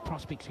good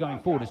prospects going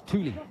forward as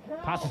Tooley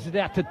passes it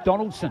out to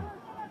Donaldson.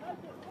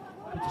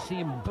 Good to see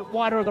him a bit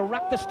wider of the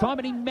ruck this time,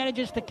 and he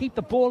manages to keep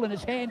the ball in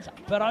his hands,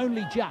 but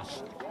only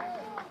just.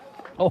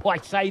 Oh, I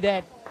say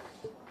that.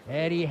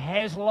 And he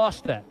has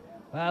lost it.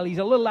 Well, he's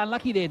a little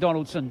unlucky there,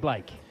 Donaldson,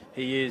 Blake.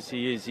 He is.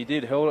 He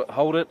did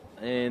hold it,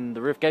 and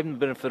the ref gave him the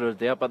benefit of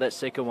the doubt, but that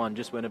second one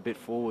just went a bit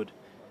forward.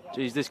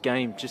 Geez, this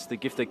game, just the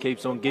gift that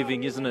keeps on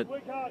giving, isn't it?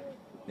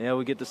 Now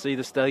we get to see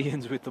the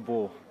Stallions with the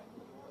ball.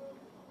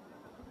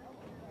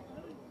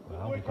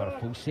 Well, we've got a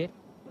full set.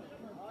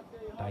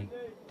 They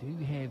do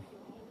have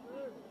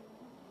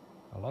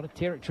a lot of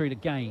territory to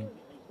gain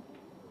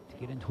to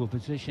get into a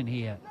position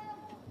here.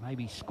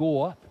 Maybe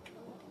score.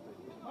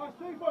 So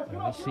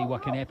let's see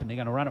what can happen. They're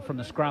going to run it from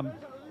the scrum.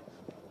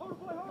 There's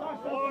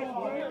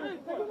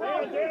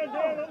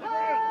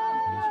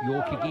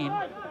York again.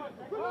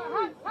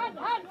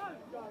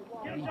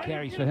 3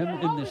 carries for him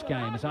in this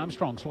game as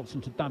Armstrong slots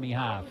into dummy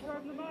half.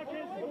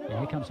 And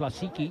here comes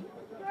Lasiki.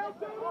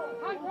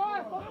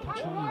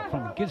 Touch on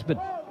from Gisborne.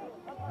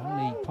 The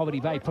only Poverty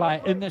Bay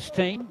player in this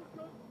team.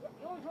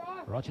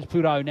 Rogers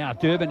Pudo now,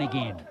 Durban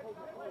again.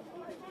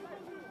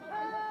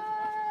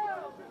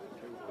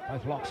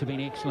 Both locks have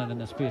been excellent in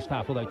this first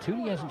half, although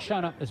Tooley hasn't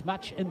shown up as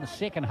much in the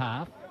second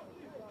half.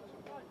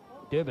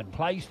 Durban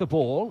plays the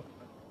ball.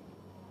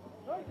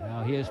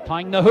 Now here's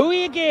Paing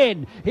Nahui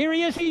again. Here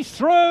he is, he's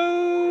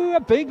through. A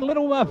big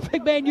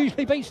man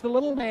usually beats the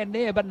little man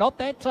there, but not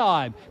that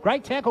time.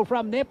 Great tackle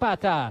from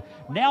Nepata.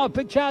 Now a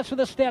big chance for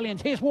the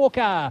Stallions. Here's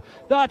Walker.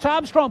 That's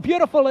Armstrong,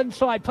 beautiful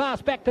inside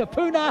pass back to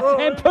Puna,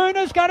 and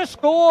Puna's going to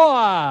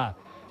score.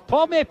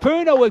 Pome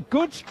Puna with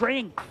good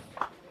strength.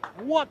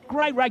 What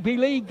great rugby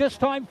league this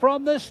time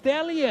from the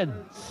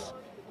Stallions.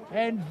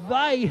 And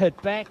they hit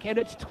back, and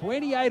it's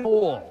 28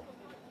 all.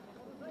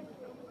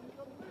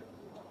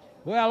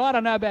 Well, I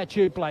don't know about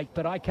you, Blake,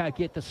 but I can't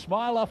get the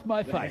smile off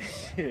my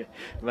face.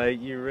 Mate,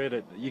 you read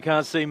it. You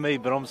can't see me,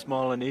 but I'm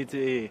smiling ear to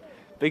ear.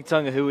 Big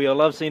Tangahui, I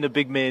love seeing a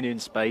big man in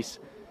space.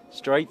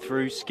 Straight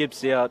through,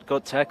 skips out,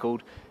 got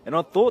tackled. And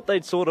I thought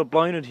they'd sort of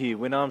blown it here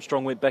when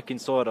Armstrong went back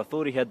inside. I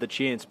thought he had the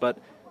chance, but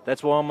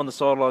that's why I'm on the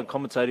sideline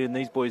commentating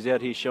these boys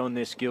out here showing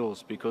their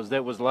skills, because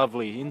that was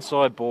lovely.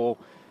 Inside ball,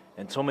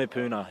 and Tome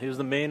Puna, he was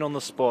the man on the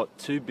spot.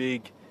 Too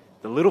big.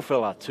 The little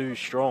fella, too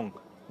strong.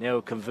 Now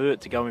he'll convert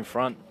to go in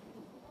front.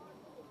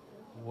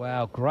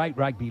 Wow, great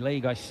rugby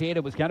league. I said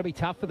it was going to be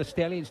tough for the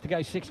Stallions to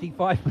go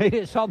 65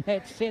 metres on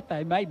that set.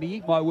 They made me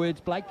eat my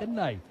words, Blake, didn't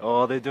they?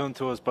 Oh, they're doing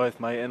to us both,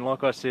 mate. And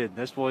like I said,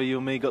 that's why you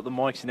and me got the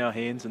mics in our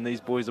hands and these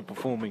boys are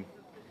performing.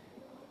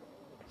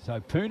 So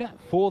Puna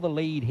for the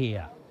lead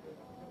here.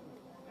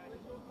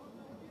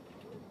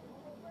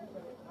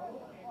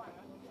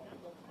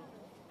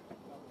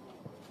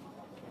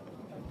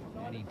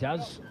 And he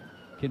does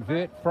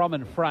convert from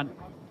in front.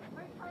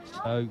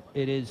 So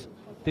it is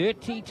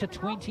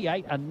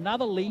 30-28,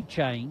 another lead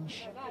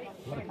change.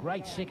 What a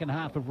great second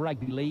half of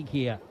rugby league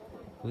here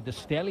with the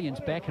Stallions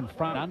back in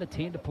front, under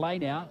 10 to play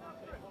now.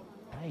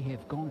 They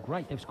have gone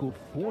great. They've scored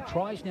 4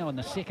 tries now in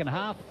the second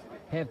half,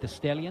 have the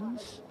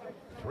Stallions.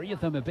 3 of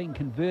them have been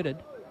converted.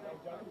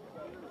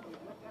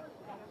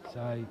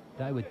 So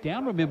they were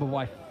down, remember,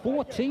 by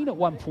 14 at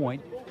one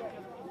point.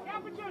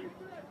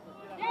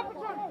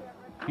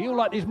 Feel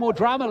like there's more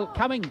drama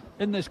coming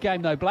in this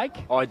game, though, Blake.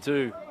 I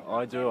do.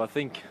 I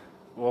think,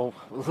 well,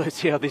 let's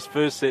see how this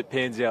first set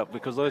pans out,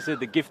 because like I said,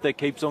 the gift that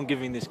keeps on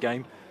giving this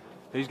game,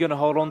 who's going to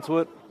hold on to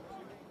it,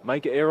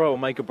 make an error or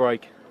make a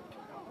break?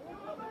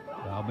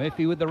 Well,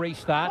 Murphy with the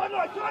restart.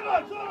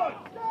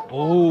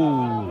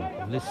 Oh,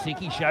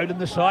 Lisicki showed him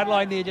the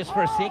sideline there just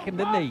for a second,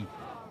 didn't he?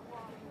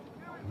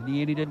 In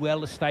the end, he did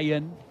well to stay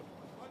in.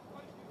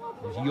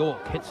 As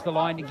York hits the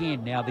line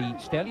again. Now, the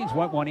Stallions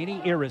won't want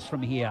any errors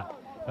from here.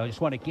 They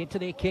just want to get to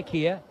their kick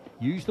here,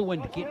 use the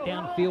wind to get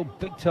downfield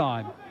big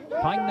time.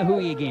 Playing the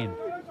hui again.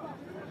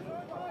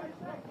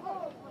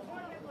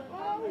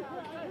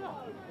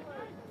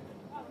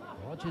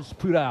 Rogers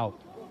Purao.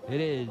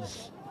 It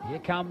is. Here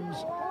comes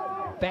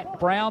Bat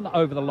Brown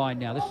over the line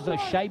now. This is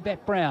O'Shea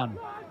Bat Brown.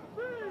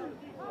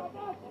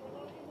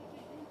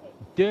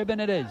 Durban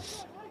it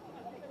is.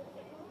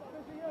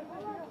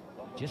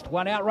 Just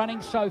one out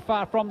running so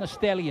far from the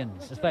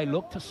Stallions as they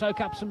look to soak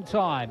up some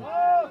time.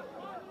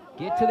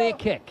 Get to their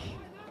kick,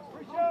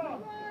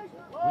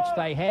 which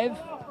they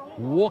have.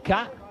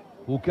 Walker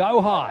will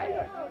go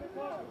high.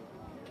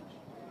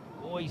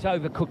 Oh, he's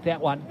overcooked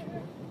that one.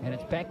 And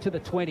it's back to the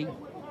 20.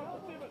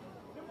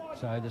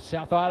 So the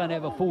South Island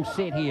have a full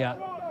set here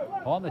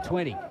on the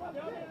 20.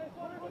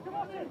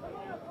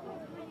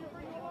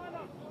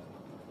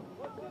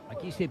 I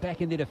guess they're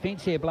back in their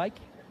defence here, Blake.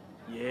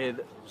 Yeah,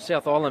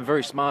 South Island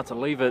very smart to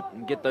leave it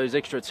and get those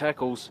extra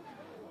tackles.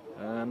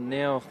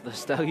 Now the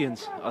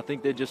Stallions, I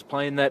think they're just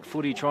playing that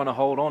footy, trying to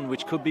hold on,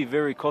 which could be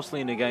very costly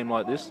in a game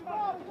like this.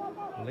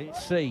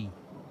 Let's see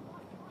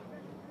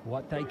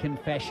what they can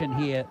fashion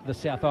here, the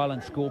South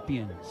Island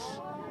Scorpions.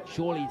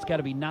 Surely it's going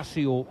to be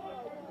Nasi or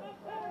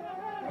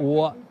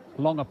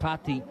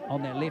Longapati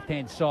on that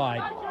left-hand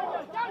side.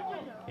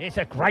 It's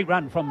a great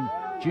run from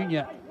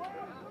junior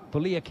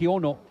Pulia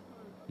Kiono.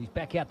 He's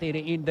back out there to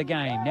end the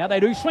game. Now they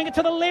do swing it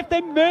to the left,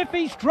 and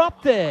Murphy's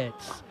dropped it.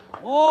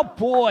 Oh,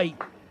 boy.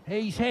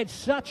 He's had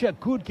such a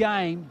good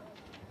game.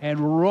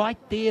 And right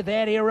there,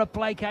 that error,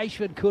 Blake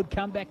Ashford could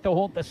come back to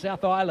haunt the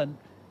South Island.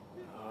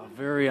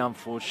 Very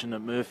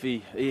unfortunate,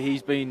 Murphy.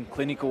 He's been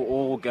clinical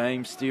all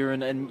game,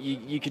 steering, and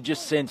you could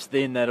just sense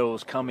then that it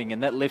was coming.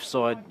 And that left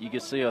side, you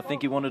could see, I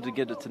think he wanted to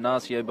get it to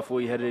Nasio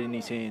before he had it in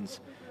his hands.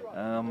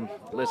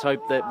 Let's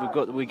hope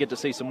that we get to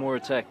see some more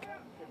attack.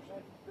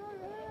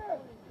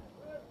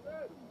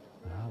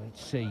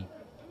 Let's see.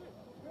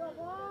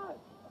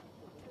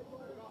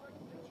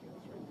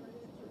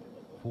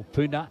 For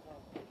Puna.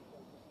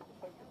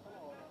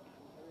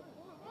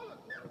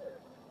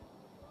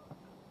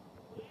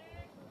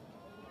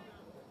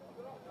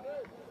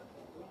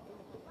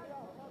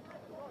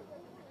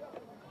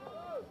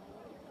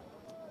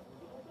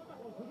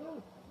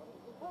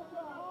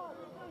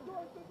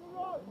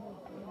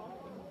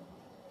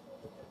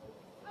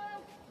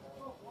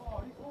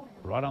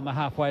 Right on the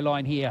halfway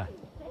line here.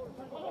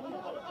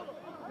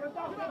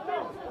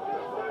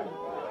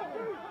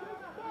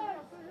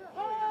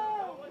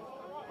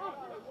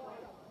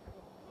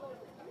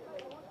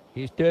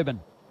 Here's Durban.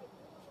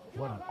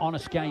 What an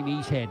honest game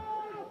he's had.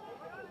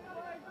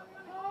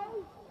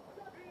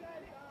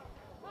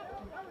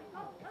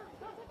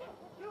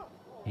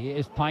 Here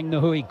is Paing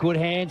Nahui. Good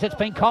hands. It's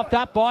been coughed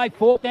up by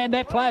Fork, and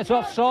that player's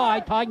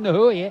offside. Paing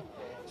Nahui.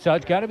 So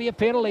it's going to be a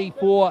penalty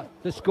for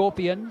the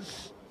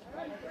Scorpions.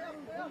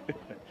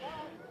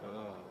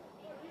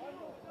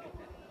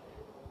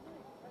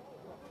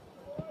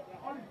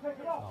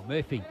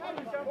 Murphy.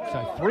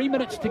 So 3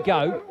 minutes to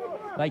go.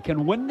 They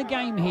can win the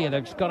game here.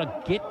 They've just got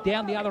to get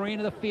down the other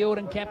end of the field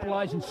and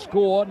capitalise and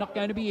score. Not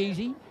going to be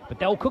easy, but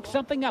they'll cook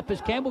something up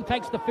as Campbell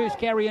takes the first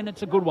carry, and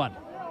it's a good one.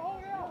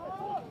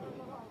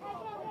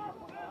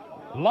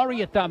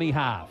 Laurie at dummy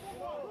half.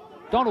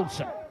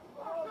 Donaldson.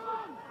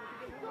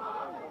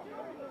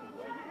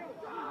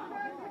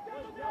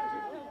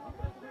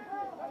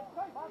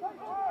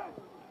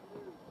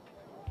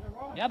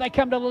 Now they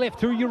come to the left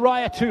through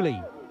Uriah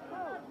Tooley.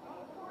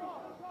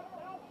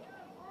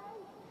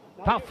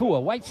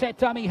 Pafua waits at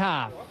dummy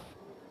half.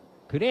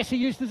 Kudesi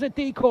used as a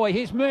decoy.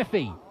 Here's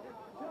Murphy.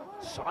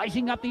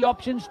 Sizing up the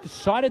options.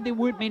 Decided there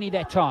weren't many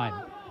that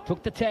time.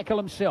 Took the tackle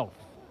himself.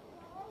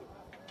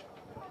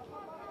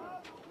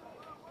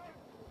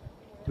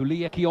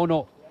 Tulia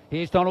Kiono.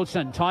 Here's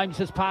Donaldson. Times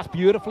his pass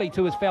beautifully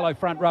to his fellow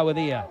front rower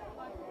there.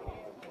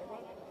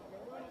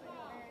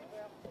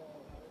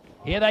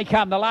 Here they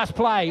come, the last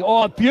play.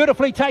 Oh,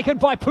 beautifully taken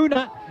by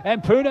Puna.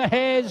 And Puna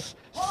has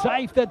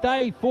saved the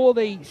day for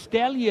the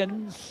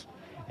Stallions.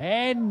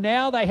 And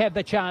now they have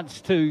the chance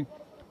to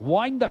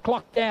wind the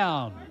clock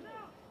down.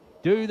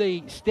 Do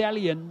the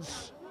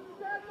Stallions.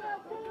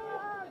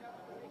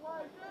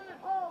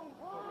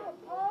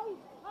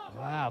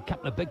 Wow, a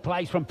couple of big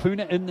plays from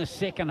Puna in the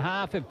second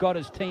half have got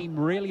his team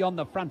really on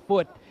the front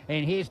foot.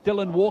 And here's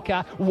Dylan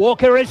Walker.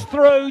 Walker is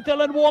through.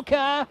 Dylan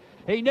Walker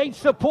He needs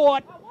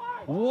support.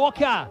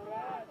 Walker.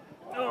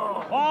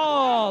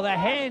 Oh, the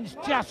hands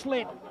just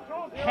let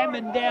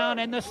Hammond down,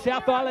 and the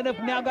South Island have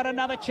now got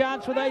another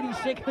chance with 80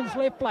 seconds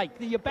left, Blake.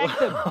 Do you back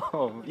them?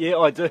 Oh, yeah,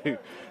 I do.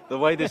 The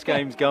way this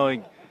game's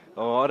going,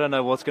 I don't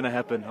know what's going to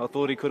happen. I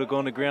thought he could have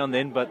gone to ground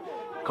then, but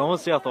come on,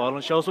 South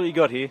Island, show us what you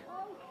got here.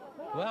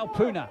 Well,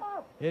 Puna,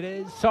 it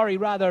is. Sorry,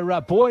 rather,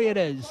 Boy, it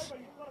is.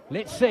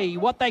 Let's see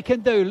what they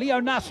can do. Leo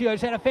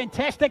Nacio's had a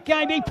fantastic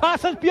game. He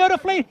passes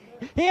beautifully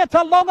here to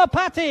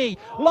Longapati.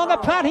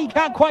 Longapati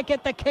can't quite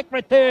get the kick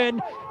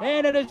return,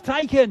 and it is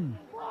taken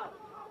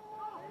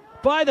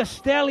by the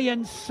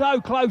Stallions.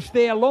 So close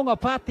there.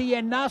 Longapati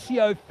and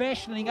Nacio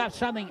fashioning up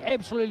something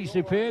absolutely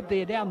superb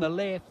there down the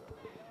left.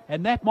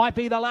 And that might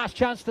be the last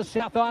chance the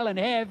South Island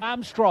have.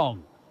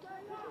 Armstrong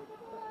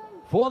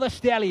for the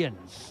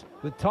Stallions,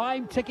 with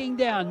time ticking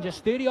down,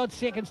 just 30-odd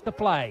seconds to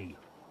play.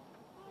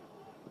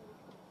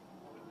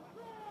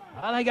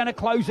 Are they going to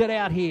close it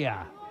out here?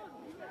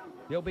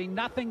 There'll be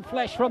nothing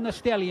flash from the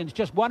Stallions,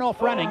 just one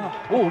off running.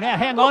 Oh, now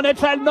hang on,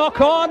 it's a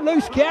knock on,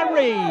 loose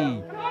carry.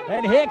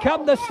 And here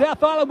come the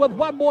South Island with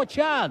one more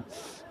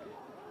chance.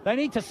 They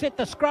need to set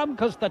the scrum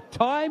because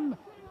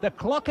the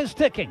clock is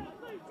ticking.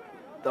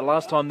 The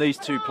last time these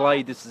two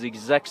played, this is the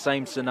exact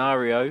same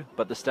scenario,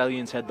 but the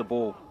Stallions had the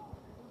ball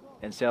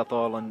and South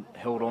Island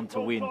held on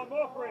to win.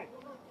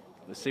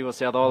 Let's see what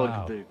South Island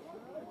can do.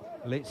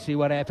 Let's see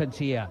what happens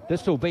here.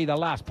 This will be the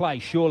last play,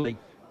 surely.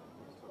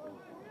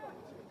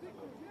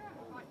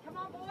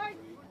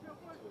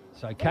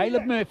 So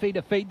Caleb Murphy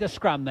to feed the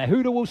scrum. The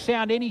hooter will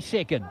sound any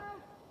second.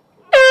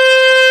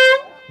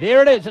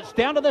 There it is. It's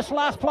down to this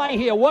last play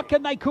here. What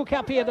can they cook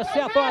up here, the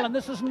South Island?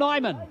 This is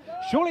Nyman.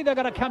 Surely they're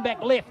going to come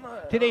back left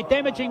to their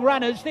damaging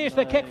runners. There's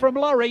the kick from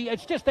Laurie.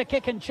 It's just a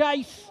kick and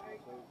chase.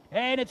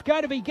 And it's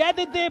going to be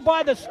gathered there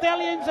by the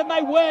Stallions, and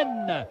they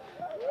win.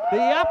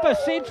 The Upper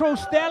Central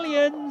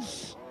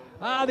Stallions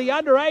are the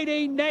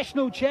under-18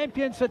 national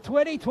champions for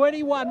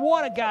 2021.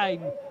 What a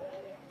game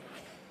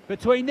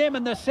between them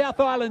and the South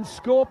Island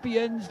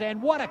Scorpions,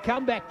 and what a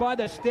comeback by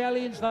the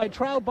Stallions. They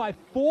trailed by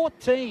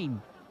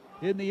 14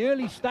 in the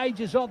early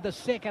stages of the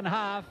second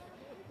half,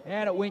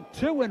 and it went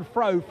to and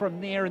fro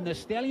from there, and the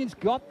Stallions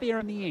got there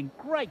in the end.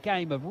 Great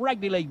game of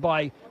rugby league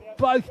by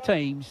both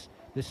teams.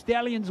 The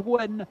Stallions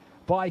win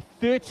by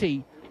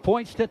 30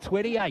 points to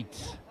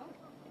 28.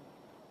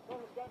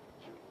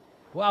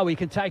 Well, we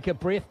can take a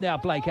breath now,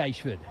 Blake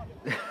Ashford.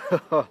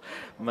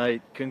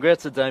 Mate,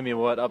 congrats to Damien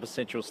White, Upper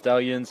Central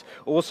Stallions.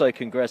 Also,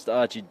 congrats to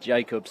Archie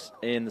Jacobs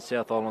and the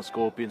South Island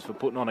Scorpions for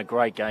putting on a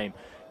great game.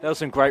 That was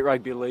some great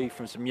rugby league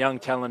from some young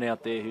talent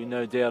out there who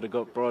no doubt have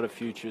got brighter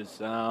futures.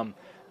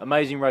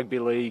 Amazing rugby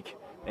league,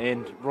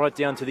 and right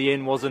down to the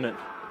end, wasn't it?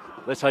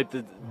 Let's hope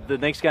that the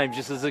next game is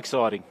just as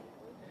exciting.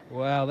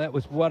 Well, that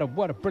was what a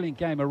brilliant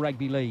game of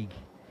rugby league.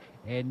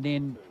 And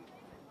then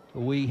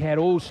we had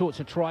all sorts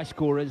of try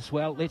scorers.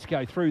 Well, let's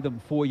go through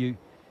them for you.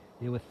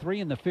 There were 3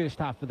 in the first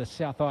half for the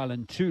South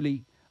Island: Thule,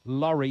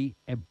 Laurie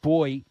and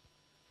Boy.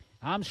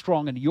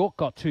 Armstrong and York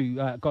got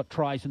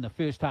tries in the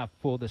first half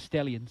for the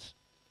Stallions.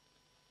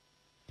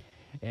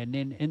 And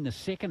then in the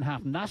second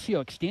half,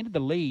 Nacio extended the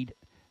lead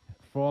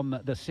from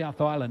the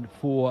South Island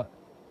for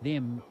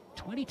them.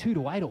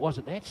 22-8 it was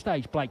at that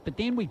stage, Blake. But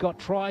then we got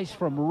tries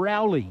from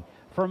Rowley,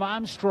 from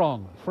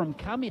Armstrong, from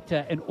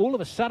Kameta, and all of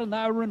a sudden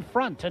they were in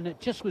front, and it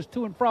just was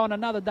to and fro. On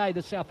another day,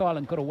 the South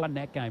Island could have won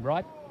that game,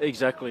 right?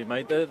 Exactly,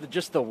 mate.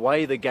 Just the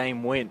way the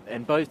game went,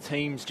 and both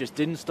teams just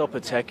didn't stop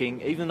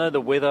attacking, even though the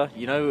weather,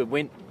 it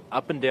went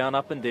up and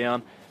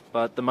down,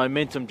 but the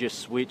momentum just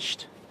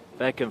switched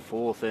back and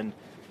forth. And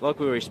like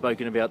we already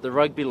spoken about, the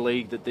rugby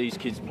league that these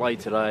kids play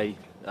today,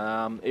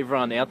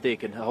 everyone out there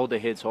can hold their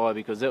heads high,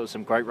 because that was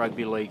some great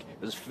rugby league.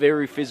 It was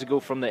very physical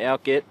from the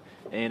outget,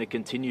 and it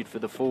continued for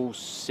the full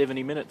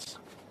 70 minutes.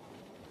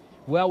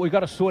 Well, we've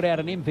got to sort out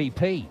an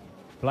MVP,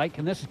 Blake,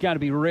 and this is going to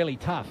be really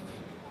tough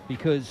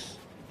because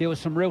there were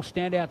some real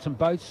standouts on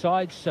both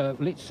sides. So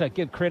let's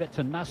give credit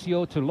to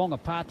Nacio, to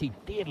Longapati,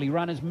 deadly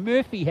runners.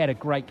 Murphy had a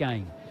great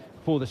game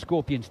for the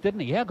Scorpions, didn't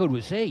he? How good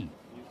was he?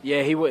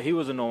 Yeah, he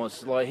was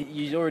enormous.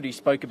 You already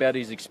spoke about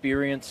his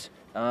experience,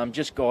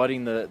 just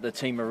guiding the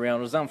team around.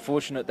 It was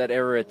unfortunate, that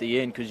error at the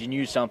end, because you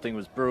knew something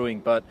was brewing,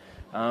 but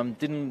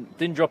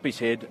didn't drop his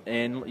head.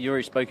 And you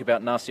already spoke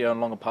about Nacio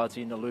and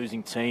Longapati in the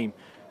losing team.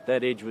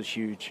 That edge was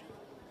huge.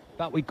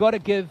 But we've got to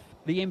give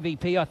the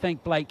MVP, I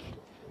think, Blake,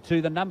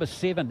 to the number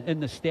 7 in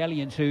the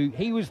Stallions,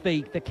 he was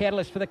the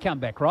catalyst for the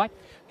comeback, right?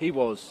 He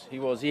was.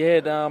 He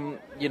had,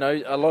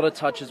 a lot of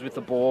touches with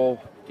the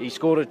ball. He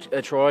scored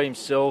a try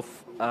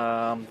himself.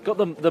 Got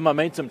the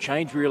momentum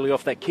change really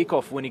off that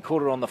kickoff when he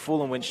caught it on the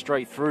full and went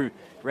straight through,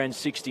 ran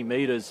 60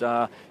 metres.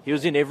 He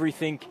was in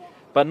everything,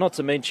 but not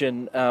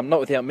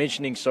without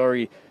mentioning,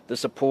 the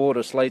support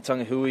of Slade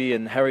Tangahui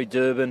and Harry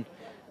Durbin.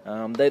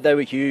 They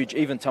were huge.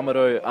 Even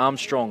Tamaro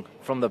Armstrong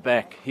from the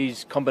back.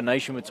 His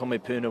combination with Tome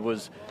Puna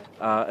was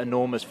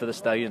enormous for the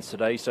Stallions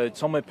today. So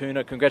Tome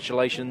Puna,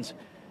 congratulations,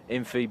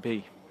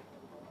 MVP.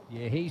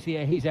 Yeah,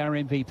 he's our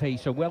MVP.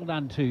 So well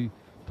done to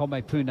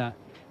Tome Puna,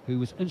 who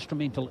was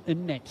instrumental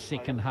in that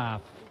second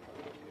half.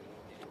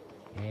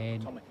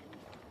 And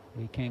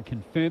we can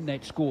confirm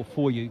that score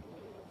for you.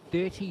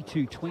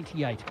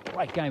 30-28.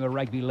 Great game of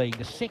rugby league.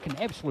 The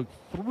second absolute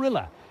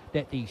thriller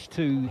that these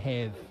two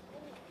have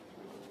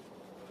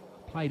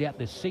played out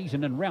this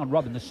season. In round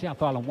robin, the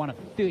South Island won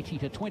at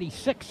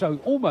 30-26, so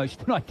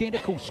almost an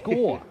identical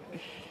score.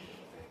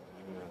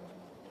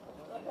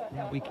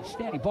 Now we're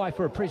standing by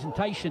for a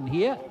presentation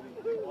here.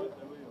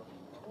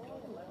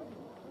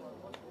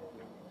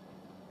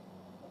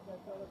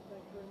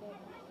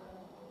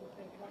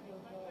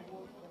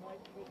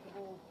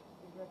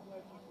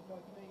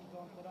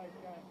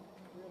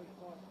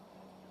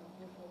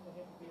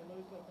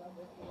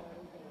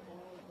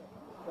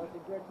 So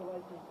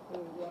congratulations to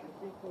the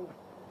central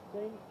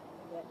team,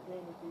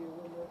 outstanding for your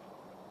win.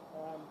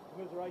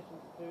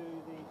 Congratulations to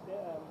the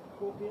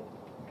Scorpions,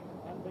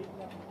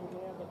 unbeaten up until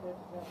now, but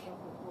that's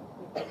something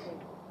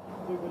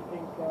two good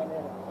things going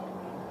out.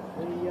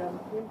 The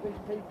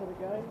MVP for the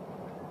game,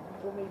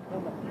 Tommy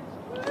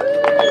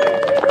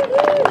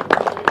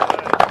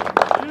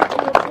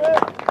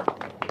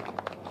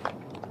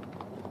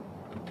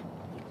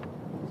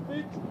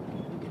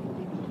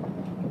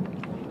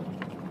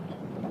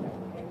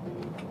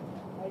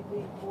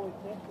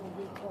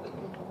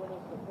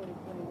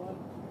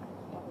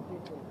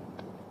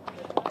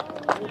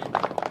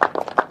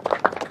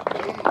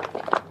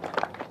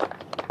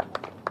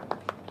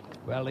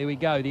Well, there we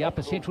go. The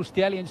Upper Central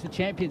Stallions, the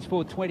champions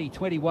for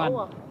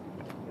 2021.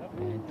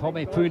 And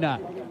Tome Puna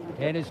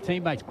and his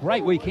teammates.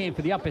 Great weekend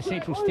for the Upper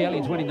Central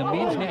Stallions, winning the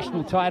men's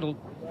national title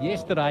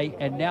yesterday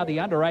and now the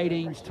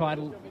under-18s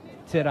title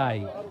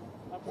today.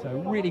 So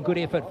really good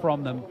effort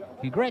from them.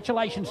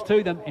 Congratulations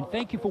to them, and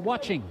thank you for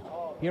watching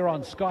here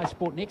on Sky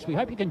Sport Next. We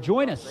hope you can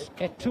join us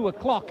at 2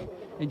 o'clock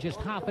in just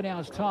half an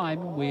hour's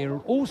time. We're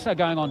also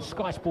going on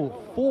Sky Sport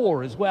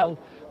 4 as well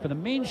for the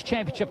men's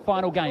championship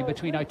final game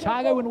between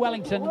Otago and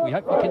Wellington. We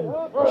hope you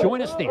can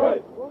join us there.